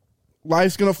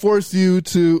 Life's going to force you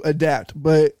to adapt.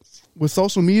 But with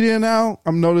social media now,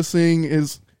 I'm noticing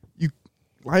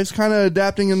life's kind of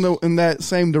adapting in that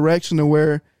same direction to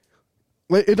where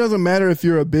it doesn't matter if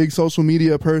you're a big social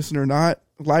media person or not.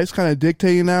 Life's kind of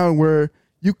dictating now where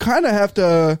you kind of have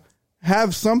to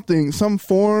have something, some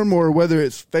form, or whether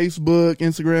it's Facebook,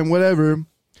 Instagram, whatever,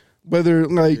 whether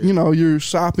you're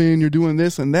shopping, you're doing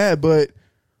this and that. But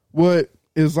what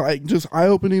is like just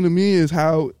eye-opening to me is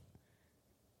how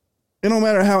it don't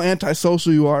matter how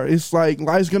antisocial you are. It's like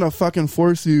life's gonna fucking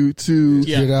force you to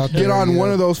Yeah. Get out there. get on yeah.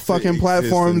 one of those fucking exist in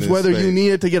platforms, this whether you space.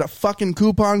 needed to get a fucking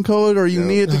coupon code or you Yep.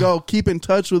 needed to go keep in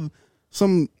touch with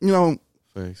some,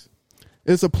 Facts.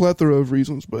 it's a plethora of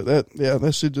reasons. But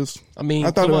that shit just, I mean,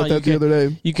 I thought come about on, that the other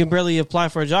day. You can barely apply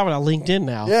for a job without LinkedIn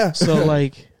now. Yeah. So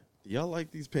like, Y'all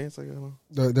like these pants I got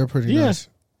on? They're pretty Yeah. nice.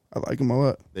 I like them a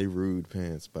lot. They rude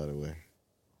pants, by the way.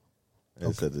 I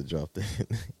just had to drop that.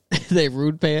 they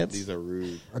rude pants. These are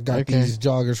rude. I got Okay. these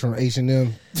joggers from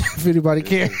H&M. If anybody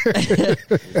care. This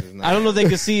is not I don't know if they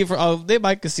can see it for. Oh, they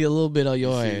might can see a little bit on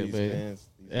your see head, these but pants.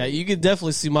 These yeah, are- you can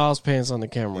definitely see Miles' pants on the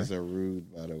camera. These are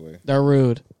rude, by the way. They're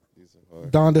rude. These are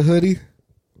hard. Donda hoodie.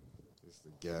 It's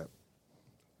the Gap.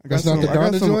 That's not the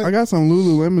Donda joint? I got some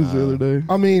Lululemons the other day.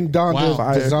 I mean, Donda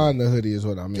Wow. designed the hoodie is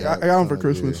what I mean. I got them for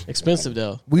Christmas. Expensive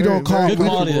though. We don't call Good we,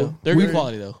 quality though. They're we- good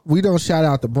quality though. we don't shout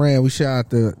out the brand. We shout out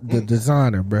the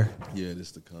designer, bruh. Yeah,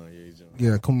 this the Kanye joint.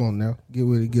 Yeah, come on now. Get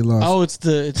with it. Get lost. Oh, it's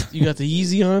you got the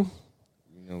Yeezy on.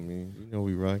 You know me. You know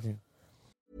we rocking.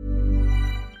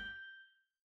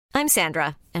 I'm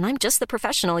Sandra, and I'm just the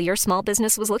professional your small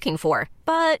business was looking for.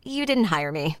 But you didn't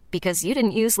hire me because you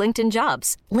didn't use LinkedIn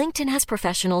Jobs. LinkedIn has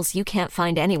professionals you can't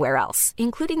find anywhere else,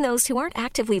 including those who aren't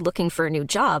actively looking for a new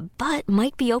job, but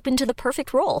might be open to the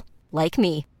perfect role, like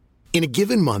me. In a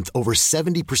given month, over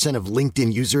 70% of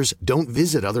LinkedIn users don't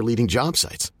visit other leading job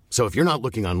sites. So if you're not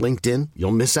looking on LinkedIn,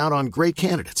 you'll miss out on great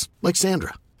candidates like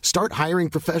Sandra. Start hiring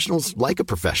professionals like a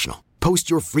professional. Post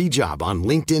your free job on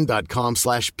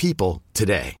linkedin.com/people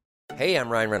today. Hey, I'm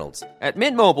Ryan Reynolds. At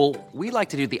Mint Mobile, we like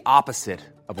to do the opposite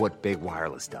of what Big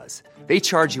Wireless does. They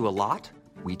charge you a lot,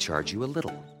 we charge you a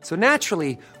little. So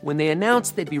naturally, when they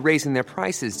announced they'd be raising their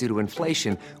prices due to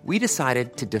inflation, we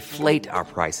decided to deflate our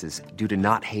prices due to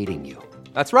not hating you.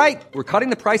 That's right. We're cutting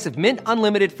the price of Mint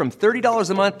Unlimited from $30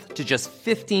 a month to just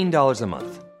 $15 a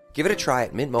month. Give it a try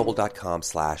at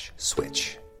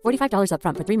mintmobile.com/switch. $45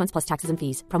 upfront for 3 months plus taxes and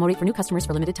fees. Promo rate for new customers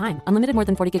for limited time. Unlimited more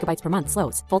than 40 gigabytes per month.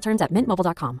 Slows full terms at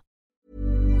mintmobile.com.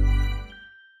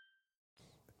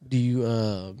 Do you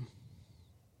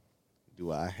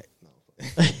Do I? No.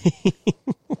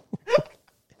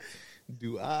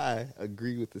 Do I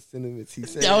agree with the sentiments he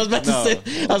said? I was about to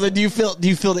say. I was like, do you feel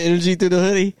the energy through the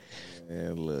hoodie?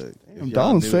 Man, look. Damn,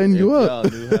 Don's setting you up.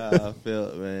 Y'all knew how I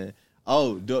felt, man.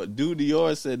 Oh, Dude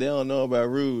Dior said they don't know about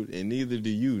rude, and neither do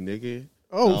you, nigga.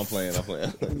 Oh, No, I'm playing.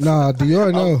 Nah, Dior,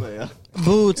 I'm no. playing.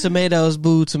 Boo tomatoes,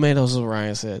 is what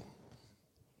Ryan said.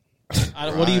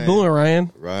 What are you booing,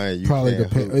 Ryan? Ryan, you Probably the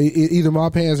can't hoop. either my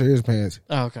pants or his pants.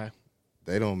 Oh, okay.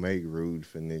 They don't make rude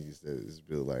for niggas that is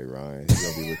built like Ryan. He's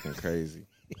gonna be looking crazy.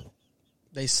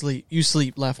 They sleep. You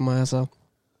sleep, laughing my ass off.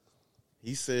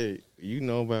 He said, "You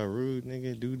know about rude,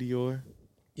 nigga? Do Dior,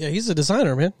 Yeah, he's a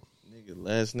designer, man. nigga.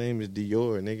 Last name is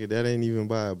Dior, nigga. That ain't even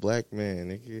by a black man,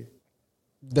 nigga.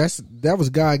 That was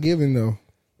God given though.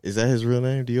 Is that his real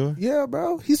name, Dior? Yeah,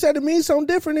 bro. He said it means something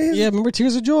different than his. Yeah, remember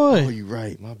Tears of Joy? Oh, you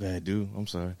right. My bad, dude. I'm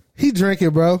sorry. He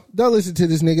drinking, bro. Don't listen to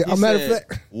this nigga. He A matter of said,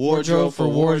 fact. wardrobe for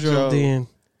wardrobe. then.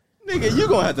 Nigga, you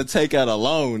gonna have to take out a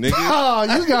loan, nigga. Oh,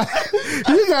 you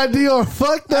got Dior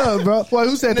fucked up, bro. Well,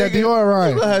 who said that? Nigga, Dior, You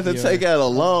Ryan. gonna have to take out a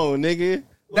loan, nigga.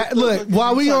 Look,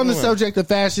 while we on the subject of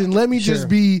fashion, let me just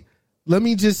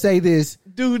say this.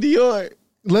 Dude, Dior.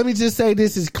 Let me just say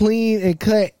this as clean and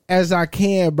cut as I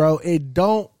can, bro. It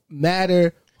don't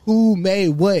matter who made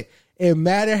what. It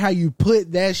matter how you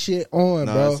put that shit on,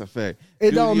 No, bro. that's a fact. It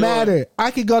Dude, don't Dior, matter. I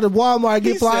could go to Walmart and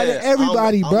he get fly said, to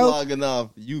everybody, I'm bro. logging off.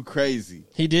 You crazy.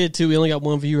 He did too. We only got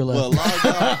one viewer left. Well, log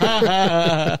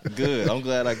off. Good. I'm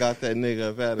glad I got that nigga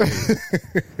up out of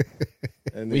here.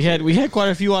 That we nigga- had quite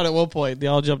a few on at one point. They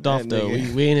all jumped off That though.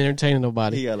 nigga. We ain't entertaining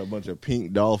nobody. He got a bunch of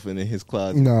pink dolphin in his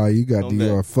closet. No, you got Come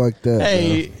Dior back. fucked up.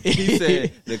 Hey, He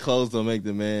said the clothes don't make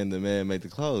the man make the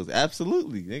clothes.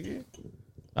 Absolutely, nigga.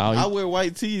 I wear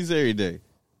white tees every day.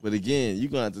 But again, you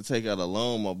gonna have to take out a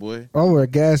loan, my boy. bro. I wear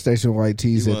gas station white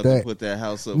tees You at gonna have that. to put that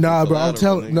house up. Nah, with bro. I'm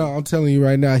collateral, telling you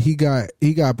right now. He got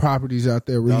properties out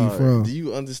there where Dog, he from. do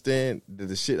you understand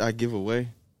the shit I give away?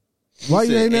 Why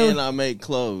He you said, ain't never? and I make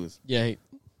clothes. yeah.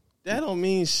 That don't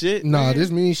mean shit. Nah, man.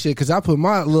 this means shit because I put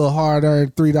my little hard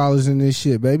earned $3 in this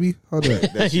shit, baby. Hold up.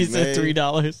 That He you said made?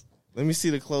 $3. Let me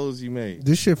see the clothes you made.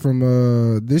 This shit from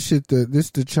this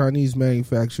the Chinese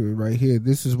manufacturer right here.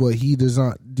 This is what he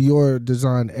designed. Dior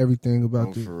designed everything about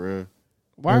Oh, this. for real.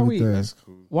 Why are we? Everything. That's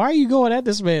cool. Why are you going at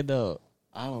this man though?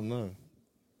 I don't know.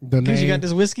 The Because you name. got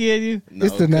this whiskey in you. No,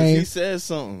 It's the 'cause name. He said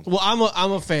something. Well,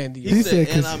 I'm a fan. He, He said, said, and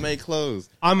 'cause- I make clothes.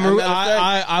 I'm. Matter of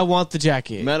fact- I want the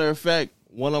jacket. Matter of fact,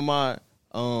 one of my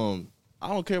I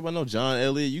don't care about no John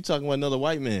Elliott. You talking about another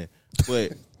white man,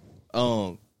 but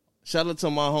Shout out to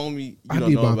my homie. You I don't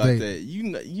need know my about vape. that.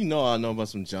 You know I know about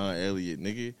some John Elliott,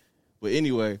 nigga. But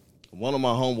anyway, one of my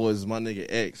homeboys is my nigga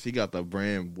X. He got the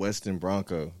brand Western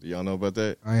Bronco. Do y'all know about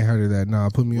that? I ain't heard of that. Nah,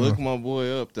 put me Look on. my boy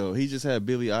up though. He just had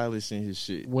Billie Eilish in his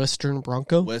shit. Western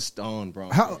Bronco. Weston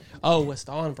Bronco. How? Oh,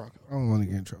 Weston Bronco. I don't want to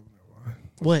get in trouble.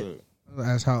 What? I'll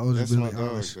ask how old is That's Billie my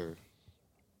dog, Eilish? sir.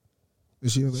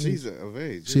 Is she of age? She's of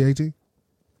age. She 18?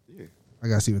 Yeah. I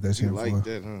gotta see what that's You here like for.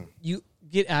 that, huh? You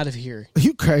get out of here.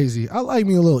 You crazy? I like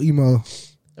me a little emo.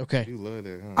 Okay. You love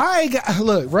that, huh? I ain't got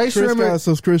look. Ray Chris got a Shrimmer.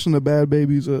 subscription to Bad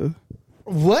Babies. What?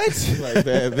 Like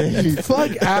that, baby.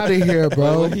 Fuck out of here,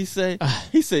 bro. What he say?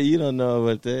 He said you don't know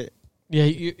about that. Yeah,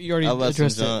 you already How about some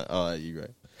addressed John? it. Oh, you right.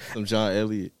 Some John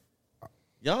Elliott.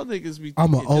 Y'all niggas be.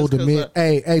 I'm an just older 'cause man.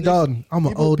 Hey, Dalton. I'm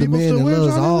an People- older people man still that wear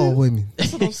loves Johnny all Depp? women.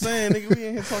 That's what I'm saying, nigga. We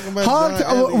in here talking about Hog John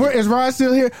tie. Elliott. Is Ryan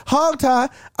still here? Hog tie.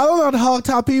 I don't know the hog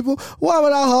tie people. Why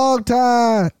would I hog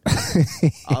tie?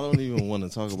 I don't even want to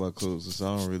talk about clothes, so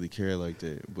I don't really care like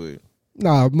that. But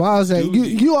Nah, Miles ain't.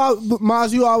 Dude,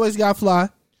 Miles, you always got fly.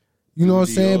 You know what I'm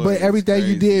Dude, saying? Dior But is everything you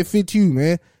crazy. did fit you,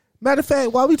 man. Matter of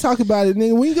fact, while we talk about it,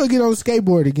 nigga, when you gonna get on the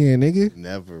skateboard again, nigga?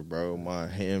 never, bro. My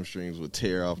hamstrings would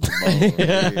tear off the bone.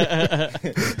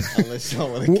 nigga. Unless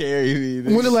y'all want to carry me.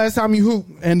 nigga. When the last time you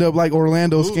hooped? End up like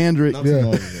Orlando Scandrick. Not Yeah. too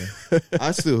long, man.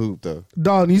 I still hoop though.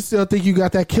 Dalton, you still think you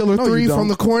got that killer No, you three don't. from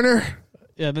the corner?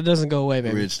 Yeah, that doesn't go away,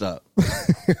 baby. Ridge stop.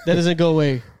 That doesn't go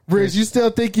away. Rich, you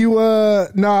still think you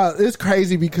nah, it's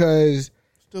crazy because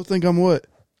Still think I'm what?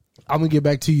 I'm gonna get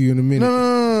back to you in a minute.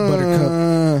 No.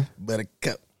 Buttercup.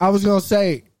 Buttercup. I was gonna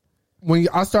say when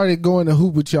I started going to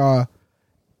hoop with y'all,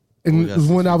 and that's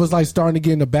when I was like starting to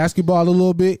get into basketball a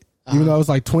little bit, even though I was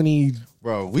like 20,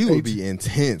 Bro, we would be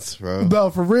intense, bro. no,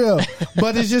 for real.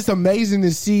 But it's just amazing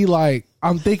to see. Like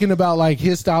I'm thinking about like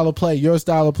his style of play, your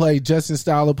style of play, Justin's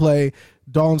style of play,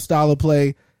 Dawn's style of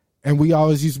play, and we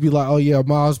always used to be like, oh yeah,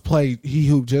 Miles played, he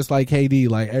hooped just like KD,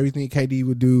 like everything KD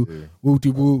would do, whoop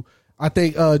de whoop. I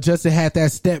think Justin had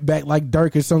that step back like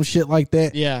Dirk or some shit like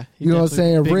that. Yeah. he You know what I'm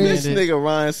saying? definitely Red- This big-minded. nigga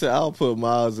Ryan said, I'll put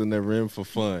Miles in the rim for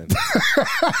fun.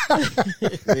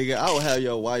 Nigga, I will have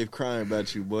your wife crying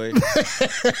about you, boy.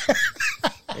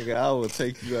 Nigga, I will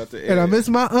take you out the air. And I miss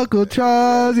my Uncle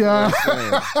Charles, y'all.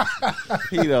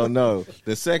 He don't know.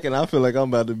 The second I feel like I'm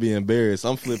about to be embarrassed,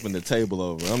 I'm flipping the table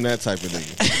over. I'm that type of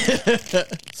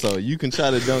nigga. So you can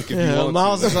try to dunk if you Yeah, want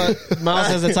Miles, to. is like, Miles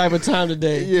has a type of time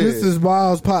today. Yeah. This is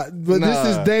Miles Pot, but this Nah.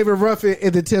 is David Ruffin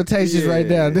in the Temptations right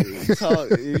now.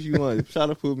 Talk if you want. Try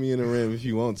to put me in the rim if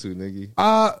you want to, nigga.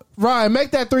 Ryan,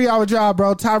 make that 3-hour drive,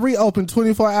 bro. Tyree open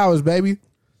 24 hours, baby.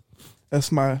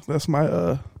 That's my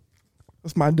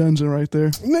dungeon right there.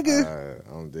 Nigga.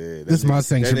 I'm dead. This is my That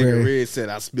sanctuary. nigga Red said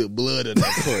I spilled blood in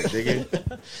that court,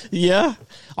 nigga. Yeah.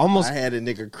 Almost I had a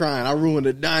nigga crying. I ruined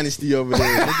the dynasty over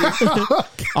there. Nigga.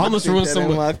 almost ruined That in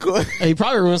someone. my court. He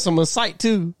probably ruined someone's sight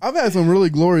too. I've had some really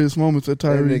glorious moments at That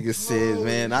Tyree. nigga said,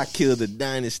 man, I killed the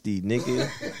dynasty, nigga.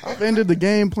 I've ended the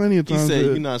game plenty of He times. said,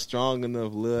 you're not strong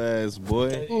enough, little ass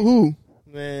boy. Who?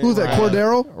 Man, Who's that? Ryan.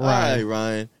 Cordero? All right,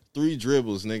 Ryan. 3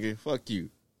 dribbles, nigga. Fuck you.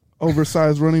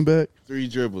 Oversized running back. 3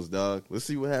 dribbles, dog. Let's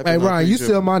see what happens. Hey, on Ryan, 3 you still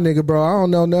dribbles. my nigga, bro. I don't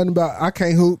know nothing about. I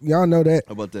can't hoop. Y'all know that.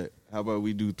 How about that? How about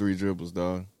we do 3 dribbles,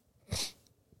 dog?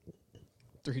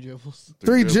 3 dribbles.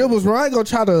 3 dribbles. Ryan gonna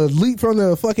try to leap from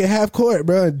the fucking half court,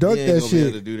 bro, and dunk He ain't that gonna be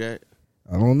able shit. to do that.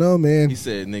 I don't know, man. He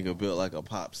said nigga built like a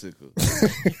popsicle.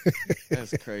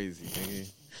 That's crazy,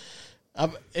 nigga.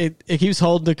 It keeps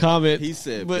holding the comment. He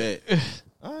said but, bet.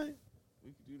 All right,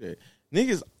 we can do that.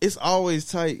 Niggas, it's always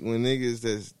tight when niggas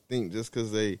that think just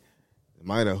because they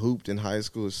might have hooped in high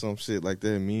school or some shit like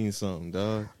that means something,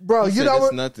 dog. Bro, He you said know it's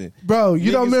what? nothing. Bro,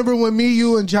 you don't Niggas- remember when me,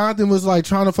 you, and Jonathan was like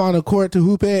trying to find a court to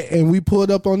hoop at, and we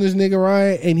pulled up on this nigga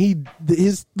Ryan, and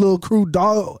his little crew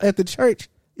dog at the church.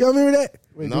 Y'all remember that?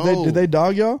 Wait, No. did they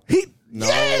dog y'all? No,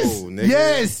 yes, nigga.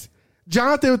 yes.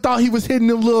 Jonathan thought he was hitting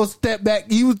them little step back.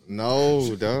 He was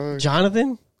No, dog.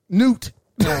 Jonathan? Newt.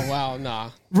 Oh wow, nah.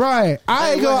 Right.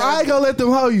 I ain't gonna let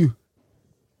them hold you.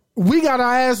 We got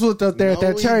our ass whooped up there at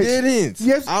that No, church. he didn't.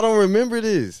 Yes. I don't remember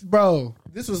this. Bro,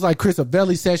 this was like Chris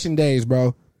Belly session days,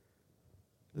 bro.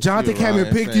 Jonathan see what came and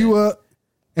Ryan picked saying. you up,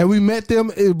 and we met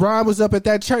them. Brian was up at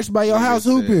that church by your house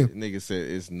hooping. Nigga said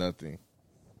it's nothing.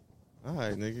 All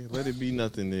right, nigga. Let it be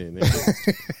nothing then,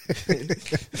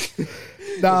 nigga.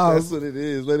 Nah, That's what it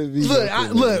is. Let it be look,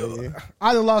 nothing. nigga.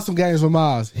 I done lost some games with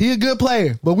Miles. He a good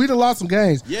player, but we done lost some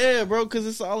games. Yeah, bro, because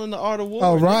it's all in the art of war.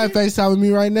 Oh, Ryan nigga. FaceTime with me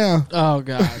right now. Oh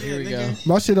god, here we go. nigga.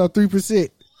 My shit on 3%.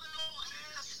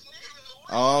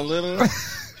 Oh, I'm little.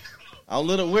 I'm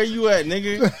little. Where you at,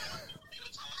 nigga?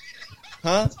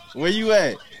 Huh? Where you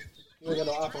at? You ain't got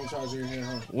no iPhone charger in here,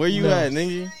 huh? Where you at,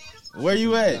 nigga? Where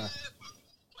you at?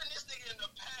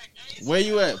 Where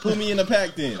you at? Put me in the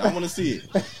pack then. I want to see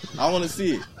it. I want to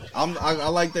see it. I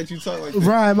like that you talk like that.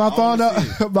 Ryan, my phone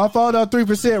up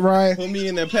 3%, Ryan. Put me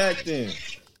in the pack then.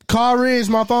 Call Ridge,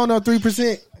 my phone up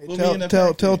 3%.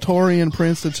 Tell Tori and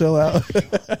Prince to chill out.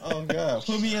 Oh God,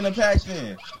 put me in the pack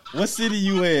then. What city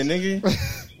you in,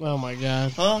 nigga? Oh my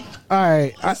God. Huh? All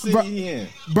right, What city he in?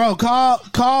 bro.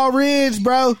 Call Ridge,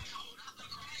 bro.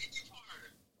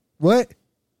 What?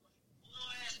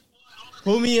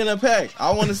 Put me in a pack.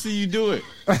 I want to see you do it.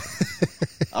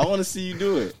 I want to see you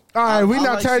do it. All right, we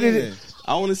not turning it.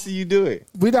 I want to see you do it.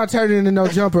 We not turning into no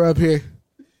jumper up here.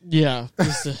 Yeah.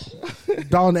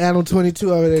 Dalton Adam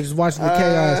 22 over there just watching the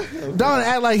chaos. Dalton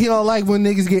act like he don't like when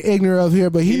niggas get ignorant up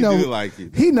here, but he know do like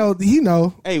it. He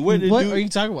know. Hey, what are you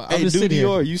talking about? Hey, Dude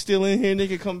Dior, you still in here,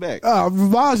 nigga? Come back.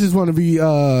 Miles just want to be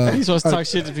he's supposed to talk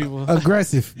shit to people.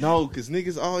 Aggressive. No, because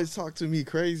niggas always talk to me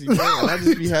crazy, man. I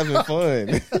just be having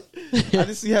fun. I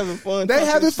just be having fun. They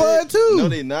having fun too. No,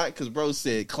 they not, because bro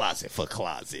said closet for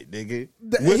closet, nigga.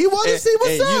 He want to see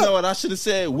what's up. You know what I should have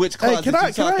said? Which closet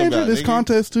Hey, can I enter this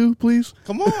contest too, please?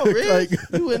 Come on, Rick.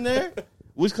 You in there?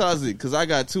 Which closet? Because I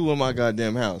got two in my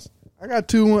goddamn house. I got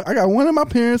two. I got one in my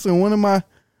parents and one in my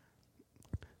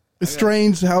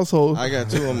estranged household. I got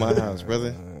two in my house,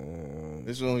 brother.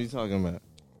 This one you talking about?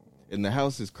 And the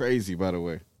house is crazy, by the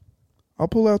way. I'll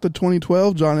pull out the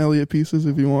 2012 John Elliott pieces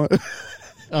if you want.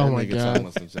 Oh my God! Talking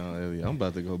about some John Elliott. I'm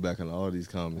about to go back on all these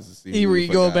comments and see. You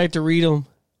going back to read them?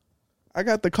 I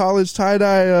got the college tie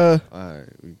dye. All right,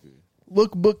 we good.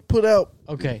 Lookbook put out.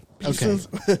 Okay. Pieces.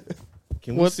 Okay.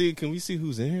 Can we see? Can we see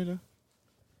who's in here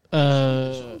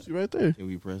though? See right there. Can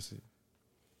we press it?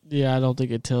 Yeah, I don't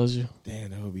think it tells you.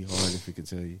 Damn, that would be hard if it could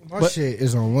tell you. My shit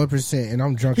is on 1%, and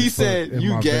I'm drunk. He as fuck said in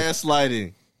you my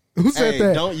gaslighting. Who said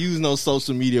that? Don't use no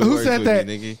social media Who words said with that?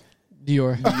 me, nigga.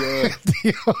 Dior.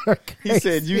 Dior He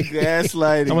said you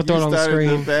gaslighting. I'm gonna throw it on the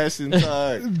screen. Fashion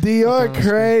talk. Dior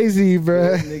crazy,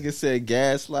 bro. That nigga said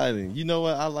gaslighting. You know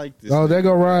what? I like this. Oh, there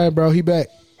go Ryan, bro. He back.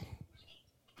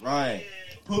 Ryan,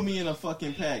 put me in a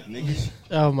fucking pack, nigga.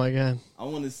 Oh my God. I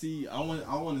want to see. I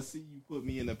want to see you put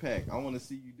me in a pack. I want to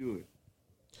see you do it.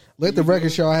 Let the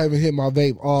record show I haven't hit my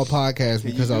vape all podcast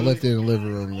Can because you I do left it? it in the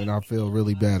living room, and I feel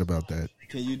really bad about that.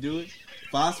 Can you do it?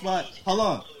 5 spots. Hold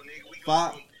on.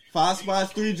 Five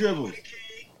spots, 3 dribbles.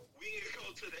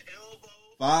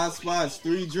 5 spots,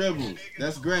 3 dribbles.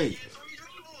 That's great.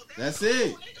 That's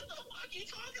it.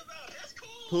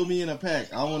 Put me in a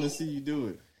pack. I want to see you do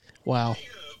it. Wow.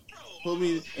 Put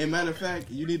me. And matter of fact,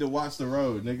 you need to watch the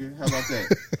road, nigga. How about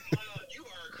that?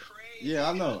 Yeah,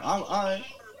 I know. I'm all right.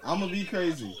 I'm gonna be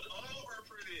crazy.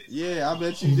 Yeah, I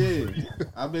bet you did.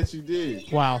 I bet you did.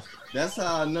 Wow. That's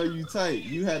how I know you tight.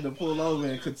 You had to pull over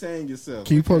and contain yourself.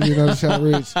 Can you put me another shot,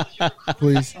 Rich?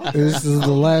 Please. This is the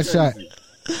last shot.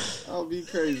 I'll be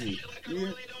crazy.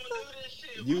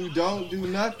 You don't do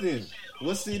nothing.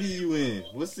 What city you in?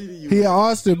 What city you in? He in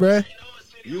Austin, bruh.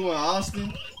 You in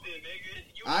Austin?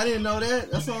 I didn't know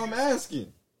that. That's all I'm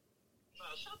asking.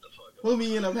 Put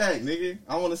me in a pack, nigga.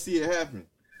 I want to see it happen.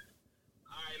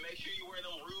 Alright, make sure you wear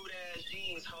them rude ass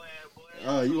jeans, hoe ass boy.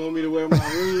 Oh, you want me to wear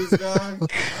my rules, dog? I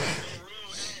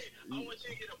want you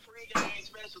to get a pregame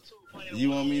special too.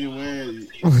 You want me to wear?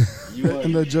 You want?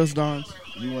 And the Just Dons.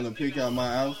 You want to pick out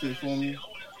my outfit for me,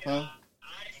 huh?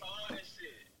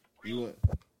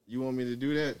 You want me to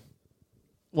do that?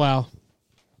 Wow.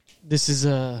 This is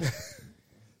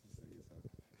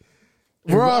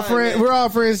We're all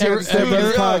friends here. at the Step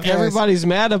Brothers Podcast. Everybody's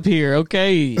mad up here.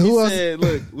 Okay. He said,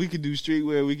 look, we could do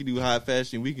streetwear, we could do high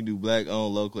fashion, we can do black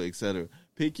owned, local, etc.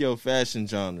 Pick your fashion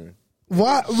genre.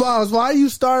 Why, Miles? Why you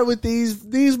start with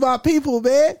these my people,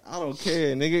 man? I don't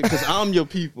care, nigga, because I'm your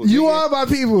people. You nigga. are my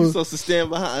people. You're supposed to stand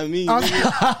behind me.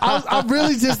 Nigga. I'm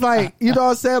really just like, you know what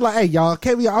I'm saying? Like, hey, y'all,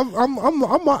 can't be, I'm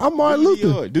Martin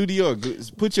Luther. Do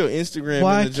Dior. Put your Instagram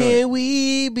Why in the joint. can't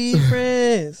we be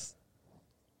friends?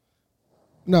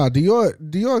 No,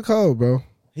 Dior cold, bro.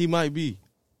 He might be,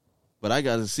 but I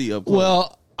got to see up close.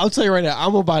 Well, I'll tell you right now,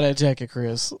 I'm gonna buy that jacket,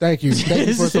 Chris. Thank you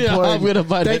for supporting. I'm gonna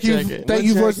buy that jacket. Thank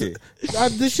you for jacket?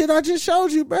 the shit I just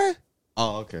showed you, man.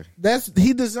 Oh, okay.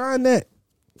 He designed that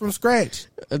from scratch.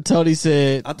 Tony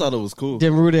said, I thought it was cool.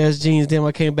 them rude ass jeans. Then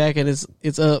I came back and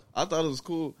it's up. I thought it was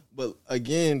cool, but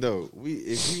again, though,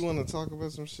 if we want to talk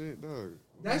about some shit, dog.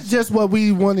 That's just what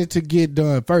we wanted to get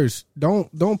done first.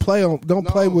 Don't play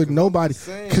with nobody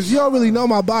because you don't really know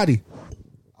my body.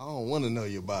 I don't want to know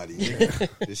your body.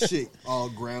 The shit all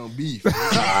ground beef.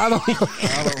 I don't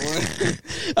I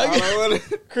don't want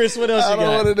to. Chris, what else I you don't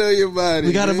got? want to know your body.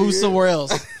 We got to nigga. move somewhere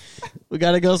else. We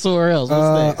got to go somewhere else.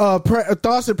 What's next?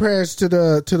 Thoughts and prayers to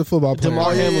the football player.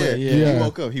 DeMar Hamlin. Yeah. He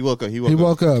woke up. He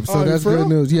woke up. So that's for good real?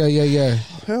 news. Yeah.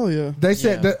 Hell yeah. They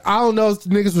said that, I don't know if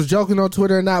niggas was joking on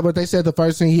Twitter or not, but they said the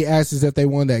first thing he asked is if they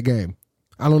won that game.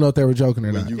 I don't know if they were joking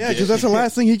or not. Yeah, because that's the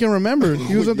last thing he can remember.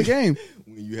 He was at the game.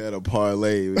 When you had a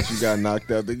parlay, but you got knocked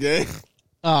out the game.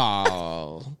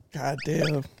 Oh. God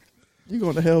damn. You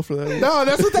going to hell for that. No,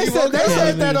 that's what they said. They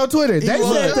said that on Twitter. They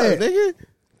said that. Nigga.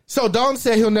 So Don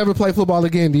said he'll never play football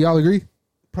again. Do y'all agree?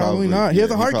 Probably not. He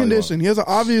has a heart condition. He has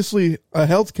obviously a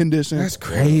health condition. That's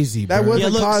crazy, bro. That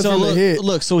wasn't causing the hit.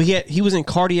 Look, so he was in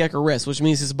cardiac arrest, which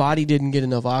means his body didn't get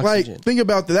enough oxygen. Like, think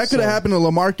about that. That could have happened to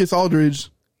LaMarcus Aldridge.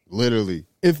 Literally.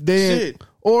 If they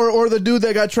or the dude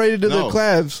that got traded to the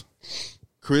Cavs.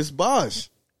 Chris Bosh.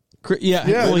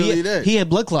 Yeah. Well, he had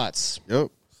blood clots.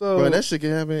 Yep. So, bro, that shit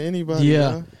can happen to anybody.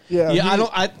 Yeah. Bro.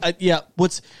 Yeah.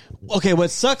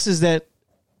 What sucks is that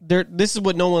this is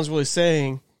what no one's really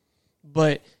saying,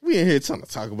 but We in here trying to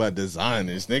talk about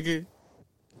designers, nigga.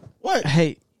 What?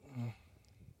 Hey.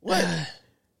 What?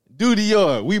 Do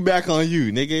Dior. We back on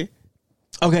you, nigga.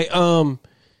 Okay,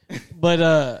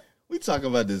 but we talking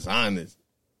about designers.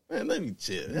 Man, let me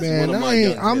chill. That's Man, one of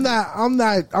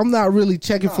my I'm not really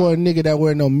checking for a nigga that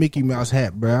wear no Mickey Mouse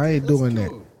hat, bro. I ain't doing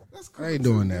that. I ain't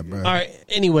doing that, bro. all right.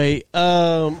 Anyway,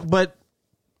 but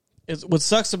what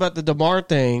sucks about the DeMar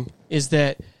thing is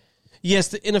that yes,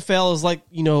 the NFL is like,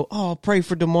 pray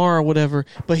for DeMar or whatever,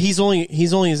 but he's only in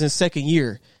his second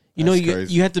year.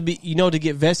 You have to be to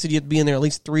get vested, you have to be in there at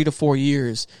least 3 to 4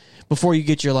 years before you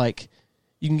get your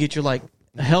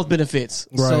health benefits.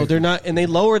 Right. So they're not, and they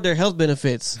lowered their health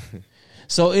benefits.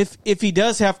 So if he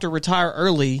does have to retire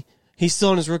early, he's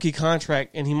still in his rookie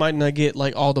contract, and he might not get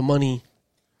like all the money.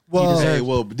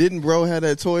 Well, didn't bro have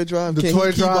that toy drive? The Can toy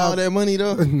he keep drive? all that money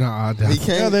though? Nah, He can't.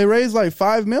 Yeah, they raised like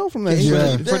 $5 million from that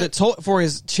shit. For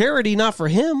his charity, not for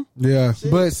him. Yeah,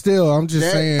 but still, I'm just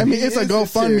saying. I mean, it's a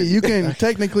GoFundMe. You can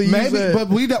technically use maybe, that. but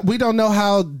we don't know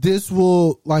how this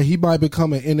will, like, he might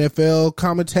become an NFL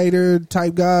commentator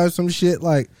type guy or some shit.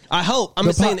 Like, I hope.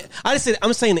 I'm saying the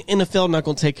NFL not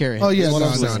going to take care of him. Oh yeah,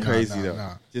 That's crazy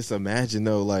though. Just imagine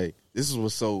though, like this is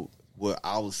what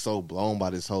I was so blown by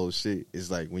this whole shit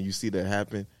is like when you see that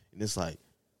happen and it's like,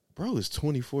 bro, is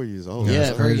 24 years old.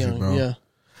 Yeah, very crazy, young. bro. Yeah.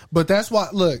 But that's why.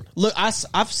 Look,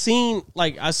 I've seen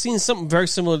something very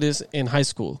similar to this in high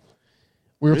school.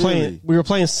 We were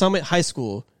playing Summit High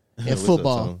School in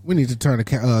football. we need to turn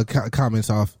the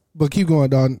comments off. But keep going,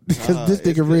 Don, because this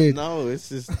nigga red. No, it's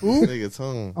just this nigga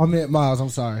tongue. I meant Miles. I'm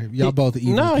sorry, y'all both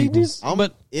evil No, he people. just. I'm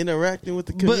interacting with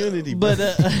the community,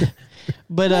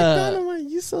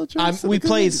 you so we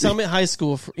played Summit High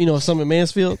School, Summit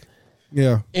Mansfield.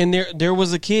 Yeah, and there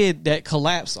was a kid that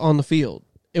collapsed on the field.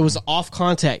 It was off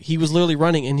contact. He was literally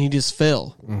running and he just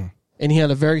fell. And he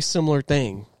had a very similar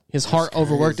thing. His heart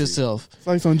overworked itself. It's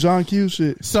like some John Q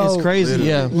shit. So it's crazy.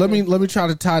 Yeah. Let me try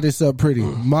to tie this up pretty.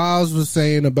 Miles was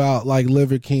saying about like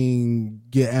Liver King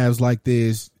get abs like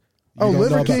this.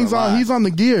 Liver King's on. He's on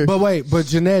the gear. But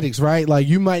genetics, right? Like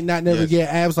you might not never get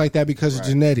abs like that because of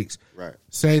genetics. Right.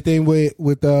 Same thing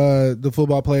with the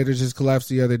football player that just collapsed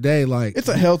the other day. Like it's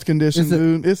a health condition,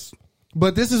 dude.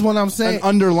 But this is what I'm saying. An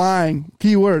underlying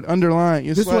keyword, underlying.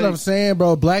 This is what I'm saying,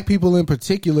 bro. Black people in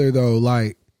particular, though,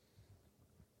 like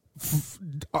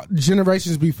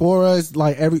generations before us,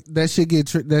 like that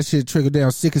shit trickled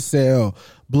down. Sickle cell,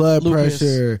 blood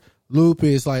pressure,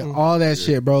 lupus, like all that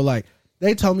shit, bro. Like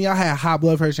they told me I had high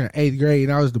blood pressure in 8th grade,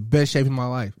 and I was the best shape of my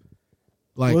life.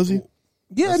 Like, was he?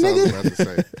 Yeah,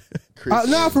 nigga.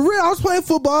 No, for real. I was playing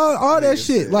football, all that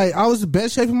shit. Like I was the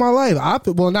best shape of my life.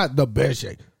 Not the best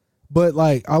shape, but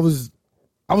like I was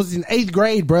in 8th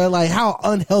grade, bro. Like how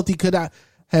unhealthy could I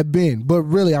have been? But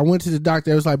really, I went to the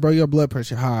doctor. It was like, bro, your blood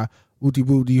pressure high. Whoopty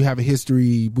whoop. Do you have a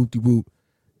history? Whoopty whoop.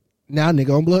 Now,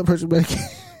 nigga, on blood pressure medication.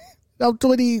 I'm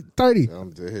 20, 30.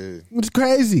 I'm dead. It's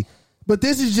crazy. But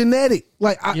this is genetic.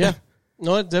 Like,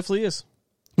 No, it definitely is.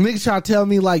 Niggas try to tell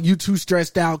me, like, you too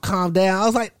stressed out, calm down. I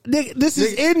was like, nigga, this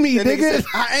is in me, nigga.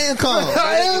 I am calm.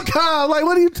 I am calm. Like,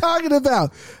 what are you talking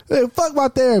about? Hey, fuck my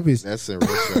therapist. That's in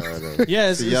Rushire, though.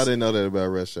 Yeah, See, y'all didn't know that about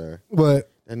Rushire. But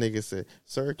that nigga said,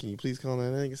 "Sir, can you please calm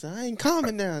down?" That nigga said, "I ain't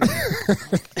calming down."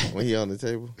 When he on the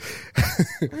table,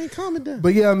 I ain't calming down.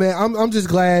 But yeah, man, I'm just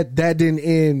glad that didn't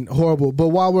end horrible. But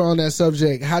while we're on that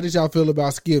subject, how did y'all feel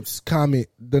about Skip's comment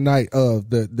the night of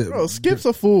the bro? Skip's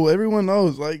a fool. Everyone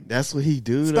knows. Like that's what he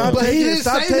do. Stop though. But he didn't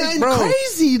say nothing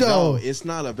crazy though. No, it's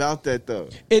not about that though.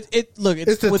 It's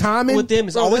the timing with them.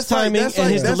 It's Bro, always that's like- timing, that's and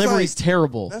like- his that's delivery like- is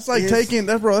terrible. that's like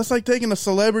taking a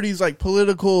celebrity's like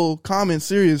political comment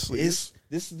seriously.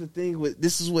 This is the thing with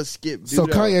this is what Skip do. So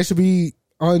though. Kanye should be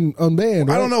unbanned.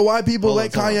 Right? I don't know why people All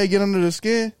let the time. Kanye get under the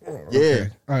skin. Yeah.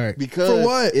 All right. Because For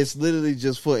what? it's literally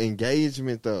just for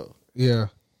engagement, though. Yeah.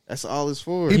 That's all it's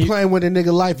for. He playing with a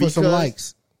nigga life for some Because-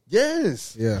 likes.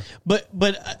 Yes. Yeah. But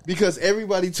Because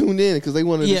everybody tuned in because they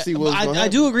wanted yeah, to see what was going to happen. I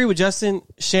do agree with Justin.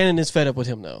 Shannon is fed up with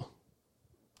him though.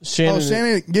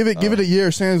 Shannon, give it a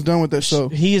year. Shannon's done with that show.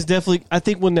 He is definitely. I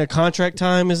think when their contract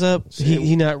time is up,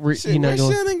 he not Shit, he not where's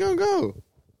going. Shannon going to go?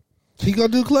 He gonna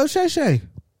do Club Shay Shay.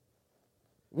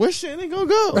 Where's Shannon going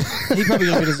to go? He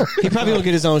probably gonna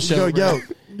get his own show. Yo,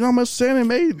 you know how much Shannon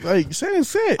made? Like Shannon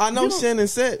said. I know Shannon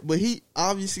said, but he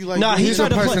obviously like. Nah, he He's tried a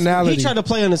to play. personality. He tried to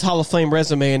play on his Hall of Fame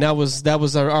resume, and that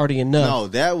was already enough. No,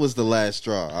 that was the last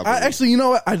straw. I actually, you know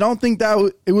what? I don't think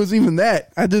that it was even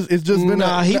that. It's just been.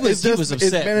 He was It's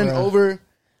upset, been an bro. over.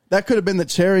 That could have been the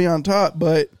cherry on top,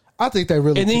 but I think they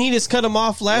really. And then he just cut him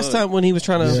off last time when he was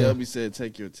trying to. Shelby said,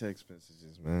 "Take your text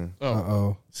messages, man."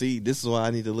 Uh-oh. See, this is why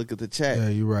I need to look at the chat. Yeah,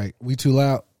 you're right. We too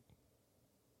loud.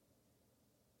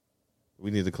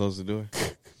 We need to close the door.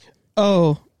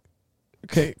 Oh,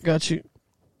 okay, got you.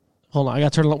 Hold on, I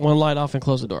got to turn one light off and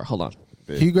close the door. Hold on.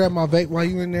 Can you grab my vape while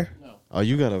you in there? Oh,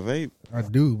 you got a vape? I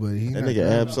do, but he That not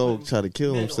nigga Absol tried to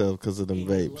kill himself because of them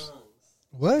vapes.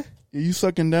 What? you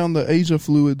sucking down the Asia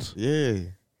fluids, Yeah.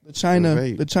 the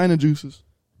China juices.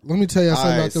 Let me tell y'all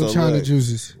something Alright, about them so China look.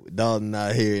 juices. Dalton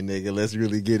not here, nigga. Let's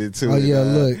really get into Oh, it. yeah,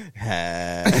 look.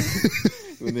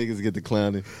 When niggas get to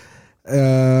clowning.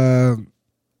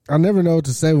 I never know what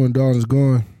to say when Dawn is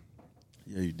gone.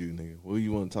 Yeah, you do, nigga. What do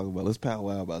you want to talk about? Let's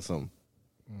powwow about something.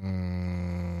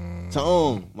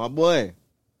 Tone, my boy.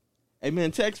 Hey,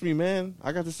 man, text me, man.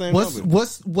 I got the same number.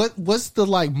 What's the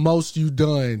like most you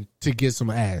done to get some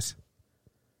ass?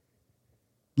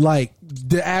 Like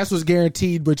the ass was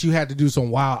guaranteed, but you had to do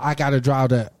some wild. I got to drive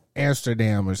to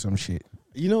Amsterdam or some shit.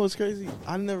 You know what's crazy?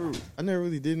 I never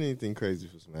really did anything crazy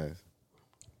for some ass.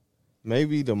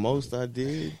 Maybe the most I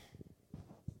did,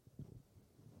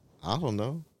 I don't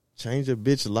know, change a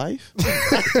bitch life.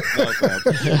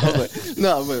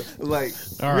 no, but like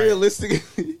All right.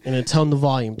 realistically, And then tone the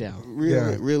volume down.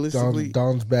 realistically,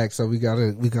 Dawn's back, so we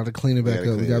gotta clean it back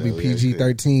gotta up. We clean gotta it be up, yeah,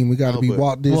 PG-13. We gotta No, be but-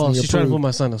 Walt Disney Well, she's trying to put approved.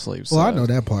 my son to sleep. So. Well, I know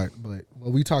that part, but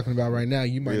what we talking about right now,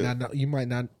 you might Yeah. not, you might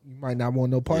not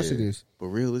want no parts of Yeah. this. But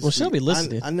realistically, Well, Shelby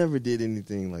listening. I never did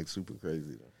anything like super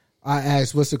crazy though. I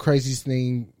asked, what's the craziest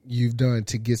thing you've done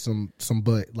to get some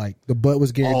butt? Like the butt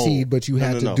was guaranteed, but you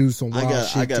had to do some wild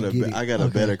shit to get it. I got a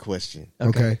better question.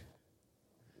 Okay.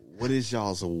 What is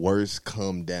y'all's worst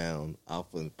come down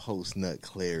off of post nut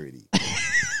clarity?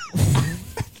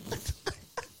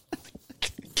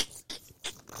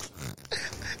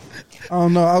 I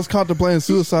don't know. I was contemplating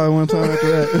suicide one time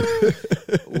after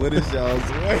that.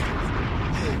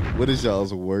 What is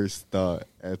y'all's worst thought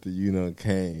after you done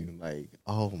came? Like,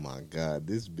 oh my god,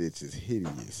 this bitch is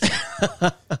hideous.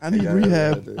 I need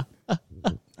rehab.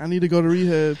 I need to go to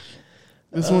rehab.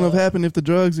 This wouldn't have happened if the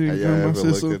drugs are in my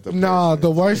system. Nah,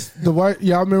 the worst. Y'all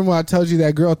remember when I told you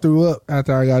that girl threw up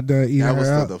after I got done eating That her was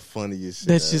out? the funniest shit.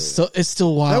 That's just so. It's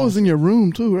still wild. That was in your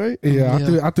room too, right? Yeah,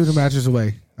 Yeah. I threw the mattress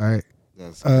away. All right.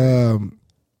 That's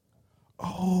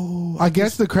I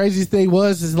guess the craziest thing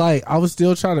is like I was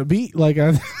still trying to beat like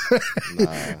and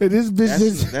this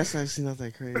bitch that's actually not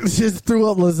that crazy. just threw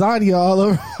up lasagna all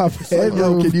over my Like, yo,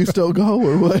 bedroom. can you still go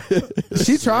or what?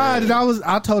 She tried and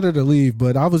I told her to leave,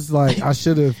 but I was like I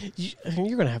should have.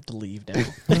 You're gonna have to leave now.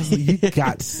 You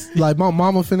got like my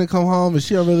mama finna come home and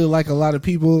she don't really like a lot of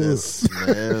people. The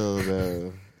smell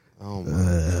though. Oh my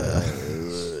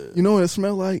god. You know what it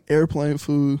smelled like? Airplane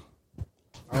food.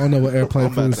 I don't know what airplane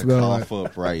I'm about food to smell like. cough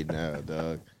up right now,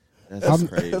 dog. That's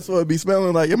crazy. That's what it be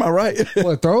smelling like. Am I right?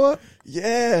 What, throw up?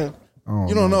 Yeah. Oh,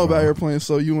 You don't know no, about bro. airplanes,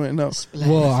 so you wouldn't know.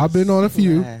 Well, I've been on a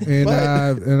few and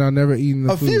I've never eaten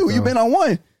the A food, few. so. You've been on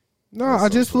one. No, I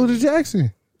just flew to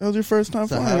Jackson. That was your first time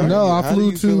So flying. how, right? No, I how flew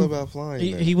do you feel to- about flying?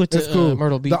 he, then? he went to That's cool.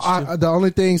 Myrtle Beach. too. The only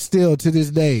thing still to this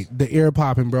day, the ear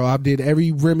popping, bro. I did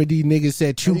every remedy nigga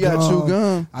said chew You got gum. chew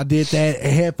gum. I did that.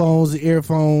 Headphones,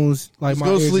 earphones. Like Let's my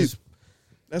go to ears sleep. is-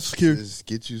 That's secure. Just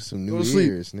get you some Go new to sleep.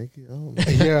 ears, nigga. Oh, my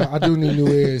yeah, I do need new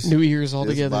ears. New ears Just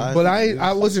altogether. buy- But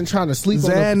I wasn't trying to sleep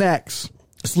Xanax.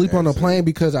 on a plane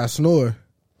because I snore,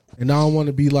 and I don't want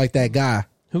to be like that guy.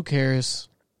 Who cares?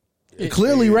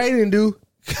 Clearly, Ray didn't do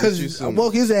Get you because I some-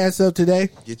 woke his ass up today.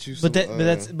 Get you some.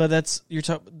 But that's you're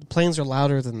talking. Planes are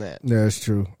louder than that. Yeah, that's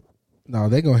true. No,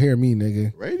 they gonna hear me,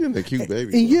 nigga. Raiden the cute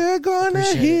baby. And you're gonna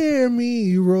Appreciate hear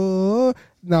me roar.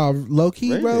 No, low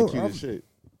key, Raiden bro. the cute as shit.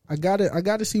 I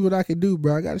gotta see what I can do,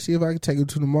 bro. I gotta see if I can take him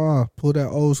to the mall, pull that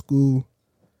old school.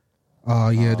 Oh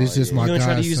yeah, this is my You gonna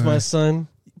try to use my godson.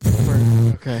 son?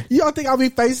 Okay. Y'all think I'll be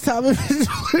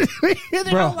FaceTiming?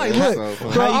 Bro, I'm like, look, so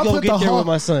funny. bro, How you I gonna put get the there whole with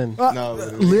my son? No,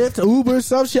 Lyft, Uber,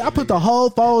 some shit. I put the whole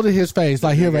phone in his face.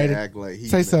 Like, here, Nigga Raiden. act like he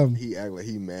Say something. He act like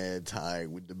he mad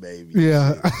tired with the baby.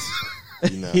 Yeah.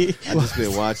 You know, I just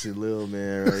been watching Lil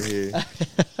Man right here.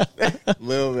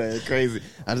 Lil Man, crazy.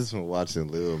 I just been watching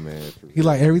Lil Man. He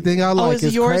like, everything I like is it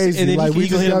is yours? crazy. And then Like, we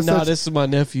go him. got Nah, such- this is my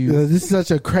nephew. this is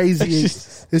such a crazy.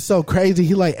 It's so crazy.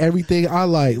 He like everything I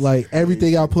like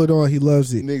everything I put on. He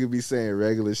loves it. Nigga be saying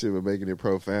regular shit but making it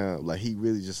profound. Like he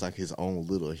really just like his own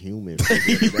little human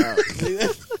figuring it out.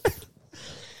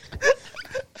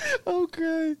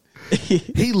 Okay.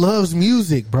 He loves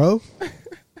music, bro.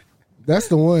 That's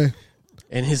the one.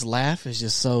 And his laugh is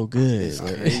just so good. It's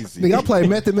crazy. Nigga, I played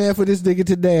Method Man for this nigga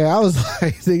today. I was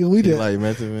like, nigga, we You did. like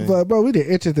Method Man? But bro, we did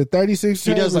enter the 36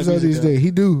 He does chambers like on music, these though. days.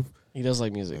 He do He does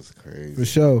like music. That's crazy. for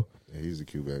sure. Yeah, he's a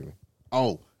cute baby.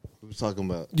 Oh, we were talking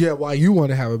about. Yeah, why you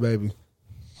want to have a baby?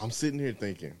 I'm sitting here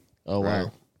thinking. Oh,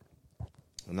 wow.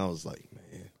 And I was like,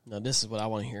 man. No, this is what I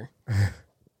want to hear. I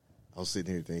was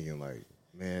sitting here thinking, like,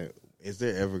 man, is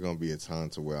there ever gonna be a time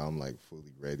to where I'm like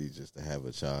fully ready just to have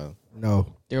a child? No.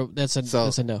 That's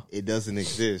a no. It doesn't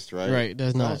exist, right? Right, it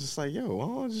does So I not. was just like, yo, why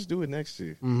don't I just do it next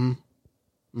year?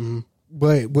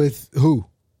 But with who?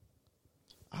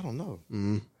 I don't know.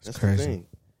 That's crazy. the thing.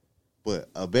 But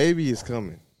a baby is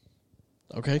coming.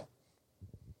 Okay.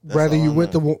 That's Whether all you I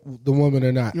with know. the woman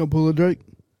or not. You gonna pull a Drake?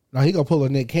 No, he gonna pull a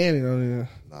Nick Cannon on there.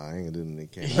 Nah, I ain't gonna do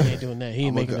Nick He Cannon. ain't doing that. He ain't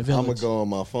I'm making a gonna village. go on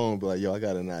my phone and be like, yo, I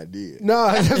got an idea.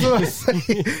 No, that's what I'm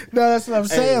saying. No, that's what I'm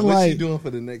Hey, saying. what Like you doing for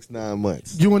the next 9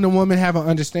 months? you and the woman have an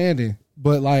understanding,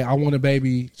 but like I want a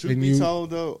baby, Truth and be you.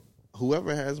 told, though,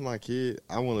 whoever has my kid,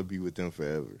 I want to be with them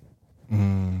forever.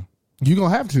 You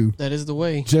gonna have to, That is the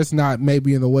way. just not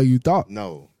maybe in the way you thought.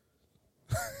 No.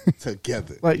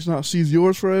 Together. Like it's not she's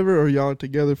yours forever or y'all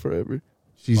together forever.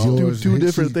 She's yours. Two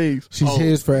different things. She's Oh,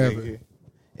 his forever. nigga.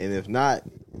 And if not,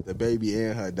 the baby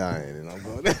and her dying, and I'm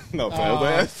going. No,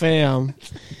 Oh, fam.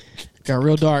 Got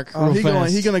real dark real He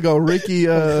fast. gonna go Ricky.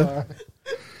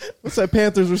 What's that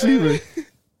Panthers receiver?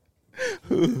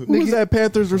 Who's that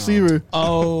Panthers receiver?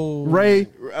 Oh. Ray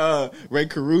Ray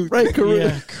Caruth. Ray Caruth.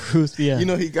 Yeah. Cruz, yeah. You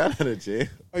know he got out of jail.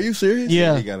 Are you serious?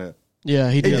 Yeah. He got out.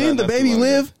 Yeah, he And did. didn't the baby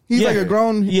live? He's Yeah. like a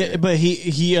grown. Yeah, but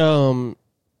he's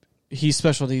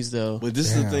special needs though. But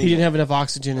this is the thing. He didn't have enough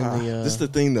oxygen in the. This is the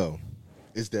thing, though,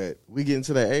 is that we get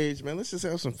into that age, man. Let's just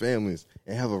have some families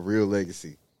and have a real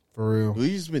legacy. For real. We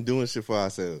just been doing shit for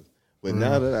ourselves, but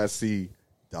now that I see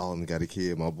Dalton got a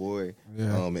kid, my boy,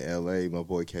 in L.A., my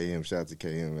boy KM. Shout out to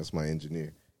KM. That's my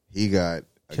engineer. He got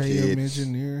a KM kid.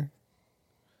 engineer.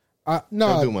 Don't do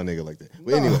No, my nigga like that.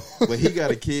 But anyway, but he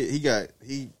got a kid.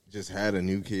 He just had a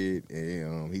new kid,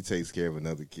 and he takes care of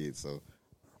another kid. So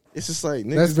it's just like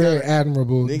niggas that's very got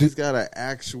admirable. niggas got an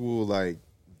actual like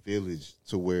village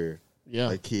to where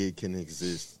Yeah. a kid can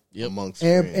exist amongst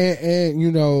and, friends. and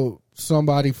you know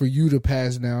somebody for you to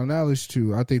pass down knowledge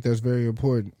to. I think that's very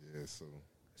important. Yeah, so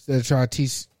Instead of trying to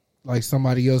teach like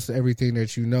somebody else everything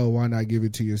that you know, why not give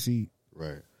it to your seed?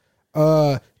 right.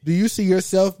 Do you see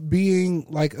yourself being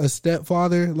like a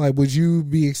stepfather? Like, would you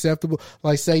be acceptable?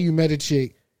 Like, say you met a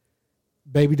chick,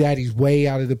 baby daddy's way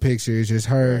out of the picture. It's just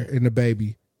her and the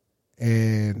baby,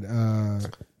 and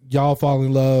y'all fall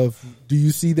in love. Do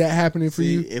you see that happening for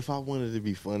See, you? if I wanted to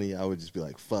be funny, I would just be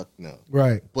like, "Fuck no."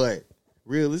 Right. But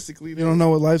realistically, You don't know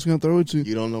what life's gonna throw at you.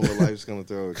 You don't know what life's gonna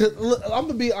throw. At Cause you. look, I'm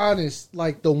gonna be honest.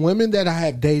 Like the women that I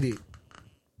have dated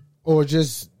or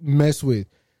just messed with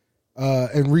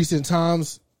in recent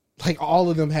times, like all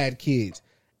of them had kids,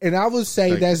 and I would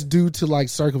say that's due to like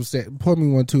circumstance. Pour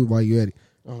me one too while you're at it.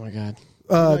 Oh my god.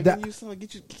 Like, That, get you some,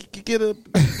 get a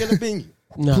bingy.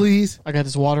 No. please. I got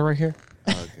this water right here.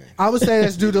 Okay. I would say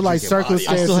that's due to like Drink your body. I still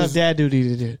have circumstances dad duty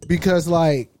to do. because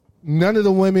like none of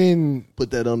the women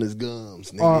Put that on his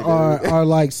gums. Nigga. are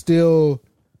like still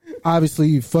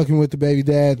obviously fucking with the baby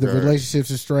dad. The Right.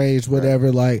 relationship's estranged,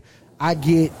 whatever. Like I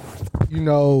get, you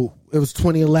know, it was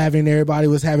 2011, everybody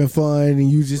was having fun, and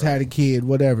you just had a kid,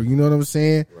 whatever. You know what I'm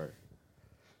saying? Right.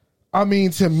 I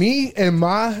mean, to me, in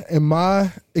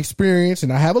my experience,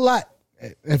 and I have a lot.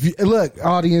 If you look,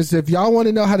 audience, if y'all want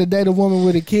to know how to date a woman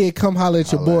with a kid, come holler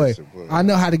at your Holler boy. at your boy. I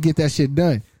know how to get that shit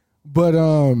done. But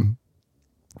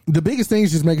the biggest thing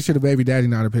is just making sure the baby daddy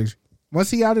not in the picture. Once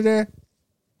he out of there,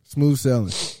 smooth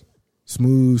selling,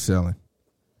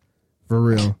 for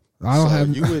real. I don't So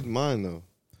have you wouldn't mind though.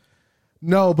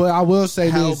 no, but I will say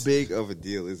How this: big of a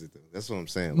deal is it though? That's what I'm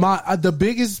saying. Like, my the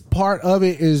biggest part of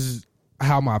it is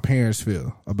how my parents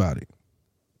feel about it,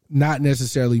 not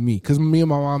necessarily me. Because me and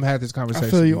my mom had this conversation.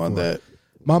 I feel you on before. that.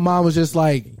 My mom was just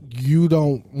like, "You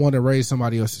don't want to raise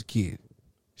somebody else's kid."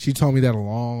 She told me that a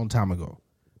long time ago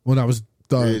when I was.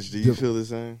 Rich, do you feel the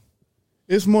same?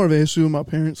 It's more of an issue with my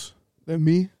parents than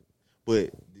me. But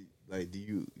like, do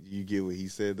you get what he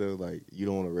said though? Like, you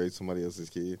don't want to raise somebody else's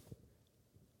kid.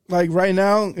 Like right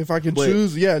now, if I can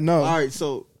choose, yeah, no. All right,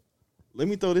 so let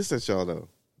me throw this at y'all though.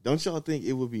 Don't y'all think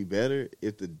it would be better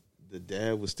if the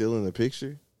dad was still in the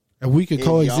picture and we could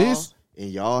coexist and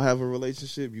y'all have a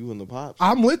relationship, you and the pops?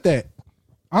 I'm with that.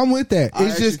 I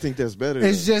actually think that's better.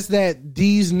 It's just that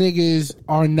these niggas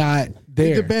are not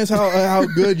there. It depends how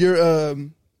good you're.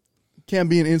 Can't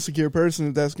be an insecure person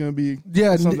if that's going to be.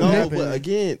 Yeah, no, but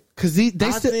again, because he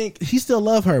still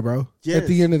love her, bro. Yes, at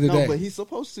the end of the day, but he's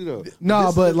supposed to though.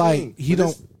 No, but like he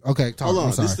don't. Okay, hold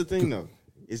on. This is the thing though,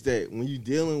 is that when you're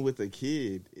dealing with a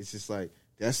kid, it's just like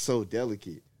that's so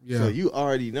delicate. Yeah. So you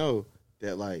already know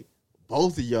that like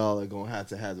both of y'all are gonna have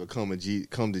to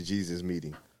come to Jesus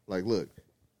meeting. Like, look,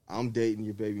 I'm dating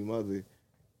your baby mother,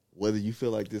 whether you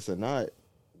feel like this or not.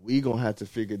 We gonna have to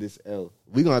figure this out.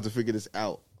 We gonna have to figure this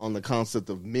out on the concept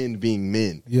of men being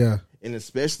men. Yeah, and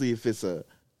especially if it's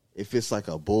like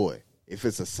a boy, if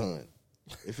it's a son,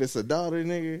 if it's a daughter,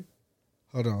 nigga.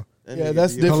 Hold on. Yeah,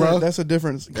 that's different. Hello? That's a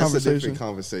different conversation. That's a different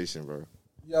conversation, bro.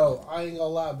 Yo, I ain't gonna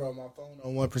lie, bro. My phone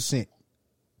on 1%. Damn.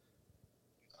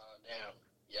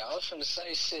 Yeah, I was finna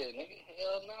say shit, nigga.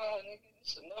 Hell nah, nigga.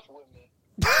 It's enough with me.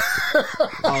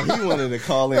 Oh, he wanted to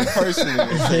call in personally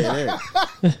and say that.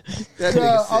 That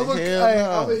nigga said,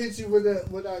 I'm gonna hit you with that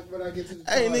when I get to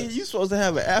the Hey, nigga, you supposed to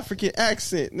have an African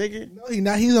accent, nigga. No, he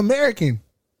not. He's American.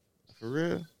 For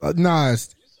real? Nah.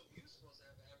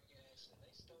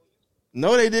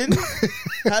 No, they didn't.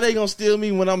 How they gonna steal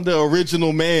me when I'm the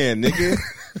original man, nigga?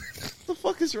 What the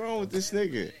fuck is wrong with this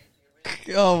nigga?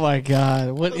 Oh my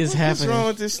god, what is happening? What's wrong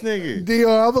with this nigga? Dio,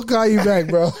 I'm gonna call you back,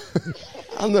 bro.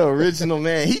 I'm the original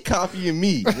man. He copying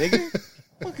me, nigga. What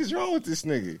the fuck is wrong with this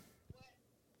nigga?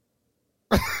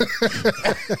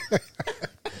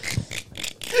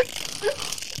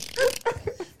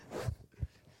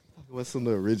 What's on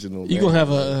the original? You gonna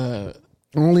have a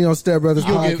only on Step Brothers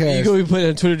podcast. You gonna be put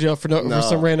in Twitter jail for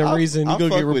some random reason. You gonna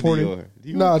get reported.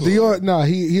 Dior, no,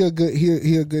 he a good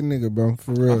nigga, bro.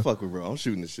 For real. I fuck with bro. I'm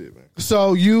shooting the shit, man.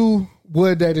 So you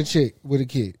would date a chick with a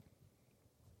kid?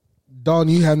 Dawn,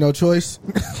 you have no choice.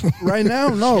 Right now,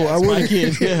 no, I wouldn't.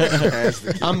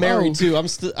 Kid. I'm married too.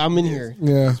 I'm in here.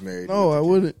 Yeah. No, I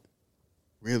wouldn't.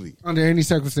 Really? Under any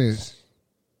circumstance.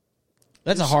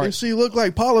 That's a hard. If she looked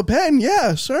like Paula Patton,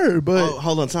 yeah, sure. But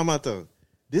hold on, time out though.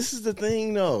 This is the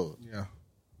thing though. Yeah.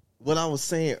 What I was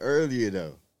saying earlier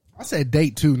though. I said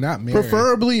date too, not marry.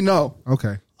 Preferably, no.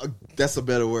 Okay. That's a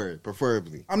better word.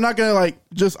 Preferably. I'm not gonna like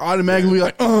just automatically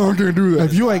like, oh, I'm gonna do that.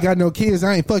 If you ain't got no kids,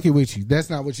 I ain't fucking with you.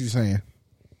 That's not what you saying.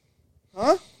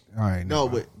 Huh? All right. No,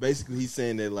 but basically he's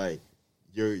saying that like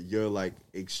your like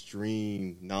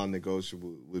extreme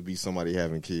non-negotiable would be somebody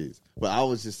having kids. But I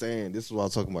was just saying, this is what I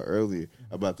was talking about earlier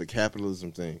about the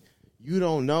capitalism thing. You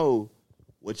don't know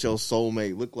what your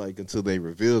soulmate look like until they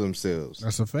reveal themselves.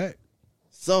 That's a fact.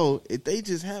 So if they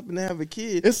just happen to have a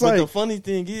kid, it's but like the funny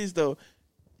thing is though,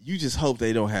 you just hope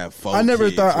they don't have four. I never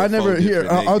thought. I never here.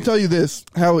 I'll tell you this: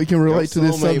 how it can relate to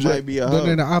this subject. Might be a Isn't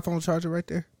there an iPhone charger right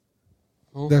there?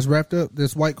 That's wrapped up.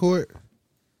 This white cord.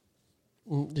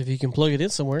 If you can plug it in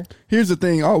somewhere. Here's the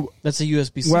thing. That's a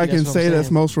USB-C. What I can say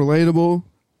that's most relatable.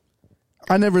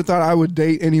 I never thought I would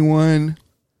date anyone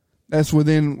that's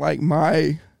within like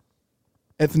my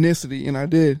ethnicity, and I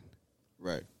did.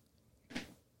 Right.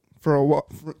 For a while,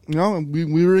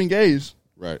 we were engaged.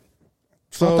 Right.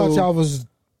 So I thought y'all was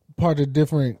part of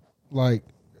different like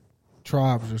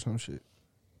tribes or some shit.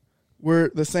 We're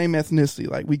the same ethnicity.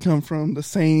 Like we come from the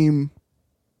same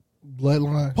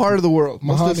bloodline, part of the world.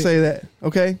 Muhammad. Let's just say that.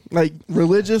 Okay, like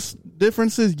religious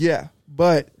differences, yeah,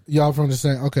 but y'all from the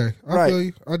same. Okay, I feel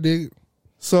you. I dig it.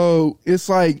 So it's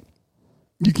like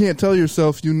you can't tell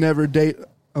yourself you never date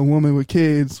a woman with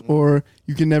kids, or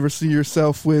you can never see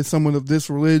yourself with someone of this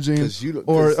religion,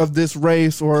 or of this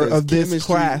race, or of this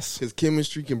class. Because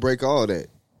chemistry can break all that.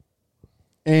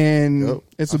 And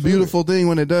it's a beautiful thing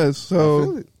when it does.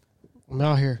 So I'm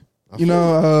out here.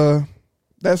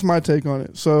 That's my take on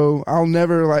it. So I'll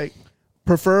never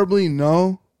preferably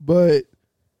no, but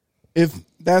if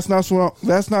that's not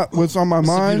what's on my It's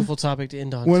mind. a beautiful topic to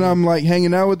end on. When too. I'm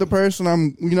hanging out with the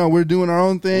person, we're doing our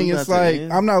own thing. It's like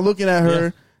I'm not looking at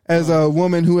her as a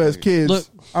woman who has kids. Look.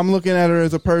 I'm looking at her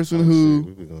as a person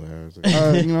who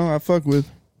I fuck with.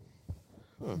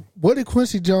 What did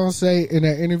Quincy Jones say in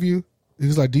that interview? He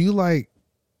was like, "Do you like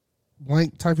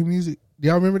blank type of music?" Do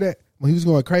y'all remember that when he was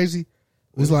going crazy?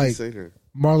 It was like,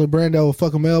 Marlon Brando will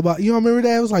fuck a mailbox. You don't remember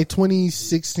that? It was like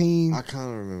 2016. I kind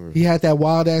of remember. He had that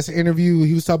wild ass interview.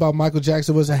 He was talking about Michael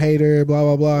Jackson was a hater, blah,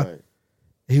 blah, blah. Right.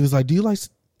 He was like, do you like,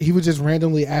 he would just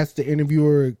randomly ask the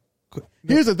interviewer.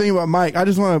 Here's the thing about Mike. I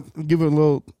just want to give it a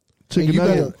little chicken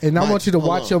nugget. And I Mike, want you to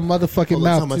watch your motherfucking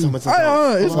mouth.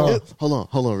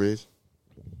 Hold on, Rich.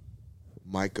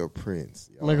 Mike or Prince?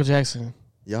 Michael Jackson.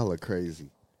 Y'all are crazy.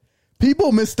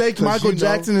 People mistake 'Cause Michael you know,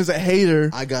 Jackson as a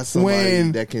hater. I got somebody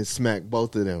when that can smack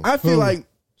both of them. I feel like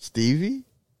Stevie?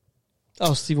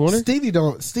 Oh, Steve Wonder?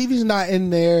 Stevie's not in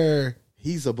there.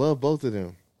 He's above both of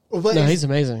them. But No, he's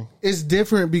amazing. It's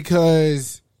different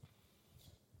because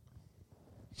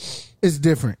it's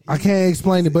different. I can't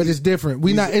explain it, but it's different.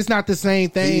 It's not the same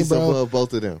thing, He's bro. above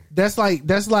both of them. That's like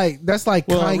Well,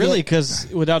 Kanye. really, because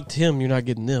without him, you're not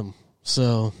getting them.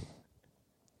 So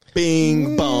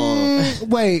Bing bong.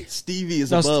 Wait, Stevie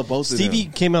is No, above both of Stevie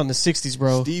them. came out in the 60s,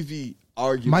 bro. Stevie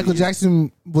arguably Michael is-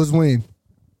 Jackson was when?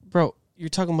 Bro, you're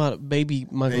talking about baby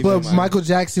Michael. But Jackson. Michael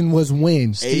Jackson was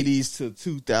when? 80s to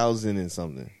 2000 and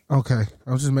something. Okay,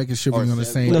 I was just making sure we're Or on the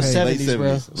same No, page. 70s,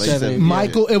 bro. Late 70s.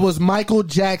 Michael, it was Michael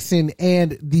Jackson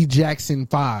and the Jackson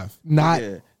 5, not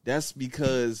Yeah, that's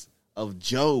because of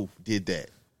Joe did that.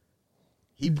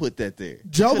 He put that there.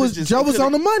 Joe was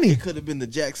on the money. It could have been the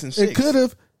Jackson 6. It could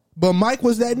have, but Mike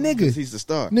was that nigga. 'Cause he's the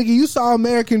star. Nigga, you saw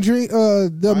American Dream,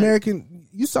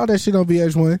 you saw that shit on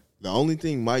VH1. The only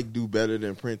thing Mike do better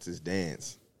than Prince is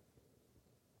dance.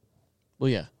 Well,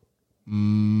 yeah.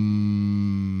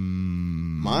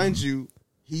 Mind you,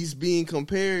 he's being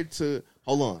compared to.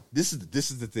 Hold on, this is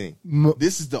the thing.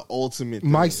 This is the ultimate.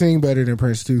 Thing. Mike sing better than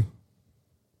Prince too.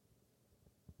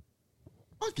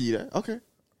 I'll give you that. Okay,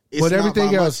 it's But not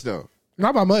everything by else- much, though.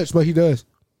 Not by much, but he does.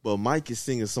 But Mike is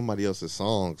singing somebody else's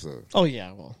songs. So Oh,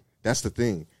 yeah. Well, that's the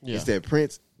thing. Yeah. Is that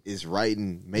Prince is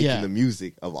writing, making Yeah. the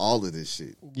music of all of this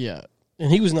shit. yeah.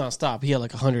 And he was nonstop. He had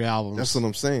like 100 albums. That's what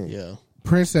I'm saying. Yeah.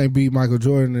 Prince ain't beat Michael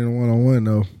Jordan in a one-on-one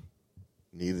though.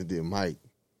 Neither did Mike.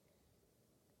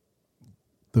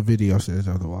 The video says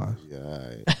otherwise. Yeah, all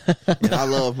right. And I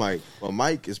love Mike, but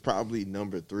Mike is probably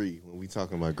number 3 when we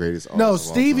talking about greatest artists. No, of all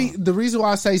Stevie. time. The reason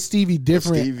why I say Stevie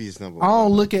different, Stevie's number I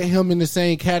don't 1. look at him in the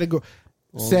same category.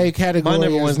 My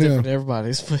number one's as different them. than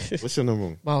everybody's. But What's your number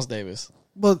 1? Miles Davis.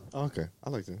 But Okay, I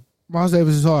like that. Miles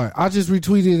Davis is hard. I just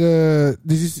retweeted.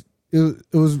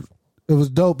 It was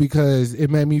dope because it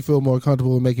made me feel more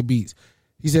comfortable with making beats.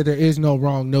 He said there is no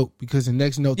wrong note because the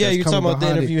next note. Yeah, that's you're talking coming about the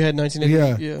behind interview it, you had in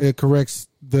 1980. Yeah, it corrects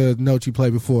the note you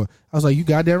played before. I was like, you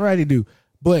got that right, to do.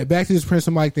 But back to this Prince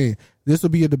and Mike thing. This will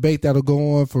be a debate that'll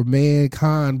go on for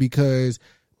mankind because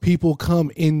people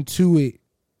come into it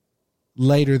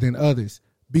later than others.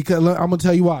 Because I'm gonna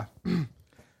tell you why.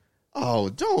 Oh,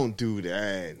 don't do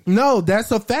that. No,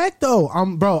 that's a fact though.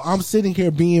 I'm sitting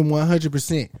here being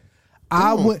 100%.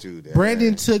 Don't do that.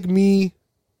 Brandon took me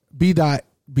B dot,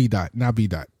 not B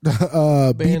dot.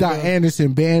 B dot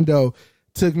Anderson Bando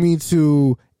took me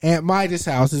to Aunt Midas'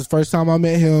 house. It's the first time I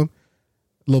met him.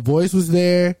 LaVoice was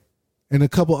there and a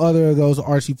couple other of those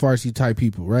artsy fartsy type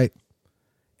people, right?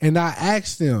 And I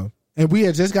asked them, and we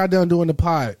had just got done doing the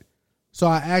pod. So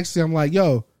I asked them, like,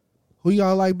 yo, who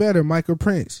y'all like better, Mike or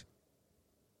Prince?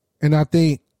 And I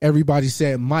think everybody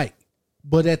said Mike.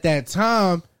 But at that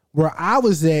time, where I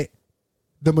was at,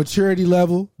 the maturity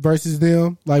level versus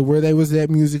them, like where they was at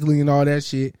musically and all that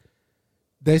shit,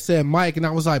 they said Mike. And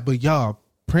I was like, but y'all,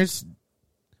 Prince,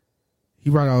 he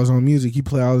write all his own music. He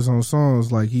play all his own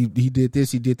songs. Like, he did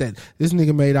this, he did that. This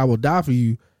nigga made I Will Die For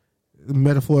You.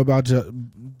 Metaphor about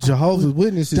Jehovah's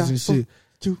Witnesses and shit.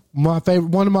 My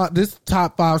favorite, this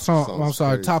top 5 songs. I'm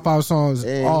sorry, crazy. top 5 songs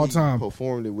And all he time.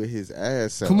 performed it with his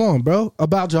ass out. Come on, bro.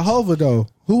 About Jehovah though.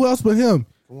 Who else but him?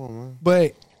 Come on, man.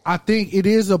 But I think it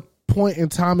is a point in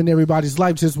time in everybody's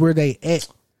life just where they at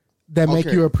that make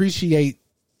Okay. you appreciate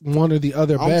one or the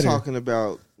other I'm better. talking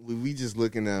about, we just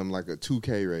looking at them like a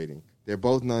 2K rating. They're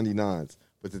both 99s.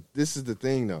 But this is the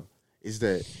thing, though, is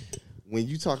that when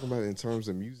you talk about it in terms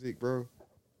of music, bro,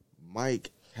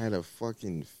 Mike had a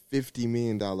fucking $50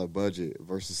 million budget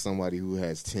versus somebody who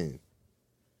has 10.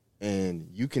 And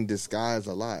you can disguise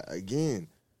a lot. Again,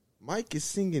 Mike is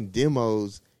singing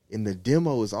demos, and the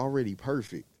demo is already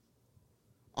perfect.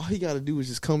 All he got to do is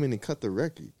just come in and cut the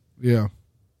record. Yeah.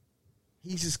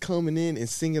 He's just coming in and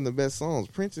singing the best songs.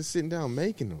 Prince is sitting down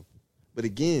making them. But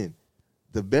again,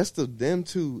 the best of them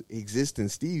two exist in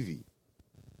Stevie.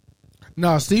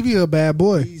 No, Stevie a bad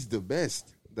boy. He's the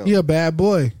best, though. He a bad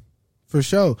boy. For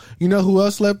sure. You know who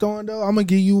else slept on though? I'm gonna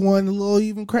give you one a little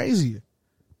even crazier.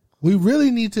 We really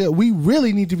need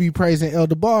to be praising El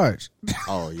DeBarge.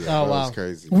 Oh yeah, Oh, bro, wow. that's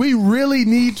crazy. We really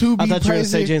need to be I thought you were going to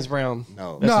praising. say James Brown.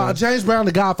 No. James Brown,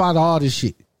 the Godfather, all this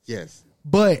shit. Yes.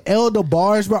 But El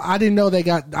DeBarge, bro, I didn't know that.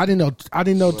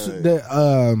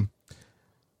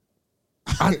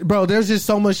 Bro, there's just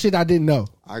so much shit I didn't know.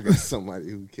 I got somebody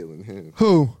who killing him.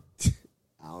 Who?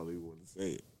 I don't even want to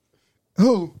say it.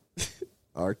 Who?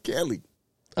 R. Kelly.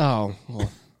 Oh,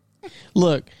 well.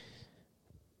 Look.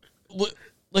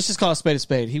 Let's just call a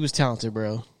spade. He was talented,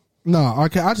 bro. No,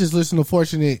 okay. I just listened to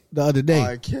Fortunate the other day.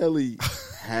 R. Kelly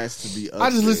has to be up I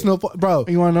just there. listened to bro.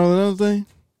 You want to know another thing?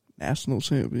 National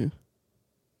champion.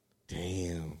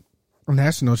 Damn, A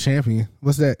national champion.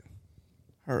 What's that?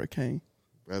 Hurricane.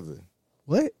 brother.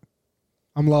 What?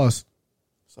 I'm lost.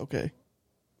 It's okay.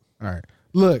 All right.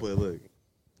 Look, But look,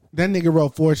 that nigga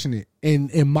wrote Fortunate. In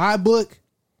my book,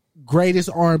 greatest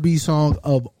R&B song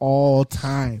of all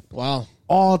time. Wow.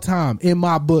 All time. In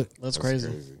my book. That's crazy.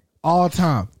 All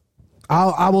time.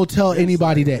 I will tell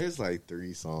anybody that. There's like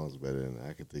 3 songs better than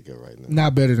I can think of right now.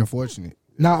 Not better than Fortunate.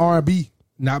 Not R&B.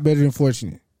 Not better than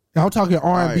Fortunate. I'm talking R&B.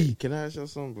 All right, can I ask y'all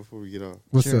something before we get off?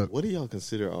 What's up? What do y'all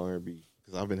consider R&B?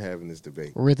 Because I've been having this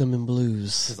debate. Rhythm and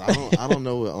blues. Because I don't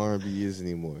know what R&B is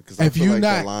anymore. Because I If feel you like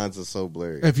not- the lines are so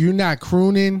blurry. If you're not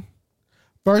crooning,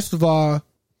 first of all,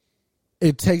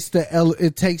 it takes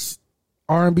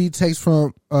R&B takes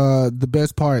from the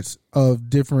best parts of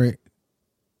different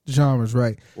genres,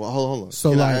 right? Well, hold on.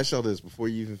 So, Can like- I ask y'all this before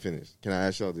you even finish? Can I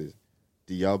ask y'all this?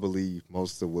 Do y'all believe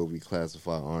most of what we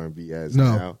classify R&B as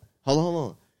No. now? Hold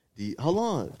on. Hold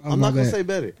on. Oh, I'm my not gonna bad. say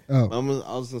better. Oh.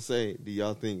 I was gonna say, do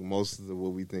y'all think most of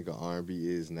what we think of R&B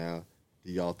is now?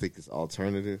 Do y'all think it's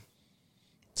alternative?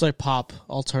 It's like pop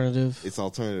alternative. It's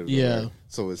alternative. Yeah. right?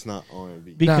 So it's not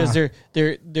R&B. Because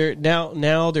they're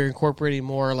now they're incorporating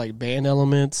more like band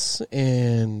elements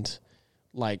and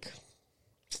like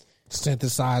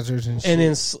Synthesizers and shit.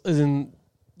 and then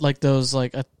like those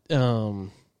like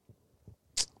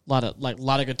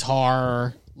lot of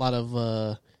guitar, lot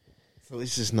of So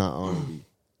it's just not R&B.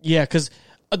 yeah, because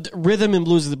rhythm and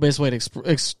blues is the best way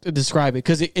to describe it,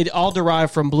 because it all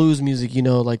derived from blues music, you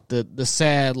know, like the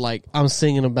sad, like I'm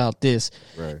singing about this,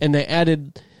 Right. and they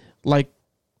added like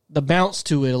the bounce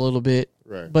to it a little bit,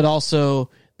 Right. but also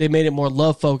they made it more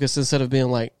love focused instead of being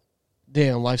like,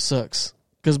 damn, life sucks,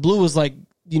 because blue was like,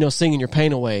 you know, singing your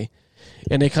pain away,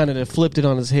 and they kind of flipped it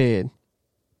on his head,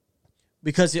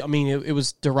 because I mean it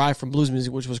was derived from blues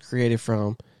music, which was created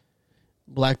from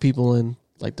black people in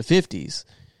like the 50s.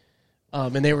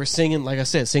 And they were singing, like I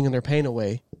said, singing their pain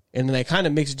away. And then they kind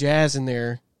of mixed jazz in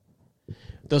there.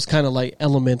 Those kind of like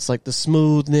elements, like the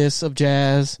smoothness of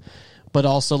jazz, but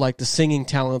also like the singing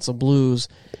talents of blues.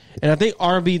 And I think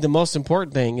R&B, the most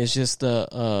important thing is just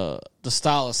the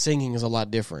style of singing is a lot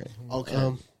different.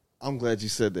 Okay. I'm glad you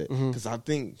said that, because I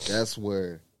think that's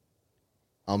where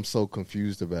I'm so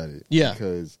confused about it. Yeah.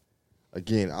 Because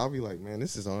again, I'll be like, man,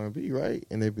 this is R&B, right?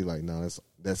 And they'd be like, no,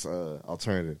 that's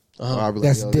alternative. Or I'll be like,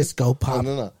 That's yo, disco pop.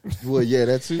 No. Well, yeah,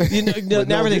 that too. You know, But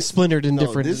now everything's this- splintered in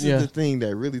different. This yeah. is the thing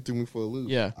that really threw me for a loop.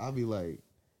 Yeah. I'll be like,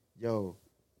 yo,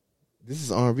 this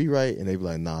is R&B, right? And they'd be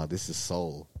like, nah, this is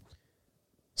soul.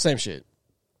 Same shit.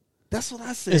 That's what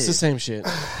I said. It's the same shit.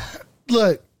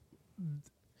 Look,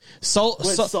 Soul, But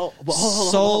soul, soul- but hold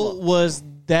on, soul hold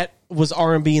on. was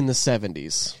R&B in the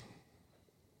 70s.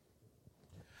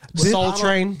 Soul I don't-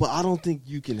 Train. But I don't think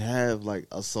you can have like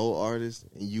a soul artist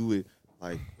and you would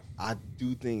like. I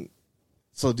do think.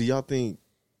 So do y'all think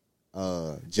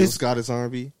Jill It's- Scott is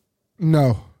R&B?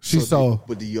 no, she's soul.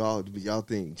 But do y'all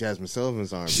think Jasmine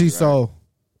Sullivan's R&B? She's right? soul.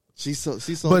 She's soul.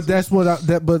 But too? that's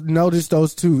what but notice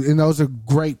those two, and those are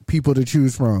great people to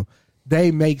choose from.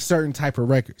 They make certain type of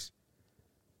records.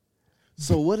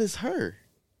 So what is her?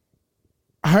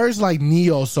 Hers like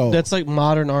neo soul. That's like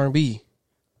modern R&B.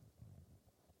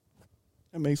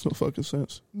 That makes no fucking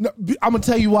sense. No, I'm gonna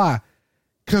tell you why.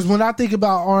 Because when I think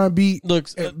about R&B,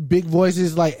 Looks big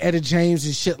voices like Etta James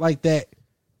and shit like that.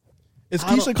 Is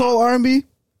Keisha Cole R&B?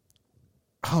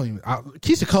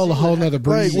 Keisha Cole a whole nother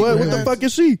breed. Like what? What the man. fuck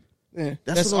is she? Yeah.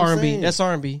 that's what I'm R&B. saying. That's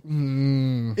R&B.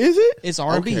 Is it? It's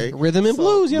R&B. Okay. Rhythm and So,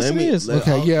 blues. Yes, let it me- is. let-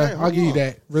 Okay, yeah, hold I'll give you on.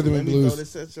 that. Rhythm So and let me blues. throw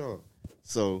this at y'all.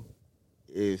 So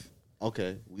if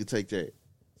we take that.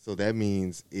 So that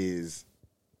means is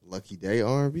Lucky Day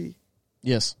R&B?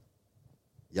 Yes.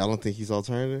 Y'all don't think he's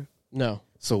alternative? No.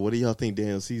 So what do y'all think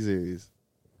Daniel Caesar is?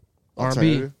 R&B.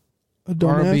 Alternative? A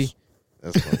dumbass? R&B.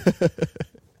 That's funny.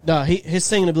 No, his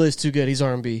singing ability is too good. He's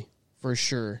R&B for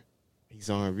sure. He's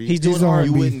R&B. He's doing He's R&B.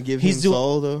 R&B. You wouldn't give him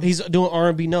soul though. He's doing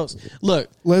R&B notes. Look,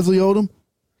 Leslie Odom?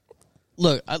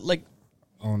 I, like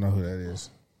I don't know who that is.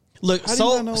 look. How do you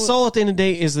Soul, not know soul at the end of the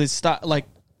day is the style. Like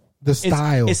The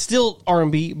style. It's still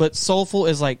R&B, but soulful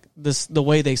is like this the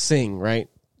way they sing, right?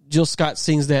 Jill Scott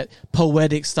sings that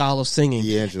poetic style of singing.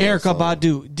 D'Angelo Erykah soul.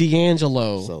 Badu,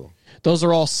 D'Angelo. So Those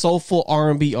are all soulful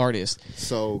R&B artists.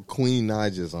 So Queen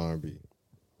Naja's R&B.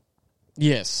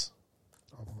 Yes.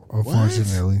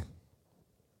 Unfortunately.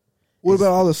 What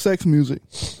about all the sex music?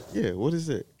 Yeah, what is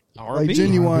it? R&B. Like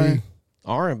Genuine.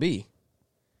 R&B.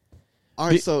 All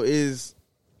right, so is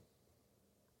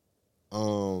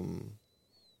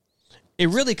It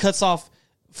really cuts off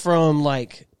from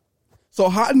like So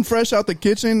Hot and Fresh Out the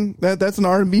Kitchen, that's an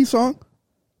R&B song?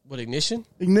 what, Ignition?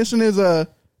 Ignition is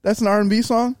that's an R&B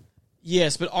song?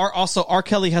 Yes, but also R.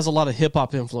 Kelly has a lot of hip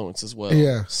hop influence as well.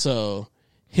 Yeah. So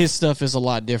his stuff is a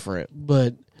lot different.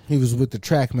 But He was with the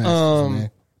Trackmasters,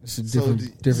 man. It's a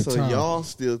different so time. y'all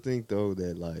still think though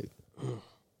that like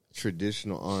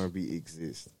traditional R&B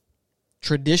exists?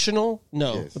 traditional,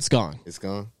 no, Yes. it's gone. It's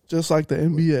gone. Just like the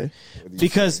NBA.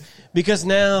 Because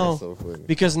now That's so funny.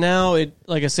 because now it,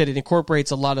 like I said, it incorporates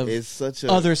a lot of It's such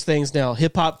a other things now.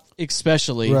 Hip hop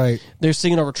especially. Right. They're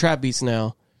singing over trap beats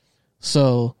now.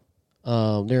 So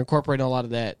they're incorporating a lot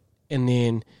of that. And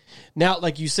then now,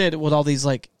 like you said, with all these,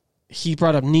 like, he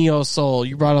brought up neo soul,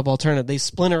 you brought up alternative. They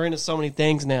splinter into so many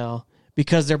things now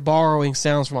because they're borrowing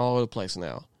sounds from all over the place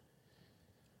now.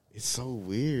 It's so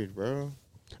weird, bro.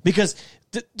 Because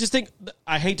just think,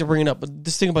 I hate to bring it up, but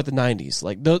just think about the 90s.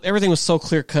 Like, everything was so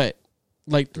clear cut.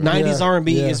 Like, 90s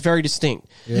R&B is very distinct.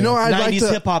 Yeah. You know, I'd 90s like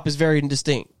to, hip hop is very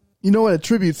distinct. You know what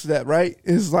attributes to that, right?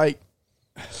 Is like,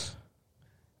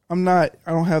 I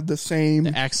don't have the same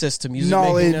access to music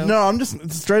knowledge. making now? No, I'm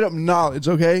just straight up knowledge.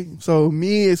 Okay, so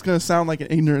me, it's gonna sound like an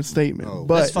ignorant statement,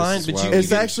 but That's fine, but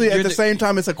it's actually at the same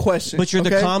time it's a question. But you're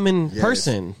the okay? common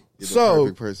person. You're the So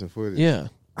perfect person for this. Yeah.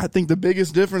 I think the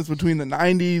biggest difference between the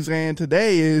 90s and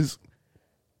today is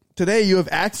today you have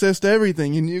access to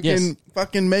everything and you can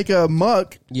fucking make a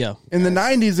muck. Yeah. In the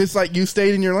 90s, it's like you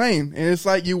stayed in your lane and it's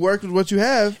like you worked with what you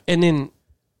have. And then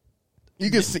you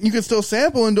can still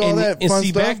sample and do all that fun see,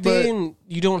 stuff. back but then,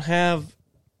 you don't have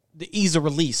the ease of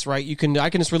release, right? I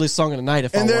can just release a song in a night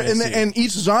if I wanted to. And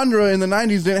each genre in the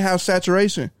 90s didn't have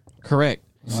saturation. Correct.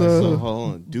 So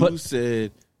hold on.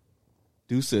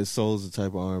 Dude said soul is the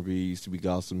type of R&B used to be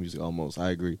gospel music almost.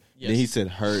 I agree. Yes. Then he said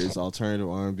her is alternative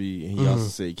R&B, and he also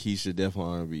said Keisha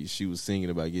definitely R&B. She was singing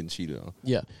about getting cheated on.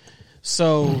 Yeah.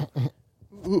 So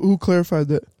who clarified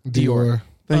that? Dior.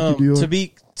 Thank you,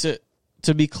 Dior.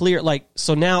 To be clear, like,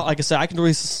 so now, like I said, I can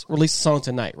release a song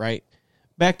tonight, right?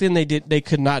 Back then they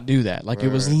could not do that. Like, it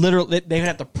was literally, they would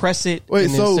have to press it and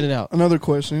then send it out. Another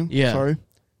question. Yeah. Sorry.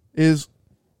 Is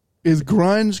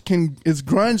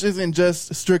grunge isn't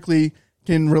just strictly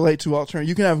can relate to alternative.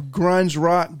 You can have grunge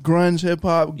rock, grunge hip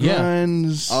hop,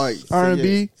 grunge All right, so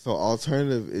R&B. yeah, so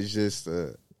alternative is just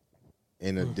an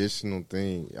additional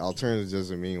thing. Alternative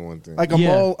doesn't mean one thing. Like a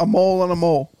mole on a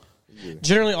mole.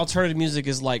 Generally, alternative music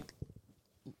is like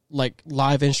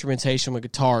live instrumentation with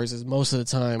guitars is most of the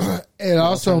time. It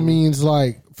also means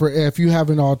like if you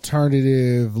have an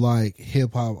alternative like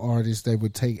hip hop artist, they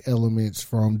would take elements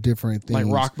from different things,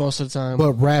 like rock most of the time,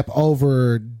 but rap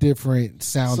over different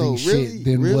sounding shit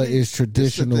than what is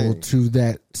traditional to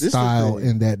that style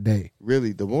in that day.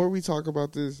 Really, the more we talk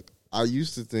about this, I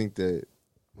used to think that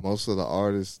most of the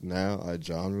artists now are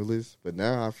genreless, but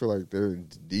now I feel like they're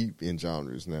deep in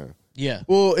genres now. Yeah.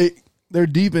 Well, they're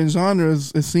deep in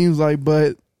genres, it seems like,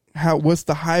 but what's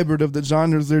the hybrid of the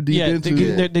genres they're deep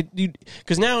into?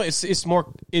 Because now it's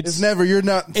more. It's never. You're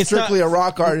not strictly a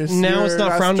rock artist. Now It's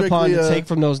not frowned upon to take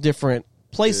from those different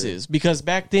places. Because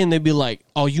back then they'd be like,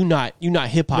 "Oh, you not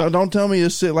hip hop." No, don't tell me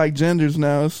it's shit like genders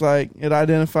now. It's like it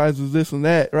identifies as this and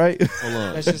that, right? Hold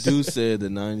on. Dude said the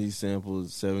 90s sampled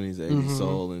 70s, 80s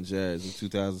soul and jazz. The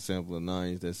 2000 sample the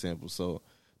 90s that sample soul.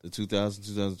 The 2000,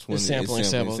 2020 is sampling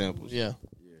samples. Yeah.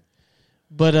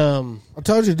 But I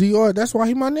told you, Dior. That's why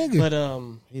he my nigga. But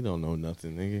he don't know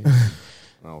nothing, nigga.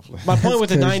 My point with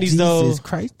the 90s though, Jesus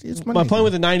Christ, is my point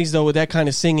with the 90s though, with that kind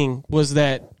of singing was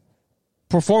that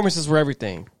performances were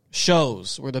everything.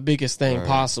 Shows were the biggest thing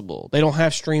possible. They don't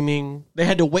have streaming. They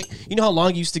had to wait. You know how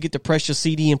long you used to get to press your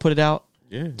CD and put it out?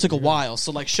 Yeah, it took a while.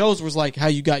 So like shows was like how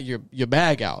you got your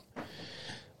bag out.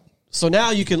 So now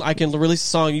I can release a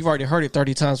song. You've already heard it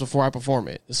 30 times before I perform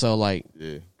it. So like,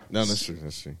 yeah. No, that's true.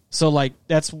 That's true. So like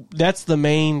that's the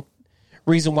main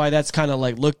reason why that's kind of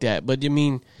like looked at. But I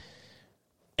mean,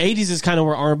 80s is kind of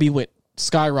where R&B went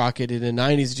skyrocketed, and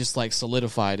 90s just like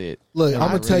solidified it. Look, I'm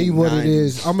gonna tell you what it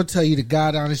is. I'm gonna tell you the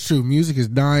God honest truth. Music is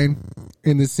dying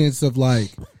in the sense of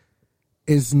like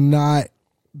it's not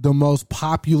the most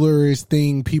popularist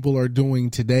thing people are doing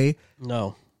today.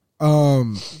 No.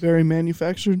 Very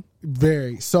manufactured.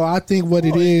 Very. So I think what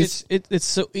it is, it's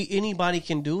so anybody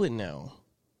can do it now.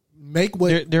 make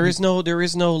what There is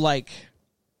no like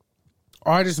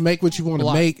artists make what you want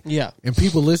to make. Yeah. And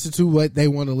people listen to what they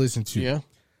want to listen to. Yeah.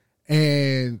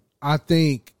 And I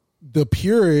think the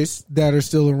purists that are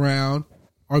still around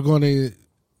are going to,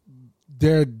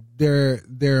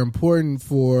 they're important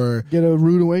for Get a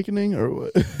rude awakening or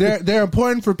what? they're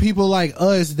important for people like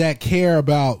us that care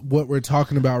about what we're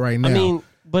talking about right now. I mean,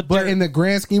 but in the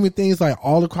grand scheme of things, like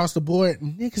all across the board,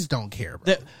 niggas don't care about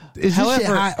it. Is this shit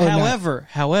hot or not?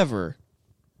 However,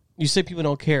 you say people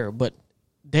don't care, but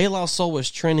De La Soul is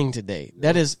trending today.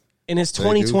 That is, and it's They do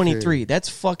 2023. care. That's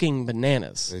fucking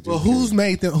bananas. Well, who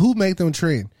made them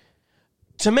trend?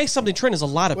 To make something trend is a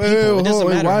lot of people. It doesn't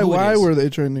matter who it why is. were they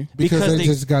trending? Because they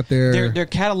just got their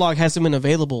catalog hasn't been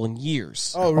available in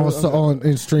years. Oh, really? also on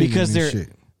in streaming Because and they're shit.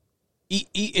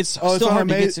 It's Oh, still it's hard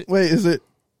to made, get to. Wait, is it?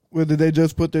 Well, did they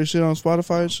just put their shit on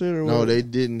Spotify and shit? Or No, what? they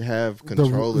didn't have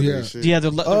control of yeah. their shit. Yeah, the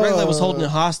red label was holding it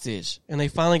hostage, and they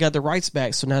finally got the rights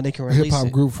back, so now they can A release hip hop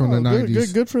it. group from the Good,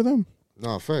 90s. good for them.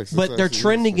 No, facts. But It's they're actually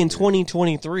trending in something.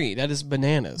 2023. That is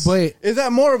bananas. But Is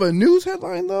that more of a news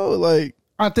headline though? Like,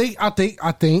 I think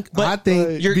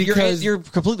you're because you're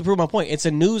completely proving my point. It's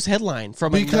a news headline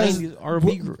from a because 90s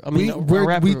R&B group. I mean,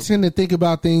 we tend to think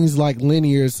about things like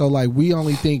linear, so like we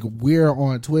only think we're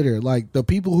on Twitter. Like the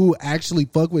people who actually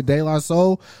fuck with De La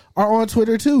Soul are on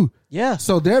Twitter too. Yeah.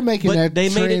 So they're making But that they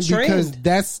trend, made it trend. because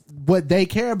that's what they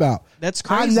care about. That's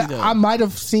crazy, I, though. I might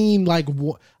have seen like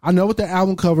I know what the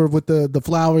album cover with the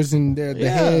flowers and the Yeah.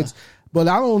 heads, but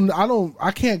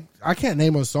I can't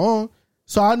name a song.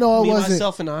 So I know it Me, wasn't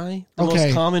Myself, and I, the Okay.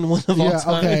 most common one of all Yeah,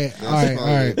 time. okay. All right, all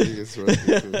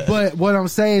right. But what I'm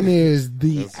saying is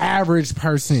the average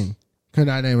person could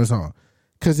not name a song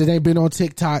because it ain't been on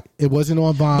TikTok. It wasn't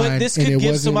on Vine. But this and could it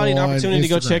give wasn't somebody an on opportunity to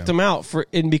go Instagram. check them out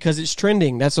because it's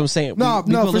trending. That's what I'm saying. No,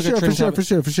 We no, go for look at sure, for trending sure,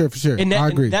 topics. for sure. And I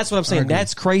agree. And that's what I'm I saying. agree.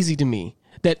 That's crazy to me.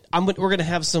 That we're going to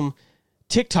have some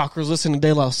TikTokers listening to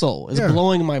De La Soul. It's Yeah.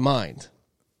 blowing my mind.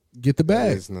 Get the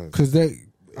bag It's nuts. because they.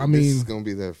 I this mean, is gonna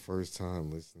be their first time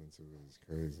listening to it. It's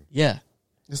crazy. Yeah.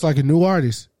 it's like a new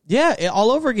artist. Yeah, all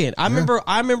over again. I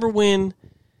remember when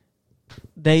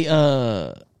they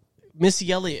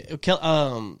Missy Elliott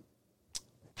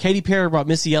Katy Perry brought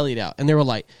Missy Elliott out, and they were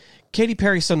like, Katy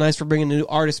Perry's so nice for bringing a new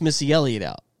artist, Missy Elliott,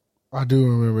 out. I do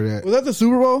remember that. was that the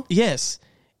Super Bowl? Yes.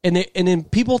 And then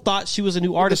people thought she was a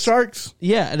new The artist. Sharks.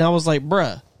 Yeah, and I was like,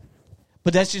 bruh.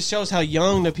 But that just shows how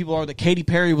young the people are, that Katy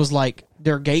Perry was like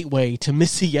their gateway to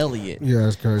Missy Elliott. Yeah,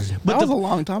 it's crazy. That was a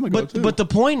long time ago too. But the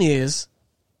point is,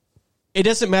 it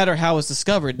doesn't matter how it's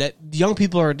discovered. That young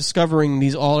people are discovering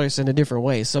these artists in a different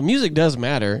way. So music does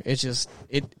matter. It's just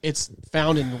it's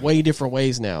found in way different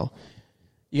ways now.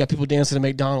 You got people dancing at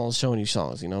McDonald's showing you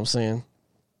songs. You know what I'm saying?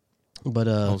 But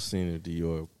I've seen it,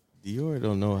 Dior. Dior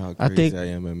don't know how I crazy think- I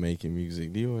am at making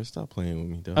music. Dior, stop playing with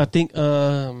me, dog. I think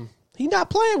he not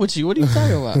playing with you. What are you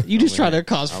talking about? You just try to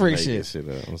cause I'm friction. making shit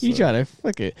up. I'm You sorry. try to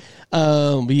fuck it.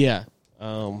 But yeah.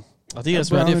 I think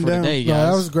that's what I did for Down. today, No, that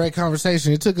guys. was a great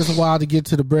conversation. It took us a while to get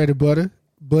to the bread and butter,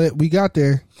 but we got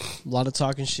there. A lot of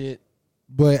talking shit.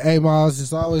 But hey, Miles,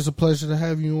 it's always a pleasure to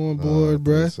have you on board,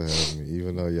 bruh. Thanks for having me.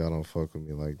 Even though y'all don't fuck with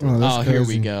me like that. Oh, that's Oh, here we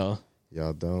crazy. go.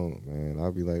 Y'all don't, man.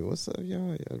 I'll be like, "What's up,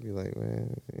 y'all?" Y'all be like,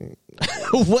 "Man."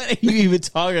 What are you even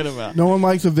talking about? no one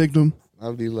likes a victim.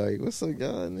 I'll be like, "What's up,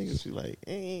 y'all?" Niggas be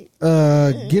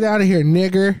like, Get out of here,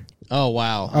 nigger. Oh,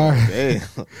 wow. All right.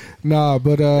 "Damn." Nah,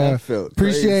 but That felt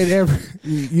appreciate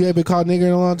crazy. you ain't been called nigger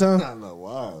in a long time. I know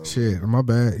why. Shit, my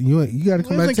bad. You got to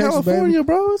come back Lives to in Texas, California, baby.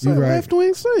 bro. It's You like right. left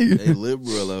wing state. They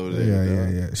liberal over there. Yeah,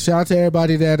 dog. yeah. Shout out to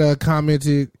everybody that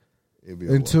commented It'd be a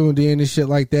and while. tuned in and shit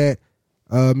like that.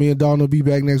 Me and Dawn will be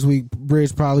back next week.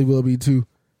 Bridge probably will be too.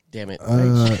 Damn it.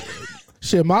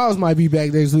 Shit, Miles might be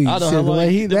back next week. I don't Shit, know the how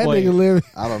way long- that boy. nigga live.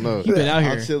 I don't know. You been out I'm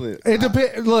here. chilling. It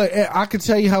depends. Look, I can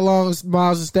tell you how long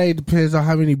Miles has stayed. Depends on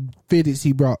how many fitteds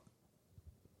he brought.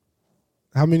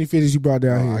 How many fitteds you brought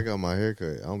down I here? got my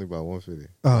haircut. I only bought 150.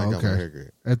 Oh, I got okay. my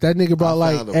haircut. If that nigga brought I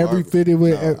like found a every barber. fitted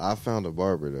with, No, I found a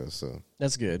barber though. So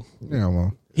That's good. yeah,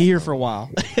 well, He here for a while.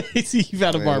 See, you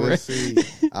found a man, barber. let's see.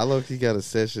 I low key got a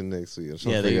session next week. I'm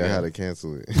trying Yeah, to there you figure out go. how to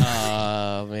cancel it.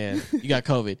 Oh, man. You got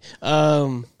COVID. I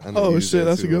done Oh, used shit,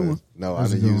 that that's a too good much. one. No,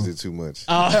 That's I a didn't good use one. it too much.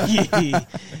 Oh, yeah.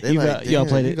 They You like, got- y'all "Damn,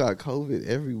 played you it. got COVID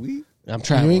every week. I'm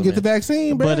trying. you ain't get the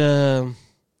vaccine, bro.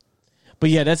 But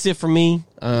yeah, that's it for me.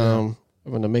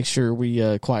 I'm gonna make sure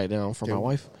we quiet down for my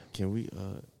wife. Can we?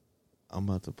 I'm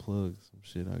about to plug some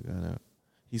shit I got out.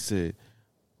 He said,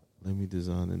 "Let me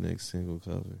design the next single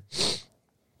cover."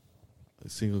 A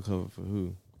single cover for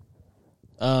who?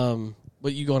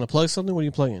 But you going to plug something? What are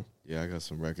you plugging? Yeah, I got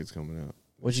some records coming out.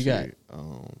 What you got?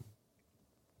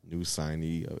 New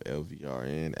signee of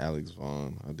LVRN, Alex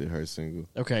Vaughn. I did her single.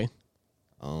 Okay.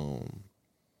 Who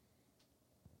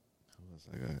else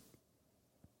I got?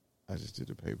 I just did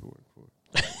the paperwork for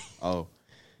it. Oh,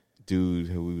 dude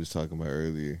who we was talking about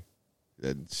earlier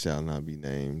that shall not be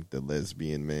named, the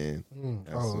lesbian man.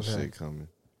 That's some shit coming.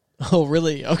 Oh,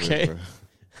 really? Okay.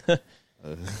 What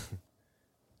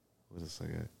else I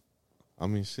got? I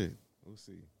mean, shit. We'll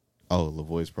see. Oh,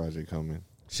 LaVoice project coming.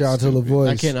 Shout out to LaVoice.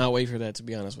 I cannot wait for that, to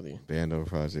be honest with you. Bando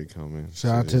project coming.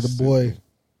 Shout out to the boy.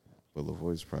 But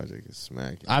LaVoice project is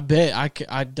smacking. I bet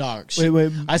I dog.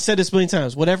 Wait. I said this a million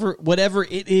times. Whatever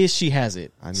it is, she has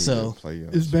it. I need so to play y'all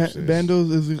Is some shit.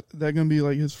 Bandos, is that gonna be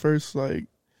like his first like?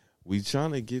 We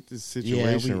trying to get this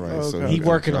situation right. So He's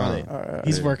working on it. Right.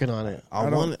 He's working on it. I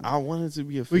want it to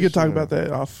be official. We could talk about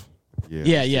that off.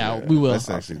 Yeah, we will. Let's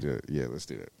actually do it. Yeah, let's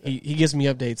do that. He gives me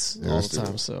updates all the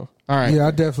time. So all right. Yeah,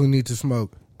 I definitely need to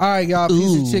smoke. All right, y'all.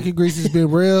 Piece of chicken grease has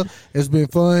been real. It's been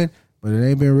fun, but it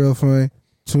ain't been real fun.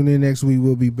 Tune in next week.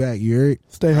 We'll be back. You heard?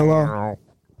 Stay hello.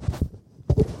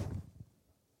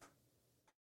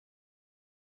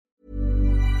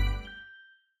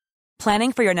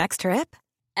 Planning for your next trip?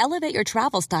 Elevate your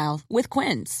travel style with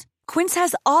Quince. Quince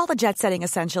has all the jet-setting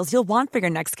essentials you'll want for your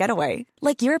next getaway,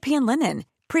 like European linen,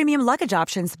 premium luggage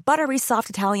options, buttery soft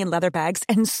Italian leather bags,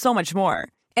 and so much more.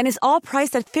 And is all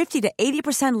priced at 50 to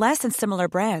 80% less than similar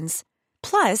brands.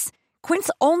 Plus,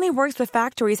 Quince only works with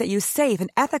factories that use safe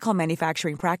and ethical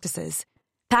manufacturing practices.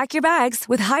 Pack your bags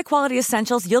with high-quality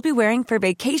essentials you'll be wearing for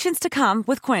vacations to come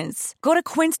with Quince. Go to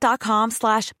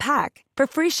quince.com/pack for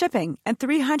free shipping and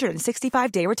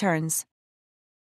 365-day returns.